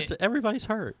week. Everybody's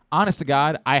hurt. Honest to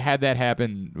God, I had that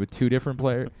happen with 2 different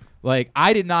players.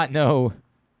 I did not know.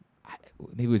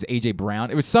 maybe it was A.J. Brown.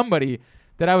 It was somebody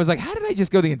that I was like, how did I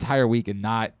just go the entire week and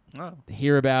not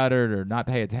hear about it or not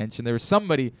pay attention? There was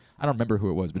somebody, I don't remember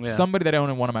who it was, but somebody that I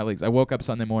owned in one of my leagues. I woke up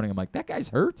Sunday morning, I'm like, that guy's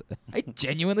hurt? I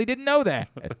genuinely didn't know that.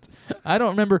 I don't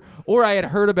remember. Or I had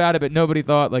heard about it, but nobody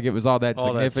thought like it was all that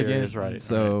significant. Right,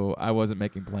 so I wasn't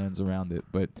making plans around it.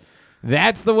 But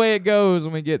that's the way it goes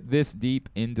when we get this deep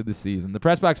into the season. The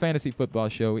Pressbox Fantasy Football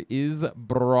Show is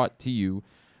brought to you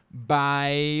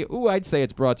by, I'd say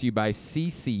it's brought to you by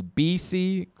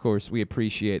CCBC. Of course, we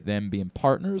appreciate them being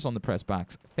partners on the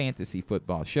Pressbox Fantasy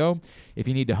Football Show. If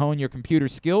you need to hone your computer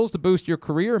skills to boost your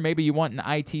career, or maybe you want an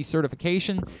IT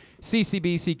certification,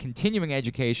 CCBC Continuing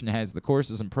Education has the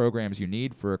courses and programs you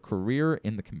need for a career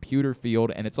in the computer field,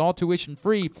 and it's all tuition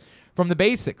free. From the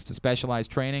basics to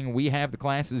specialized training, we have the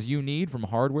classes you need, from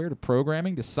hardware to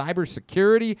programming to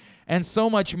cybersecurity and so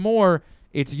much more.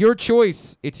 It's your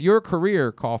choice. It's your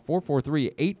career. Call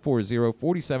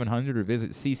 443-840-4700 or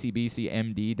visit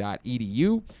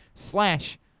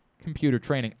ccbcmd.edu/computer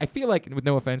training. I feel like, with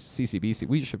no offense to CCBC,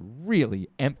 we should really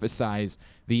emphasize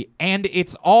and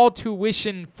it's all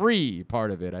tuition free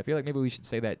part of it. I feel like maybe we should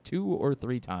say that 2 or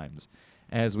 3 times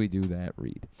as we do that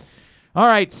read. All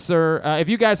right, sir. If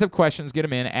you guys have questions, get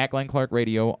them in at Glenn Clark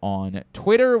Radio on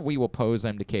Twitter. We will pose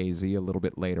them to KZ a little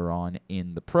bit later on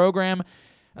in the program.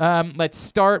 Let's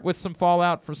start with some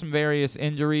fallout from some various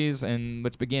injuries, and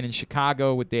let's begin in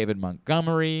Chicago with David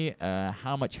Montgomery.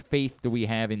 How much faith do we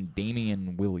have in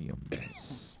Damian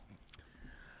Williams?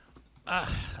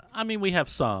 I mean, we have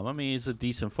some. I mean, he's a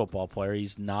decent football player.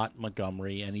 He's not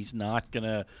Montgomery, and he's not going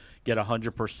to get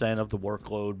 100% of the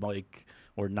workload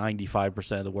or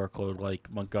 95% of the workload like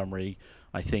Montgomery.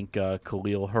 I think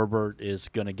Khalil Herbert is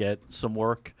going to get some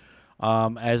work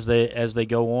as they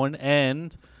go on,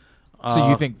 and so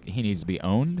you think he needs to be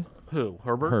owned? Who?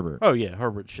 Herbert? Herbert. Oh yeah,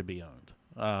 Herbert should be owned.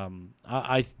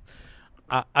 I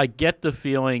get the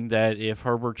feeling that if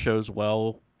Herbert shows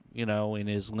well, in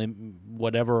his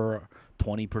whatever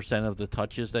 20% of the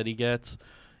touches that he gets,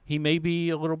 he may be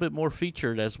a little bit more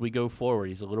featured as we go forward.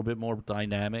 He's a little bit more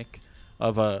dynamic a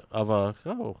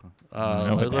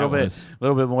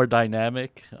little bit more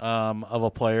dynamic of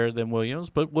a player than Williams.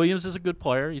 But Williams is a good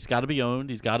player. He's got to be owned.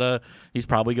 He's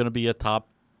probably going to be a top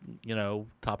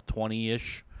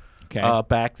 20-ish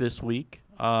back this week.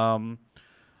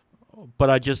 But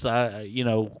I just,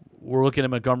 we're looking at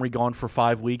Montgomery gone for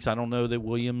 5 weeks. I don't know that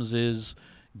Williams is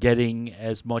getting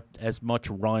as much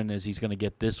run as he's going to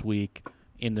get this week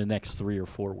in the next 3 or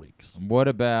 4 weeks. What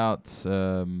about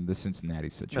the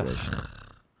Cincinnati situation?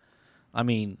 I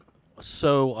mean,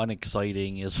 so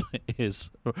unexciting is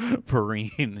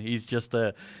Perrine. He's just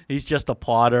a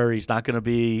plotter. He's not going to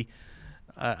be.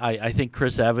 I think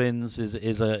Chris Evans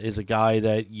is a guy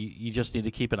that you just need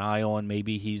to keep an eye on.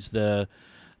 Maybe he's the.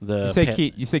 You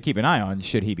say keep an eye on.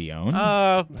 Should he be owned?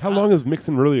 How long is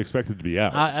Mixon really expected to be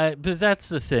out? But that's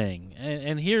the thing,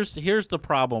 and here's the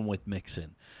problem with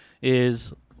Mixon,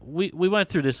 is we went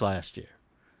through this last year,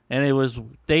 and it was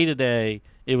day to day,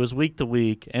 it was week to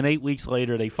week, and 8 weeks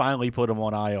later they finally put him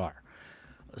on IR.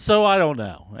 So I don't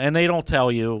know, and they don't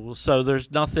tell you. So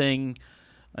there's nothing.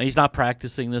 He's not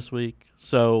practicing this week,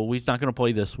 so he's not going to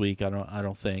play this week. I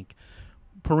don't think.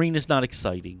 Perrine is not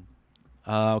exciting.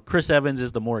 Chris Evans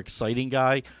is the more exciting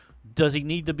guy. Does he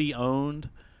need to be owned?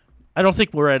 I don't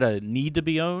think we're at a need to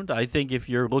be owned. I think if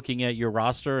you're looking at your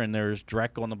roster and there's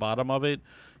Drek on the bottom of it,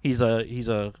 he's a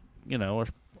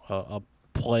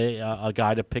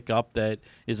guy to pick up that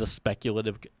is a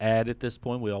speculative ad at this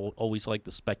point. We always like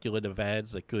the speculative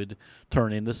ads that could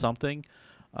turn into something.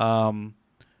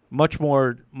 Much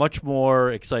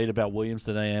more excited about Williams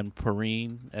than I am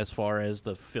Perrine as far as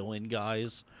the fill-in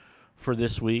guys for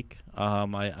this week.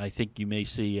 I think you may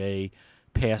see a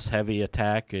pass-heavy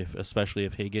attack, especially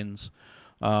if Higgins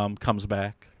comes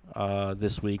back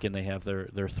this week and they have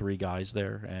their 3 guys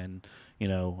there. And,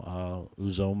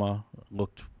 Uzoma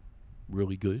looked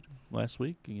really good last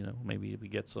week. Maybe if we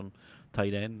get some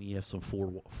tight end, you have some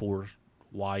four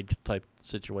wide type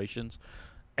situations.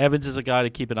 Evans is a guy to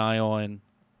keep an eye on.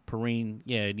 Perrine,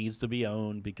 it needs to be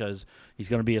owned because he's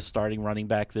going to be a starting running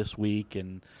back this week,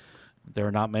 and there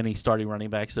are not many starting running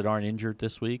backs that aren't injured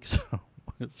this week.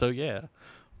 So yeah.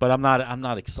 But I'm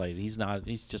not excited. He's not.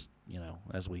 He's just,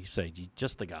 as we say,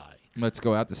 just a guy. Let's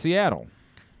go out to Seattle.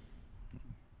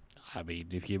 I mean,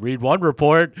 if you read one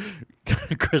report,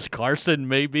 Chris Carson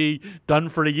may be done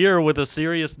for the year with a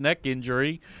serious neck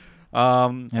injury.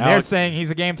 And they're saying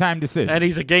he's a game time decision. And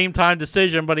he's a game time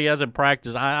decision, but he hasn't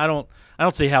practiced. I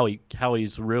don't see how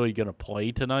he's really going to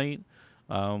play tonight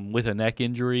with a neck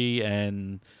injury.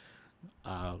 And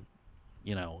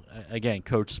again,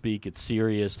 coach speak. It's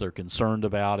serious. They're concerned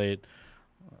about it.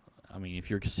 I mean, if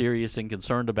you're serious and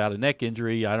concerned about a neck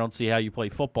injury, I don't see how you play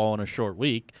football in a short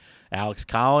week. Alex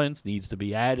Collins needs to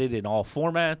be added in all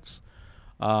formats.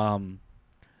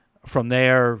 From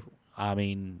there, I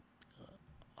mean,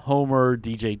 Homer,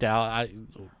 DJ Dow,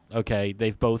 okay,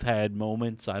 they've both had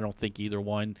moments. I don't think either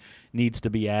one needs to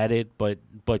be added, but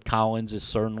Collins is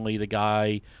certainly the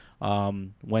guy.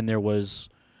 When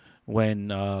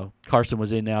Carson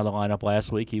was in now the lineup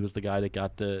last week, he was the guy that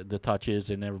got the touches,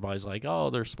 and everybody's like,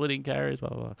 oh, they're splitting carries, blah,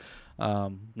 blah, blah.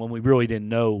 When we really didn't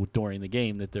know during the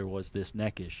game that there was this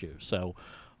neck issue. So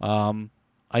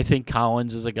I think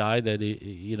Collins is a guy that,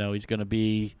 he's going to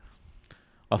be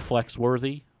a flex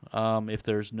worthy. If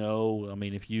there's no, I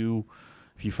mean, if you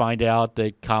find out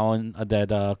that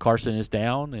Carson is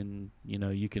down, and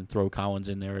you can throw Collins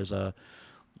in there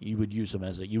you wouldn't use him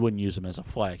as a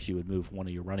flex. You would move one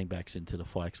of your running backs into the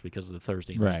flex because of the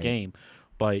Thursday night game.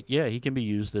 But yeah, he can be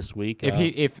used this week.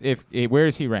 If where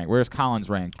is he ranked? Where is Collins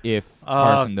ranked if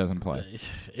Carson doesn't play?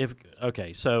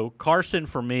 So Carson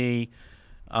for me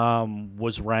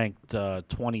was ranked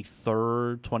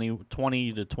 23rd,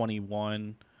 20 to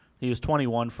 21. He was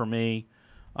 21 for me.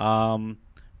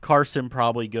 Carson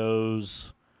probably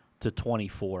goes to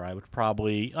 24. I would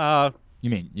probably. You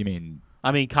mean?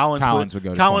 I mean, Collins would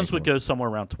go. Collins would go somewhere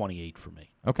around 28 for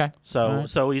me. Okay.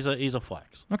 So he's a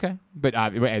flex. Okay, but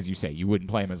as you say, you wouldn't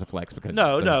play him as a flex because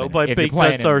but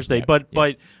because Thursday.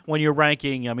 But when you're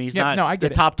ranking, I mean, he's not. No, I get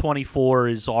the it. top 24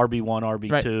 is RB1,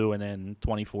 RB2, and then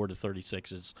 24 to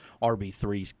 36 is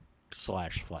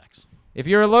RB3/flex. If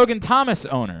you're a Logan Thomas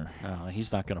owner,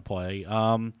 he's not going to play.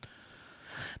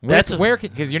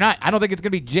 Because you're not. I don't think it's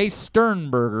going to be Jay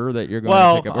Sternberger that you're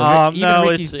going to pick up. No,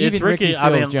 it's Ricky. I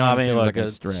mean, look, like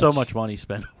so much money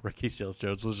spent on Ricky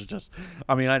Seals-Jones was just.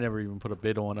 I mean, I never even put a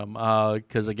bid on him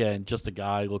because again, just a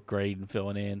guy looked great and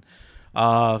filling in.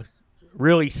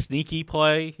 Really sneaky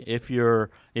play if you're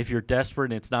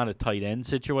desperate and it's not a tight end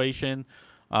situation.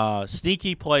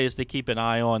 Sneaky play is to keep an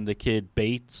eye on the kid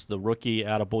Bates, the rookie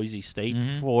out of Boise State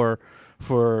for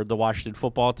the Washington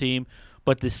football team.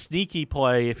 But the sneaky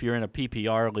play, if you're in a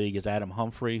PPR league, is Adam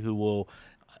Humphrey, who will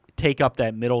take up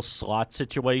that middle slot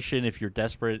situation if you're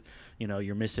desperate.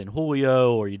 You're missing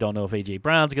Julio, or you don't know if A.J.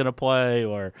 Brown's going to play,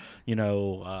 or,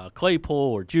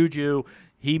 Claypool or Juju.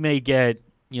 He may get,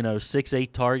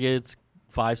 6-8 targets,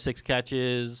 5-6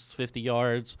 catches, 50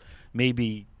 yards,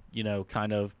 maybe,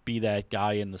 kind of be that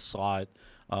guy in the slot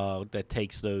that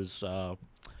takes those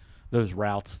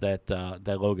routes that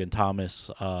Logan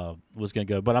Thomas was going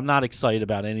to go. But I'm not excited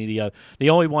about any of the other.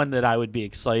 The only one that I would be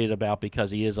excited about, because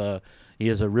he is a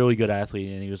really good athlete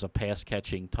and he was a pass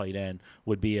catching tight end,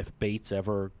 would be if Bates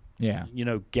ever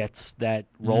gets that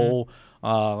role.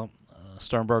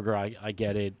 Sternberger, I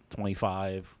get it,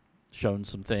 25. Shown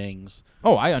some things.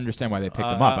 Oh, I understand why they picked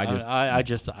him up.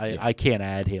 I can't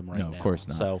add him right now. No, of course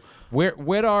not. So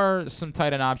what are some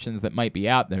tight end options that might be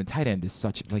out there? Tight end is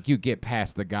such you get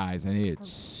past the guys and it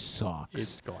sucks.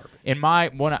 It's garbage. And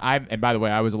by the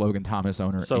way, I was a Logan Thomas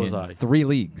owner in 3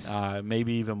 leagues.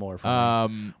 Maybe even more.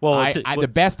 The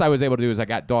best I was able to do is I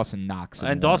got Dawson Knox.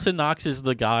 And Dawson Knox is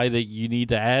the guy that you need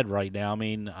to add right now. I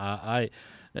mean,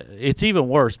 it's even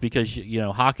worse because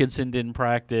Hawkinson didn't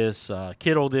practice,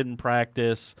 Kittle didn't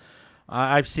practice.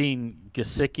 I've seen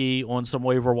Gesicki on some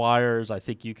waiver wires. I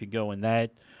think you could go in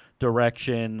that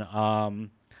direction.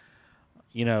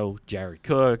 Jared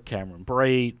Cook, Cameron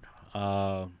Brate,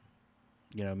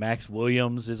 Max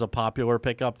Williams is a popular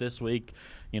pickup this week.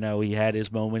 He had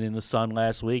his moment in the sun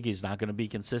last week. He's not going to be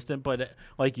consistent, but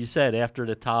like you said, after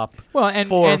the top 4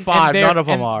 or 5, none of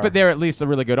them are. But they're at least a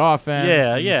really good offense.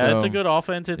 Yeah, so, it's a good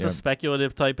offense. It's a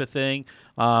speculative type of thing.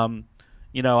 I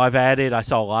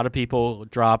saw a lot of people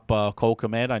drop Cole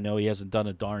Kmet. I know he hasn't done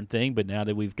a darn thing, but now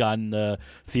that we've gotten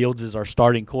Fields as our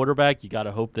starting quarterback, you got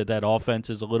to hope that offense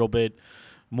is a little bit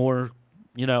more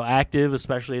active,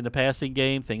 especially in the passing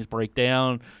game. Things break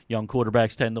down. Young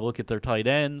quarterbacks tend to look at their tight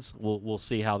ends. We'll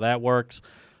see how that works.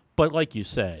 But like you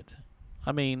said,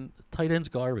 I mean, tight end's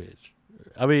garbage.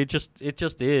 I mean, it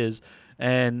just is.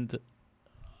 And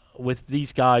with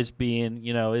these guys being,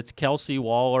 it's Kelsey,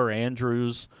 Waller,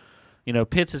 Andrews.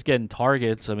 Pitts is getting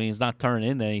targets. I mean, he's not turning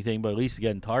into anything, but at least he's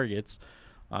getting targets.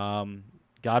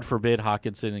 God forbid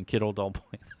Hawkinson and Kittle don't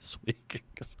play this week.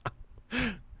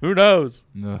 Who knows?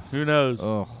 Ugh. Who knows?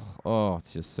 Ugh.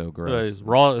 it's just so gross.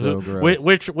 Raw, So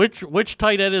gross. Which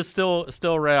tight end is still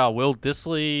around? Will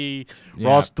Disley, Yeah.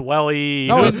 Ross Dwelly.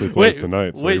 Disley plays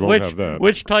tonight, so you won't have that.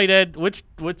 Which tight end? Which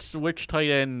tight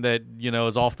end that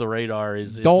is off the radar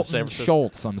is the San Dalton Francisco-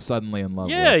 Schultz. I'm suddenly in love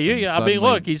with. Yeah. I Suddenly- mean,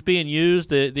 look, he's being used.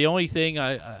 The only thing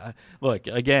I look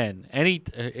again.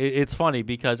 It's funny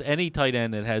because any tight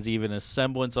end that has even a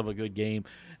semblance of a good game,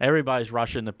 everybody's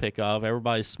rushing to pick up.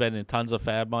 Everybody's spending tons of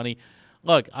fab money.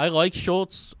 Look, I like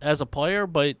Schultz as a player,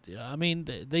 but I mean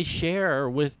they share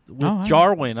with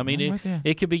Jarwin. I mean,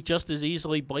 it could be just as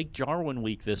easily Blake Jarwin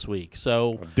week this week.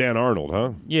 So Dan Arnold,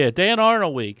 huh? Yeah, Dan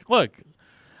Arnold week. Look,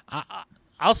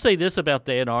 I'll say this about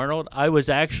Dan Arnold. I was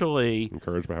actually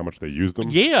encouraged by how much they used him.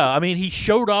 Yeah, I mean, he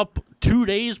showed up 2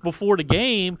 days before the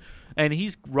game, and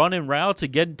he's running routes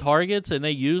and getting targets, and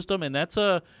they used him. And that's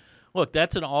an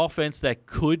offense that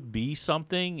could be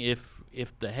something if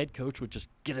the head coach would just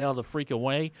get out of the freaking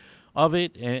way of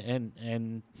it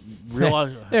and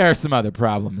realize there are some other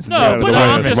problems. No, but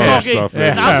I'm just talking.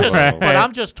 But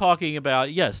I'm just talking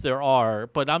about. Yes, there are,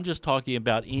 but I'm just talking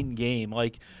about in game.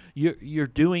 Like you're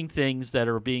doing things that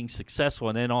are being successful,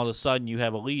 and then all of a sudden you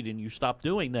have a lead and you stop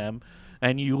doing them,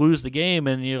 and you lose the game,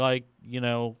 and you're like,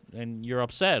 and you're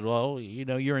upset. Well,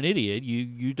 you're an idiot.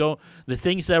 You don't the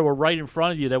things that were right in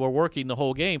front of you that were working the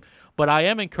whole game. But I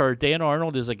am encouraged. Dan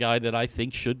Arnold is a guy that I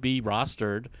think should be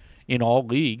rostered in all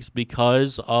leagues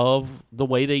because of the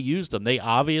way they used him. They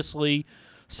obviously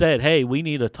said, hey, we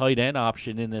need a tight end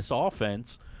option in this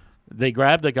offense. They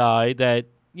grabbed a guy that,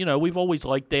 we've always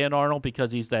liked Dan Arnold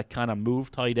because he's that kind of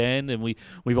move tight end, and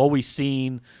we've always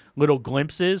seen little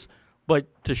glimpses.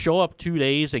 But to show up 2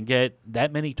 days and get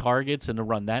that many targets and to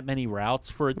run that many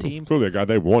routes for a team. It's clearly a guy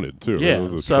they wanted, too. Yeah, It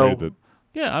was a trade that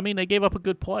yeah, I mean, they gave up a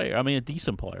good player. I mean, a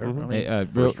decent player. Mm-hmm. I mean, Hey,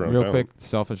 real quick,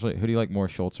 selfishly, who do you like more,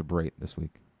 Schultz or Brait this week?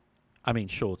 I mean,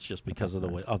 Schultz just because of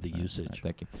the usage.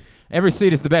 Right, thank you. Every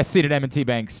seat is the best seat at M&T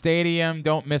Bank Stadium.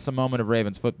 Don't miss a moment of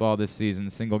Ravens football this season.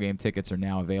 Single game tickets are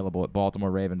now available at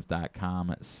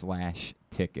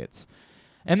BaltimoreRavens.com/tickets.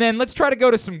 And then let's try to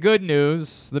go to some good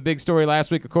news. The big story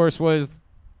last week, of course, was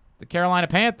the Carolina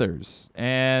Panthers.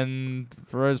 And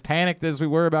for as panicked as we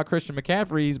were about Christian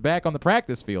McCaffrey, he's back on the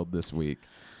practice field this week.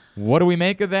 What do we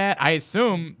make of that? I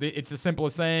assume it's as simple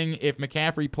as saying if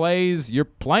McCaffrey plays, you're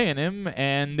playing him.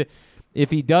 And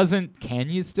if he doesn't, can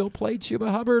you still play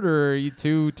Chuba Hubbard, or are you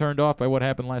too turned off by what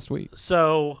happened last week?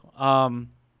 So,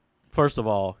 first of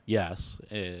all, yes.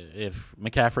 If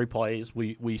McCaffrey plays,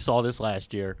 we saw this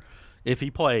last year. If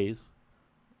he plays,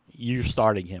 you're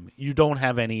starting him. You don't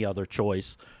have any other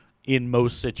choice in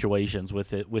most situations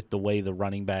with the way the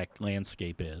running back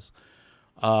landscape is.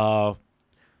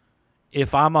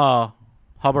 If I'm a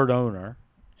Hubbard owner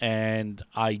and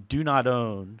I do not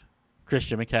own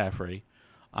Christian McCaffrey,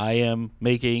 I am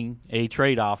making a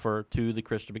trade offer to the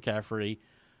Christian McCaffrey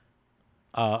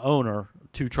owner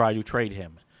to try to trade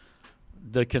him.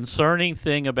 The concerning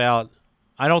thing about,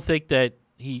 I don't think that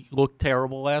he looked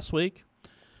terrible last week,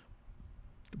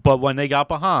 but when they got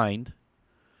behind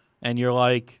and you're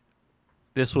like,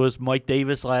 this was Mike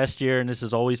Davis last year and this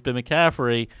has always been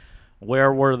McCaffrey,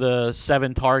 where were the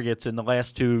 7 targets in the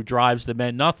last 2 drives that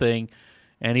meant nothing,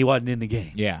 and he wasn't in the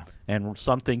game? Yeah. And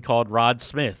something called Rod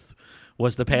Smith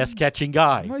was the pass-catching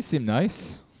guy. Might seem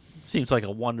nice. Seems like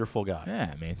a wonderful guy.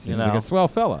 Yeah, I mean, it seems like a swell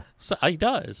fella. So, he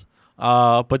does.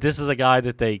 But this is a guy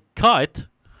that they cut,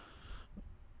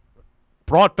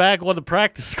 brought back on the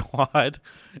practice squad,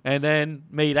 and then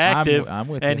made active. I'm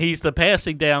with and you. he's the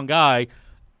passing down guy.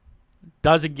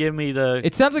 Doesn't give me the.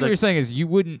 It sounds like what you're saying is you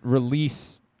wouldn't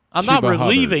release. I'm not Chuba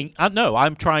relieving. No,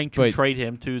 I'm trying to But- trade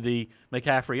him to the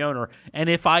McCaffrey owner. And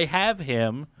if I have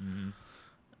him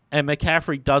and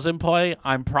McCaffrey doesn't play,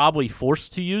 I'm probably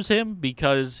forced to use him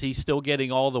because he's still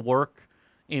getting all the work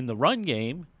in the run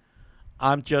game.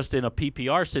 I'm just in a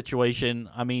PPR situation.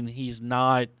 I mean, he's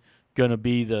not going to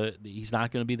be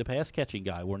the pass catching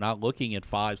guy. We're not looking at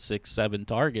 5, 6, 7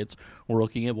 targets. We're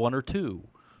looking at 1 or 2.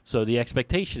 So the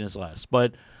expectation is less.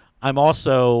 But I'm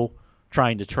also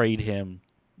trying to trade him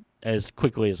as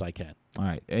quickly as I can. All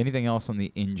right. Anything else on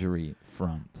the injury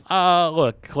front?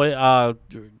 Look,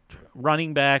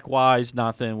 running back wise,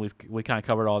 nothing. We kind of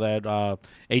covered all that.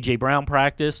 A.J. Brown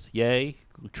practiced, yay,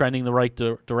 trending the right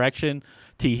direction.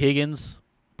 T. Higgins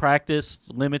practiced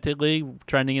limitedly,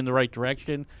 trending in the right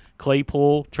direction.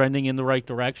 Claypool trending in the right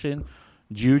direction.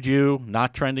 Juju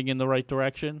not trending in the right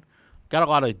direction. Got a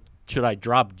lot of should I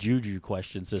drop Juju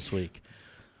questions this week.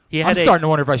 I'm starting to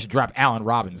wonder if I should drop Allen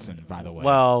Robinson, by the way.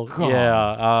 Well, God.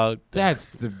 yeah. That's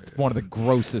one of the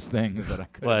grossest things that I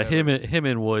could Well, ever. him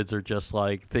and Woods are just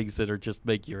like things that are just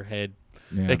make your head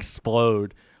Yeah.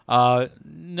 explode.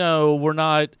 No, we're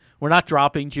not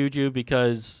dropping Juju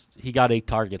because he got 8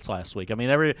 targets last week. I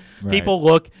mean,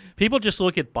 people just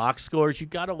look at box scores. You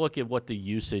got to look at what the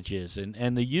usage is,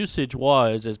 and the usage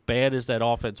was, as bad as that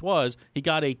offense was, he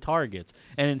got 8 targets,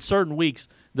 and in certain weeks,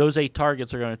 those 8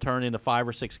 targets are going to turn into 5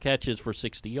 or 6 catches for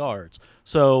 60 yards.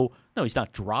 So no, he's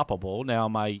not droppable. Now,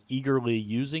 am I eagerly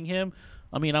using him?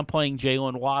 I mean, I'm playing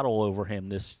Jalen Waddle over him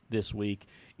this week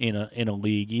in a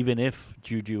league, even if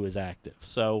Juju is active.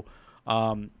 So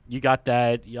you got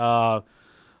that.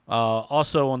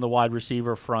 Also on the wide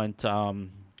receiver front,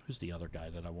 who's the other guy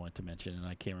that I wanted to mention, and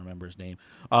I can't remember his name.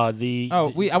 I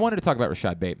wanted to talk about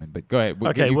Rashad Bateman, but go ahead.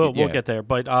 We'll get there.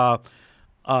 But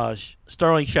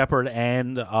Sterling Shepard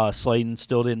and Slayton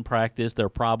still didn't practice. They're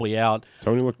probably out.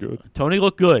 Tony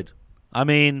looked good. I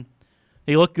mean,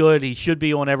 he looked good. He should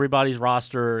be on everybody's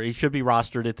roster. He should be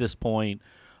rostered at this point.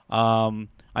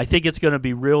 I think it's going to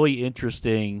be really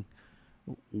interesting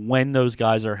when those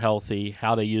guys are healthy,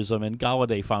 how they use them. And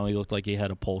Golladay finally looked like he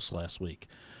had a pulse last week.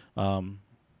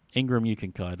 Ingram, you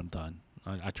can cut. I'm done.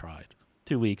 I tried.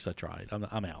 2 weeks, I tried.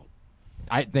 I'm out.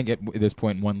 I think at this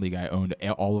point in one league I owned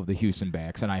all of the Houston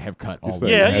backs, and I have cut all of them.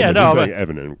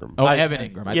 Evan Ingram. Oh, Evan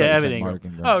Ingram. I thought Evan you said Ingram. Mark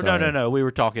Ingram. Oh, Sorry. no. We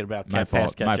were talking about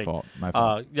pass catching. My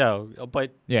fault. No,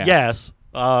 but yeah. Yes,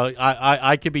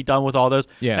 I could be done with all those.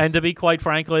 Yes. And to be quite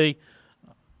frankly,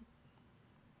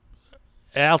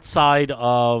 outside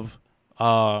of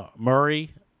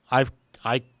Murray, I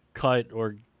cut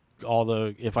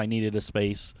if I needed a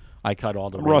space. I cut all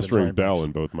the rostering Bell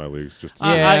in both my leagues.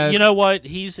 You know what?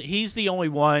 He's the only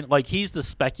one. Like, he's the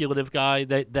speculative guy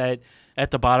that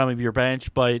at the bottom of your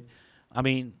bench. But I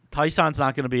mean, Tyson's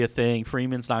not going to be a thing.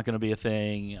 Freeman's not going to be a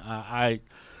thing.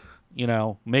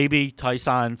 Maybe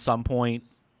Tyson some point.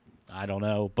 I don't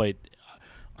know, but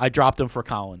I dropped him for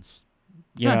Collins.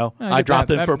 I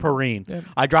dropped him for Perrine. Yeah.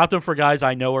 I dropped him for guys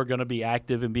I know are going to be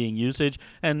active and being usage,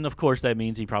 and of course that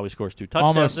means he probably scores 2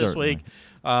 touchdowns this week.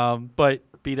 But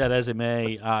be that as it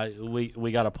may,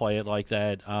 we got to play it like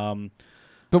that.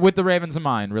 But with the Ravens in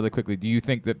mind, really quickly, do you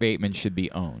think that Bateman should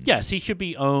be owned? Yes, he should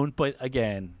be owned. But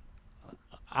again,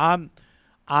 I'm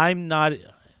not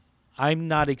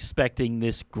expecting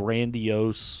this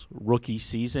grandiose rookie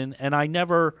season, and I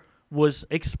never was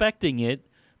expecting it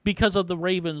because of the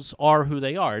Ravens are who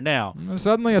they are now.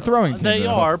 Suddenly a throwing team. They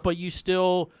are, but you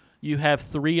have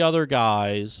 3 other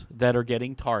guys that are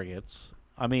getting targets.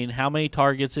 I mean, how many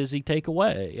targets does he take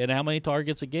away, and how many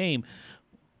targets a game?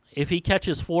 If he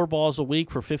catches 4 balls a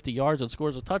week for 50 yards and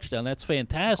scores a touchdown, that's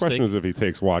fantastic. The question is if he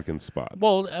takes Watkins' spot.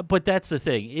 Well, but that's the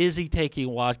thing. Is he taking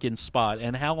Watkins' spot,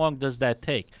 and how long does that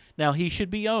take? Now, he should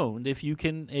be owned if you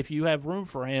have room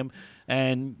for him,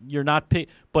 and you're not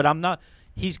but I'm not.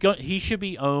 He should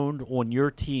be owned on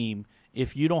your team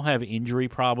if you don't have injury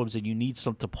problems and you need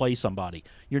to play somebody.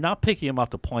 You're not picking him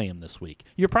up to play him this week.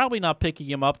 You're probably not picking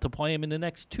him up to play him in the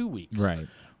next 2 weeks. Right.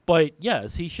 But,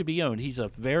 yes, he should be owned. He's a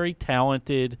very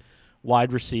talented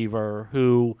wide receiver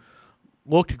who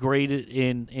looked great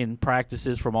in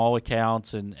practices from all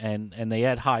accounts, and they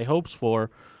had high hopes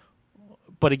for.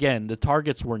 But, again, the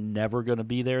targets were never going to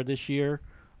be there this year.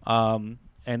 And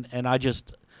I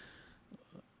just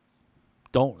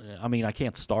don't – I mean, I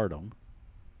can't start him.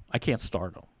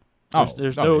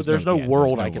 There's no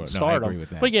world I can start him.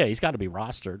 But, yeah, he's got to be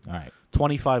rostered. All right.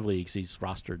 25 leagues, he's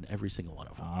rostered in every single one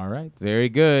of them. All right. Very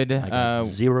good. I got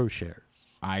 0 shares.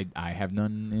 I have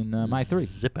none in my 3.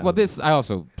 Zip out. Well, I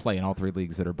also play in all 3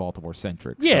 leads that are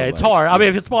Baltimore-centric. Yeah, so it's hard. I mean,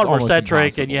 if it's Baltimore-centric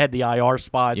impossible. and you had the IR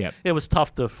spot, Yep. it was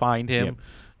tough to find him.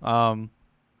 Yep.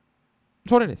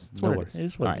 It's what it is. It's what it is. It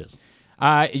is what it is.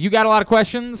 You got a lot of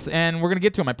questions, and we're going to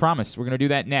get to them, I promise. We're going to do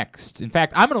that next. In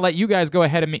fact, I'm going to let you guys go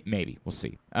ahead of me. Maybe. We'll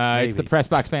see. It's the Press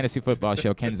Box Fantasy Football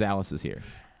Show. Ken Zales is here.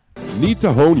 Need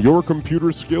to hone your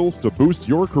computer skills to boost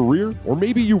your career? Or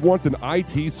maybe you want an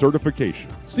IT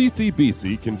certification?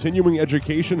 CCBC Continuing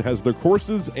Education has the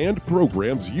courses and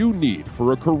programs you need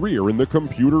for a career in the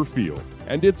computer field.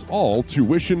 And it's all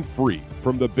tuition-free.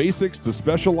 From the basics to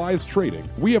specialized training,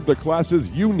 we have the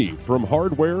classes you need, from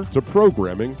hardware to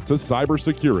programming to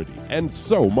cybersecurity, and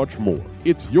so much more.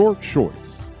 It's your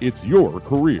choice. It's your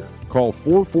career. Call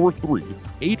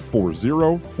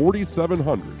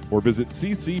 443-840-4700 or visit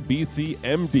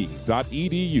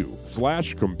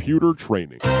ccbcmd.edu/computer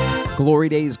training. Glory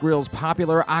Days Grill's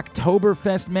popular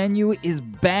Oktoberfest menu is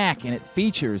back, and it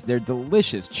features their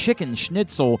delicious chicken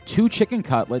schnitzel, 2 chicken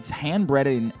cutlets,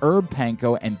 hand-breaded in herb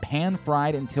panko and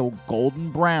pan-fried until golden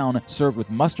brown, served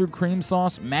with mustard cream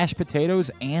sauce, mashed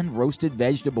potatoes, and roasted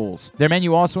vegetables. Their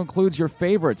menu also includes your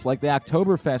favorites like the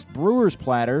Oktoberfest Brewer's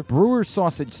Platter, Brewer's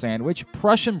Sausage Sandwich,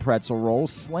 Prussian Pretzel Roll,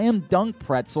 Slam Dunk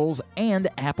Pretzels, and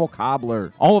Apple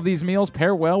Cobbler. All of these meals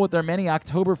pair well with their many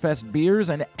Oktoberfest beers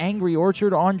and Angry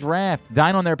Orchard on draft.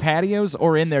 Dine on their patios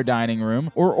or in their dining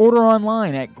room, or order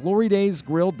online at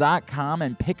glorydaysgrill.com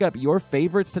and pick up your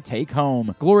favorites to take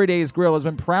home. Glory Days Grill has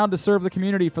been proud to serve the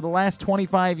community for the last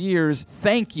 25 years.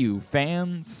 Thank you,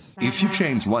 fans. If you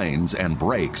change lanes and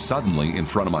brake suddenly in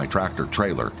front of my tractor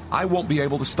trailer, I won't be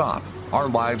able to stop. Our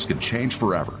lives could change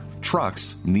forever.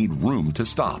 Trucks need room to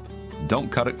stop.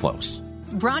 Don't cut it close.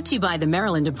 Brought to you by the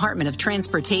Maryland Department of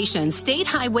Transportation State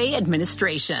Highway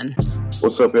Administration.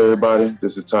 What's up, everybody?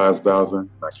 This is Tyus Bowser.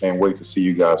 I can't wait to see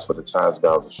you guys for the Tyus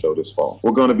Bowser Show this fall.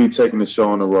 We're going to be taking the show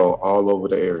on the road all over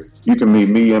the area. You can meet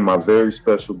me and my very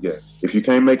special guests. If you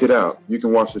can't make it out, you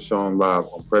can watch the show on live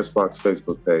on Pressbox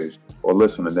Facebook page or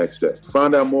listen the next day.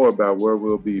 Find out more about where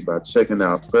we'll be by checking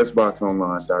out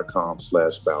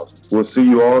PressboxOnline.com/Bowser. We'll see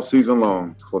you all season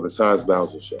long for the Tyus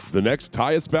Bowser Show. The next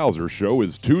Tyus Bowser Show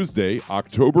is Tuesday,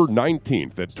 October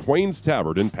 19th at Twain's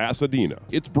Tavern in Pasadena.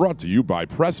 It's brought to you by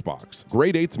Pressbox,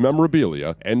 Grade 8's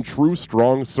Memorabilia, and True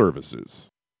Strong Services.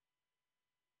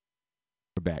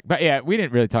 We're back. But yeah, we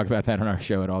didn't really talk about that on our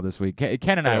show at all this week.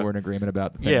 Ken and I were in agreement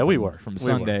about the thing we were. from We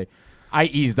Sunday. were. I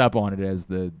eased up on it as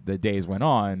the days went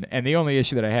on, and the only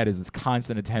issue that I had is this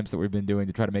constant attempts that we've been doing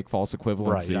to try to make false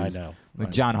equivalencies. Right, I know. Like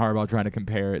Right. John Harbaugh trying to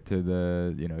compare it to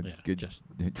the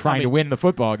trying to win the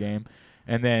football game.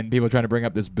 And then people trying to bring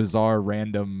up this bizarre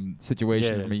random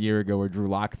situation from a year ago where Drew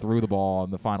Lock threw the ball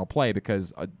on the final play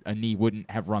because a knee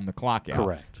wouldn't have run the clock out.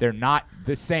 Correct. They're not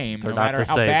the same, They're no not matter the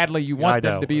how same. badly you want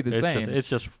them to be the It's same. Just, it's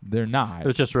just they're not.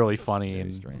 It's just really funny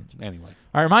and strange. Anyway.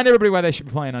 All right, remind everybody why they should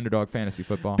be playing Underdog Fantasy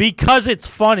Football. Because it's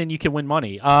fun and you can win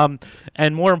money.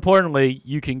 And more importantly,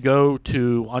 you can go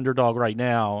to Underdog right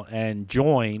now and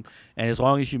join. And as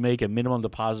long as you make a minimum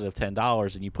deposit of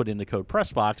 $10 and you put in the code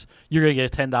PRESSBOX, you're going to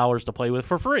get $10 to play with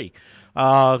for free.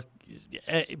 But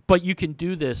you can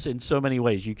do this in so many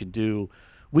ways. You can do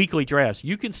weekly drafts.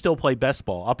 You can still play best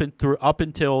ball up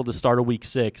until the start of week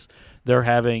 6. They're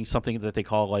having something that they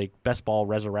call like Best Ball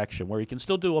Resurrection, where you can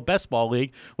still do a best ball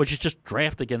league, which is just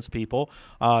draft against people.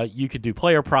 You could do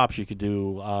player props. You could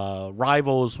do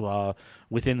rivals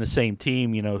within the same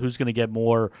team. You know, who's going to get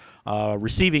more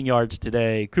receiving yards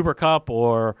today, Cooper Kupp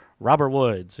or Robert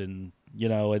Woods? And you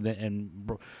know, and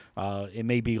it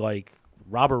may be like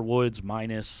Robert Woods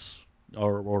minus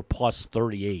or plus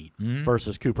 38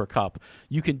 versus Cooper Kupp.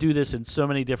 You can do this in so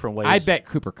many different ways. I bet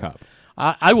Cooper Kupp.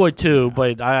 I would too,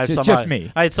 but I had Just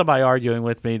me. I had somebody arguing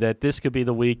with me that this could be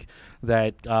the week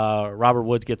that Robert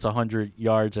Woods gets 100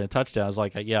 yards and a touchdown. I was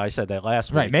like, yeah, I said that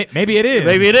last week. Right, maybe it is.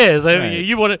 Maybe it is. I mean, Right.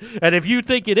 you want to, and if you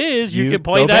think it is, you can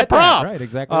play go that bet that. prop. Right,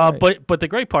 exactly right. But the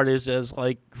great part is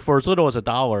like for as little as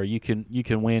 $1, you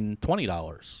can win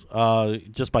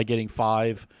 $20 just by getting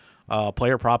 5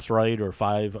 player props right or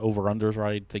 5 over-unders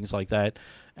right, things like that.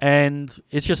 And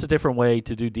it's just a different way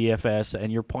to do DFS,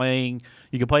 and you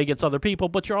can play against other people,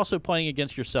 but you're also playing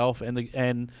against yourself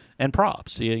and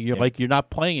props. You're not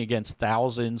playing against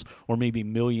thousands or maybe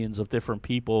millions of different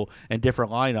people and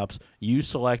different lineups. You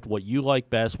select what you like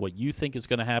best, what you think is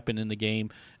going to happen in the game,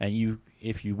 and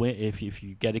if you win, if you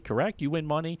get it correct, you win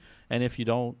money, and if you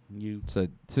don't, you. So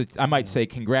I might say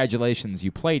congratulations,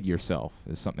 you played yourself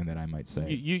is something that I might say.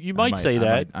 You might say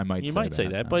that. I might say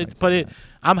that. But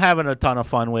I'm having a ton of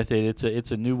fun with it.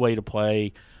 It's a new way to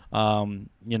play.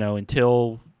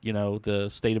 Until the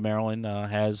state of Maryland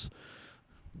has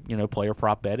player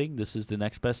prop betting. This is the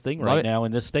next best thing right now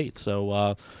in this state.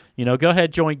 So go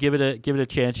ahead, join, give it a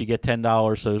chance. You get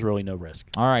 $10, so there's really no risk.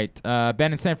 All right,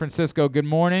 Ben in San Francisco. Good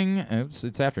morning.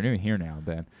 It's afternoon here now,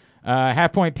 Ben.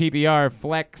 Half point PPR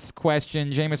flex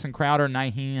question: Jamison Crowder,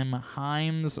 Nyheim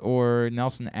Hines, or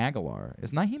Nelson Aguilar? Is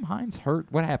Nyheim Hines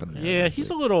hurt? What happened there? Yeah, he's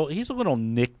a little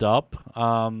nicked up.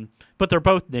 But they're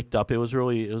both nicked up. It was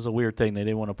a weird thing. They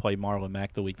didn't want to play Marlon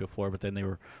Mack the week before, but then they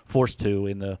were forced to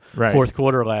in the fourth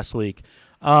quarter last week.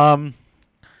 I'm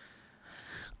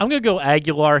going to go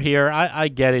Aguilar here. I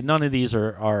get it. None of these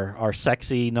are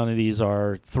sexy. None of these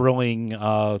are thrilling,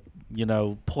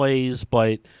 plays.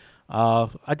 But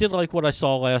I did like what I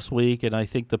saw last week, and I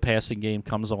think the passing game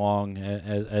comes along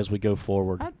as we go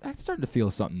forward. I started to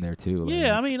feel something there too.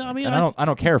 Yeah, I mean, I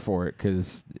don't care for it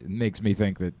because it makes me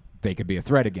think that they could be a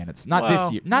threat again. It's not Well,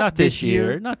 this year. Not this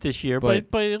year. Not this year. But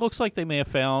it looks like they may have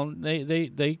found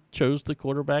they chose the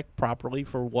quarterback properly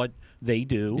for what they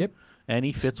do. Yep. And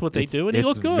he fits what they It's- do, and he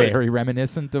looks good. Very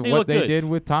reminiscent of He what looked they good. did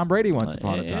with Tom Brady once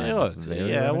upon a It time. looks- It's very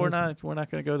yeah, reminiscent. we're not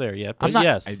going to go there yet. But I'm not,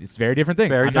 yes, it's very different things.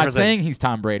 Very I'm not different things. saying he's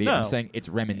Tom Brady. No. I'm saying it's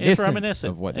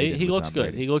reminiscent, of what they did He with looks Tom good.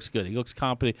 Brady. He looks good. He looks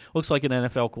competent. Looks like an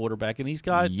NFL quarterback, and he's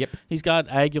got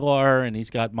Aguilar and he's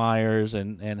got Myers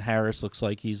and Harris. Looks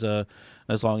like he's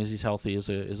as long as he's healthy, is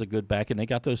a good back. And they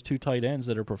got those 2 tight ends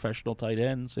that are professional tight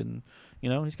ends, and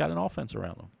he's got an offense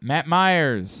around them. Matt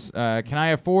Myers, can I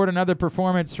afford another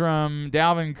performance from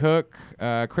Dalvin Cook,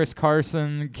 Chris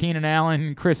Carson, Keenan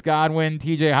Allen, Chris Godwin,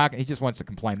 T.J. Hawkins? He just wants to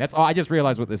complain. That's all. I just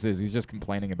realized what this is. He's just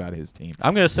complaining about his team.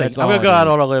 I'm going to say That's I'm all going to it go out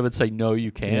is. on a limb and say no,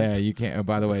 you can't. Yeah, you can't. Oh,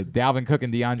 by the way, Dalvin Cook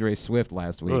and DeAndre Swift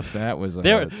last week. Oof. That was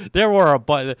there were a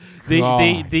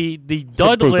the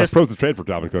dud Pros list. to trade for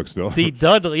Dalvin Cook still. The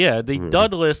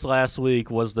dud list last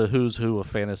week was the who's who of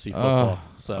fantasy football.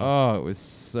 it was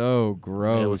so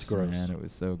gross. It was gross. Man. It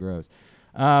was so gross.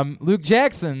 Luke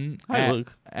Jackson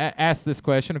Luke. asked this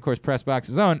question. Of course, Press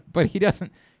Box's own, but he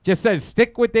doesn't. Just says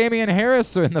stick with Damian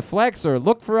Harris or in the flex or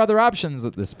look for other options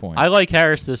at this point. I like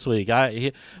Harris this week.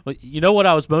 You know what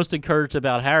I was most encouraged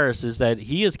about Harris is that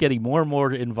he is getting more and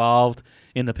more involved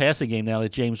in the passing game now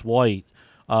that James White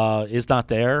is not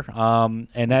there, and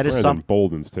that is something.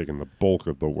 Bolden's taking the bulk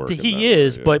of the work. He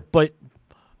is, but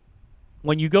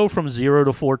when you go from 0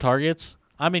 to 4 targets,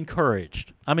 I'm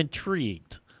encouraged. I'm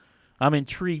intrigued. I'm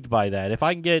intrigued by that. If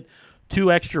I can get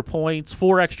 4 extra points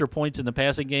in the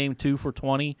passing game, 2 for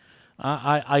 20,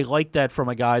 I like that from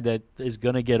a guy that is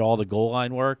going to get all the goal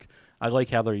line work. I like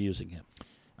how they're using him.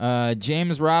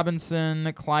 James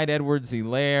Robinson, Clyde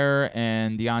Edwards-Helaire,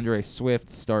 and DeAndre Swift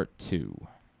start 2.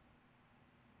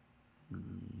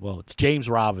 Well, it's James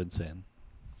Robinson.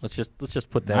 Let's just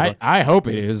put that. I hope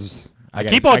it is. I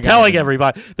keep on telling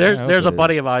everybody. There's a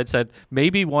buddy of mine said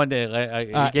maybe one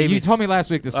day. You told me last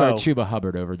week to start Chuba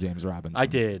Hubbard over James Robinson. I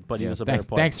did, but he was a better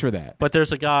player. Thanks for that. But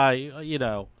there's a guy,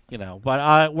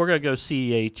 But we're gonna go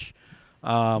CEH.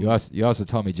 You also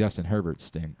told me Justin Herbert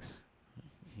stinks.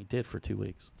 He did for 2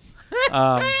 weeks.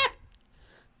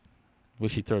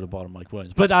 Wish he'd throw the ball to Mike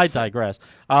Williams, but I digress.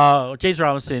 James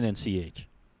Robinson and CH.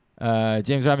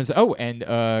 James Robinson. Oh, and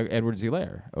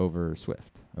Edwards-Helaire over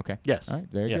Swift. Okay. Yes. All right.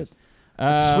 Very yes. good.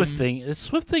 The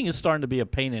Swift thing is starting to be a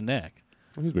pain in the neck.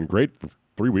 Well, he's been great for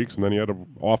 3 weeks, and then he had an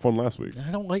off one last week.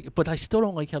 But I still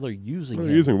don't like how they're using him.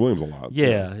 They're using Williams a lot.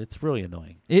 Yeah, it's really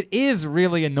annoying. It is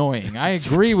really annoying. I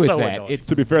agree with so that. annoying. It's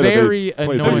To be fair, very they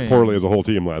played annoying. pretty poorly as a whole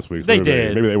team last week. So They maybe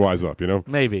did. Maybe they wise up,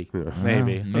 Maybe. Yeah.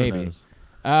 Maybe. Who Maybe. knows?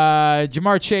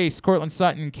 Jamar Chase, Cortland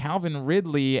Sutton, Calvin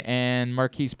Ridley, and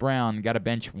Marquise Brown got a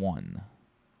bench 1.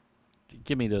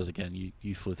 Give me those again.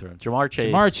 You flew through them.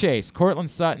 Jamar Chase,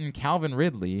 Cortland Sutton, Calvin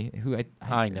Ridley, who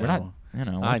I know. We're not, I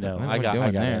know. what I we're got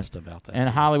doing there. asked about that. And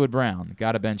Hollywood Brown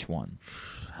got a bench 1.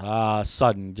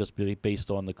 Sutton, just based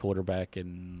on the quarterback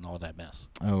and all that mess.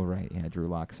 Oh, right. Yeah, Drew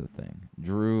Lock's a thing.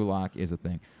 Drew Lock is a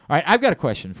thing. All right, I've got a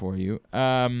question for you.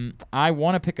 I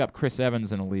want to pick up Chris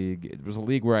Evans in a league. It was a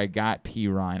league where I got P.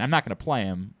 Ryan. I'm not going to play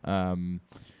him,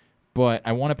 but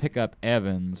I want to pick up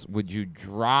Evans. Would you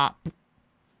drop...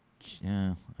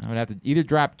 Yeah, I would have to either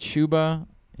drop Chuba.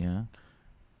 Yeah.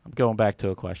 I'm going back to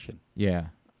a question. Yeah.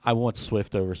 I want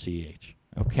Swift over CH.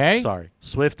 Okay. Sorry.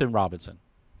 Swift and Robinson.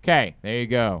 Okay, there you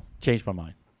go. Changed my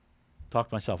mind.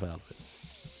 Talked myself out of it.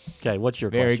 Okay, what's your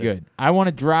Very question? good. I want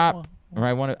to drop, or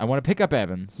I want to pick up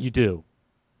Evans. You do.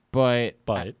 But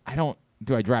I don't.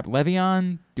 Do I drop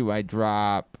Le'Veon? Do I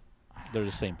drop? They're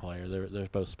the same player. They're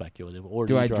both speculative. Or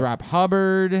Do I drop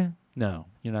Hubbard? No,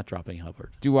 you're not dropping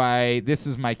Hubbard. Do I? This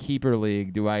is my keeper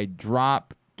league. Do I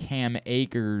drop Cam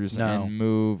Akers and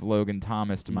move Logan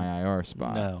Thomas to my IR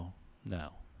spot?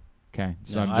 No. Okay,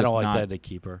 so No, I'm just I don't like not, that as a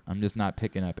keeper. I'm just not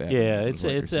picking up Evans. Yeah, is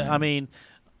what you're saying. I mean,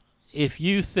 if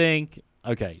you think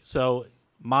so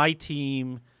my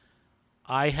team,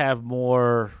 I have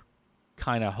more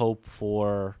kind of hope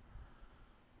for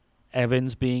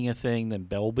Evans being a thing than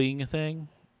Bell being a thing.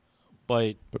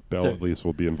 But Bell at least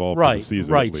will be involved for the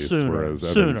season at least, whereas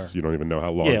Evans, you don't even know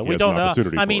how long he has we don't an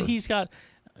opportunity know. I mean, for.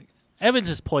 Evans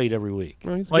has played every week.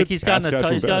 Well, he's he's got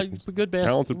a good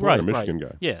talented player, Michigan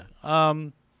guy. Yeah.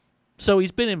 So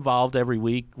he's been involved every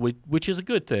week, which is a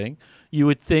good thing. You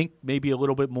would think maybe a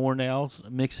little bit more now,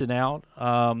 mixing out.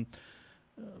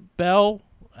 Bell,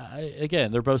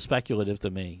 again, they're both speculative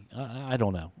to me. I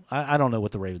don't know. I don't know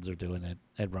what the Ravens are doing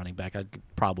at running back. I'd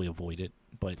probably avoid it.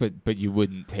 But you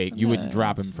wouldn't wouldn't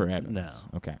drop him for Evans.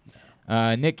 No. Okay.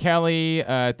 Nick Kelly,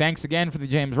 thanks again for the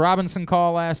James Robinson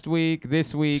call last week.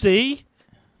 This week, see,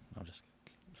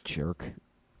 jerk.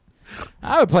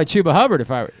 I would play Chuba Hubbard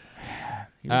if I were.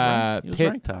 He was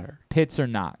ranked higher. Pitts or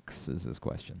Knox is his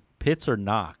question. Pitts or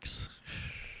Knox?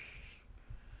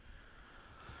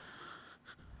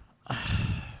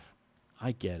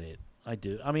 I get it. I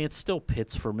do. I mean, it's still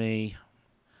Pitts for me.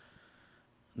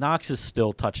 Knox is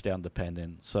still touchdown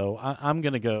dependent, so I'm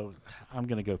gonna go. I'm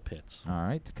gonna go Pitts. All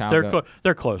right,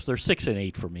 they're close. They're 6 and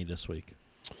 8 for me this week.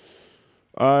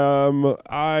 I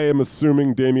am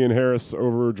assuming Damian Harris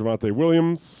over Javonte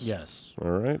Williams. Yes. All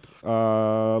right.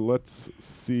 Let's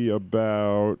see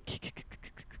about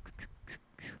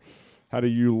how do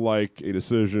you like a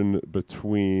decision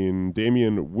between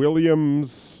Damian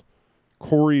Williams,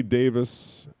 Corey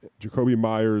Davis, Jacoby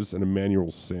Myers, and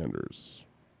Emmanuel Sanders?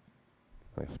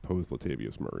 I suppose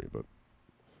Latavius Murray, but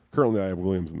currently I have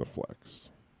Williams in the flex.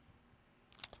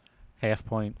 Half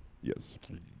point. Yes.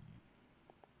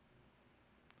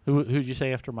 Who'd you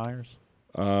say after Myers?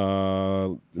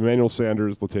 Emmanuel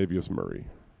Sanders, Latavius Murray.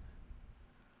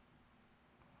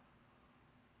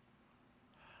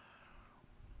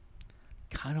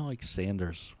 Kind of like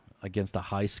Sanders against a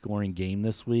high-scoring game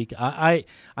this week. I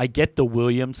get the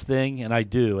Williams thing, and I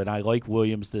do, and I like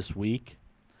Williams this week.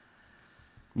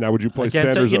 Now, would you play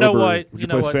Against Sanders you know over? what? Would You you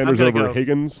know play what? Sanders I'm over gonna go-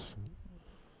 Higgins?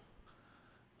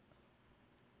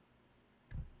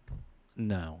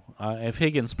 No. If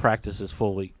Higgins practices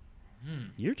fully,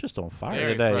 you're just on fire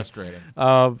Very today. frustrating.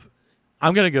 I'm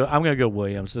gonna go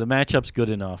Williams. The matchup's good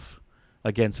enough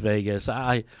against Vegas.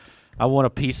 I want a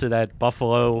piece of that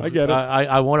Buffalo. I get it.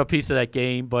 I want a piece of that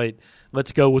game, but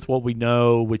let's go with what we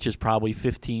know, which is probably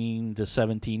 15 to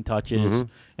 17 touches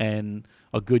and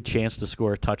a good chance to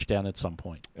score a touchdown at some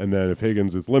point. And then if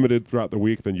Higgins is limited throughout the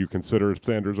week, then you consider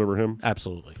Sanders over him?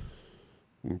 Absolutely.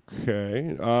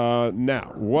 Okay.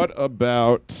 Now, what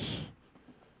about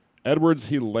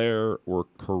Edwards-Helaire or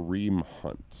Kareem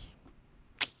Hunt?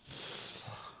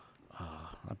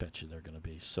 I bet you they're going to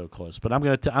be so close, but I'm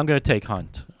going to take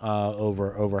Hunt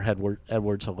over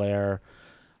Edwards-Helaire.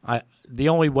 The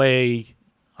only way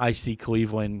I see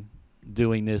Cleveland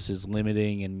doing this is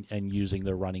limiting and using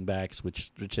their running backs,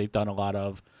 which they've done a lot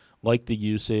of, like the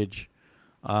usage.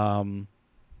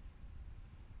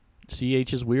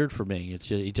 CH is weird for me.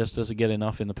 He just doesn't get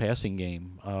enough in the passing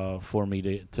game for me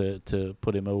to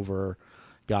put him over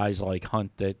guys like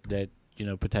Hunt that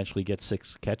potentially get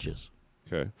 6 catches.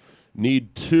 Okay.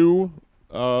 Need 2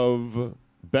 of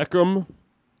Beckham,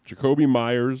 Jacoby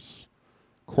Myers,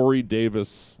 Corey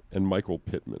Davis, and Michael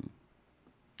Pittman.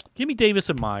 Give me Davis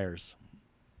and Myers.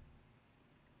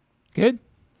 Good.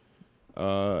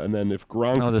 And then if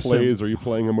Gronk plays, are you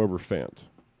playing him over Fant?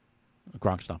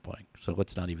 Gronk's not playing, so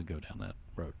let's not even go down that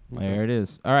road. There it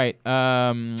is. All right.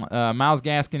 Myles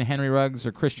Gaskin, Henry Ruggs,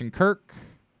 or Christian Kirk?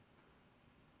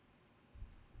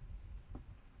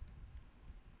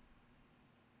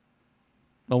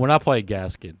 No, we're not playing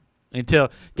Gaskin. Until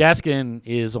Gaskin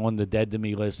is on the dead to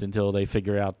me list until they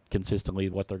figure out consistently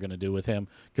what they're going to do with him,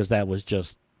 because that was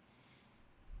just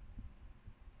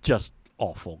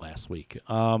awful last week.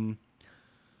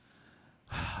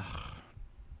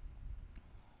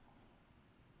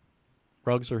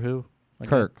 Ruggs or who?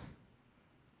 Kirk.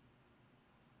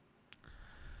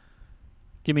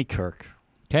 Give me Kirk.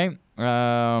 Okay.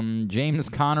 James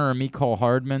Conner or Mecole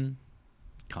Hardman?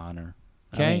 Conner.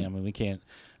 Okay. I mean, we can't.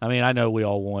 I mean, I know we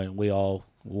all want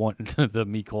the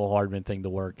Mecole Hardman thing to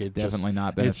work. It's definitely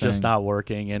not been a It's just thing. not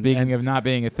working. And Speaking of not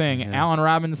being a thing, Allen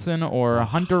Robinson or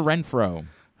Hunter Renfrow?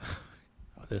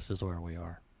 This is where we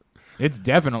are. It's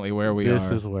definitely where we are. This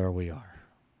is where we are.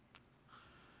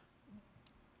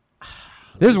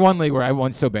 There's one league where I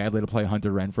want so badly to play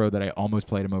Hunter Renfrow that I almost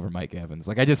played him over Mike Evans.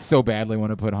 Like, I just so badly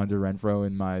want to put Hunter Renfrow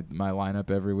in my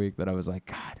lineup every week that I was like,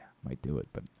 God, I might do it,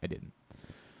 but I didn't.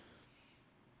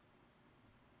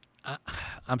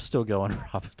 I'm still going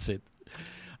Robinson.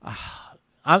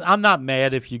 I'm not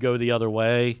mad if you go the other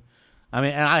way. I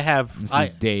mean, and I have This is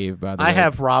Dave, by the way. I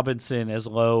have Robinson as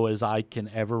low as I can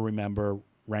ever remember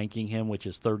ranking him, which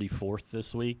is 34th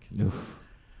this week.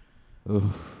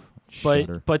 Oof.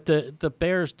 Shudder. But the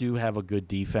Bears do have a good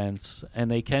defense,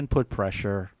 and they can put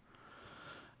pressure.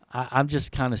 I'm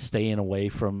just kind of staying away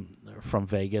from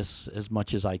Vegas as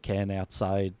much as I can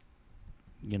outside,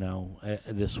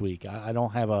 this week. I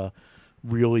don't have a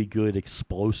really good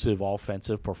explosive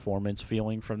offensive performance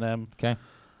feeling from them. Okay.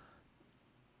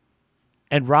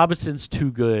 And Robinson's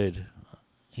too good.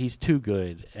 He's too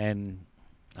good. And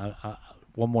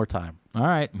one more time. All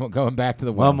right. Well, going back to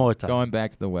the well. One more time. Going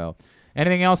back to the well.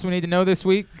 Anything else we need to know this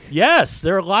week? Yes,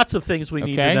 there are lots of things we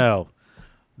need to know.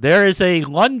 There is a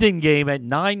London game at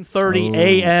 9:30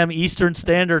 a.m. Eastern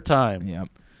Standard Time. Yep.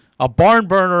 a barn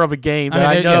burner of a game that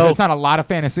I know. Yeah, there's not a lot of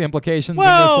fantasy implications in this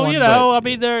Well, one. you know, but I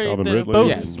mean, they're Ridley, both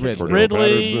yes, Ridley.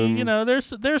 Patterson. You know,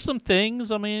 there's some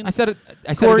things. I mean, I said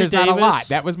Corey there's not a Davis. lot.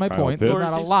 That was my Kyle point. Pitts.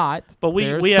 There's not a lot. But we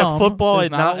There's have some. football There's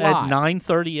at not a lot.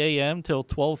 9:30 a.m. till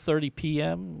 12:30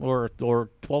 p.m. or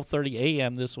 12:30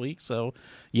 a.m. this week. So,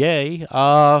 yay!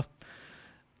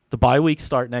 The bye weeks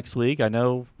start next week. I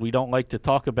know we don't like to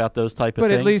talk about those type of But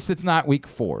things. at least it's not week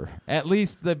 4. At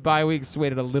least the bye weeks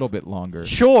waited a little bit longer.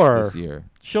 Sure. This year.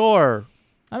 Sure.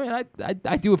 I mean,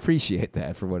 I do appreciate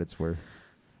that for what it's worth.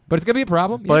 But it's gonna be a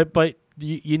problem. But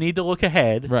you need to look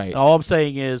ahead. Right. All I'm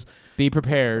saying is be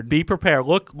prepared. Be prepared.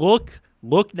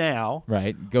 Look now.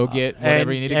 Right. Go get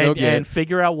whatever you need to go get. And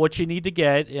figure out what you need to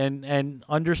get and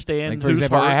understand Like for who's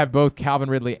example, hurt. I have both Calvin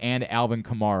Ridley and Alvin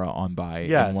Kamara on bye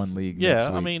in one league next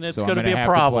week. I mean, it's so going to be a I'm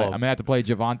problem. going to have to play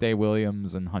Javonte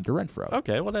Williams and Hunter Renfrow.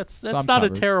 Okay, well, that's So I'm not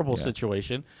covered. a terrible Yeah.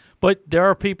 situation. But there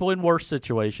are people in worse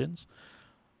situations.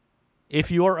 If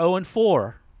you are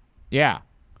 0-4, yeah,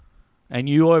 and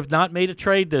you have not made a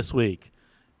trade this week,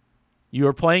 you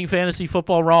are playing fantasy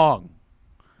football wrong.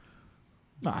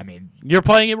 No, I mean, you're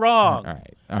playing it wrong. All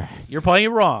right. You're playing it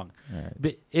wrong. All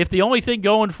right. If the only thing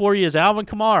going for you is Alvin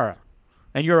Kamara,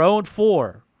 and you're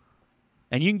 0-4,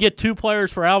 and you can get 2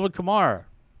 players for Alvin Kamara,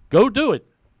 go do it.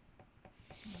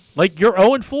 Like, you're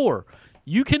 0-4.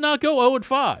 You cannot go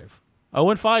 0-5.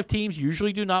 0-5 teams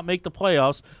usually do not make the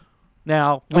playoffs.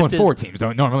 Now, 0-4 teams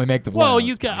don't normally make the playoffs. Well,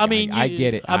 you can. I mean, I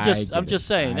get it. I'm just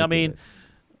saying. I mean,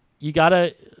 you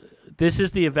gotta. This is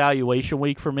the evaluation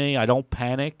week for me. I don't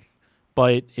panic.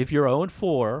 But if you're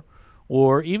 0-4,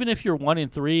 or even if you're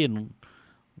 1-3 and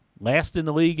last in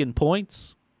the league in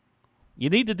points, you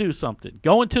need to do something.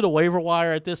 Going to the waiver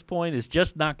wire at this point is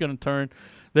just not going to turn.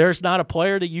 There's not a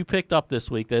player that you picked up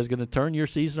this week that is going to turn your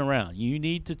season around. You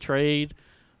need to trade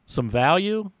some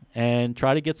value and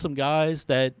try to get some guys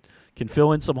that can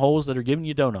fill in some holes that are giving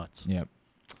you donuts. Yep.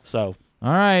 So.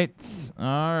 All right,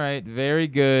 very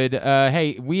good.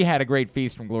 Hey, we had a great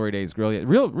feast from Glory Days Grill.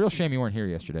 Real shame you weren't here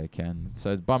yesterday, Ken.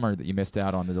 So it's a bummer that you missed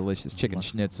out on the delicious chicken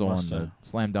schnitzel and the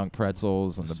slam dunk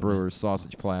pretzels and the Brewer's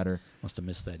sausage platter. Must have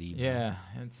missed that email. Yeah,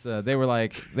 it's they were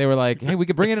like, hey, we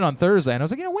could bring it in on Thursday, and I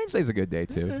was like, Wednesday's a good day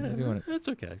too. If you want It's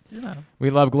okay. You know. We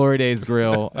love Glory Days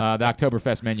Grill. The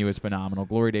Oktoberfest menu is phenomenal.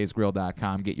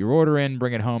 GloryDaysGrill.com. Get your order in,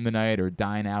 bring it home tonight, or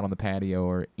dine out on the patio,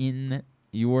 or in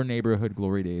your neighborhood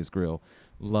Glory Days Grill.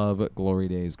 Love Glory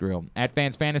Days Grill. At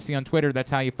Fans Fantasy on Twitter, that's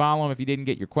how you follow him if you didn't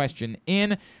get your question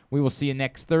in. We will see you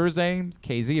next Thursday.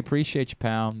 KZ, appreciate you,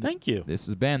 pal. Thank you. This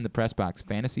has been the Press Box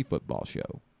Fantasy Football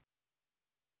Show.